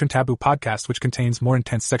premium patron taboo podcast which contains more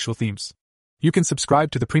intense sexual themes. You can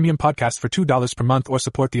subscribe to the premium podcast for $2 per month or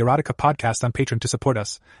support the Erotica Podcast on Patreon to support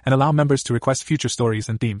us and allow members to request future stories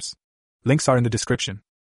and themes. Links are in the description.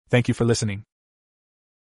 Thank you for listening.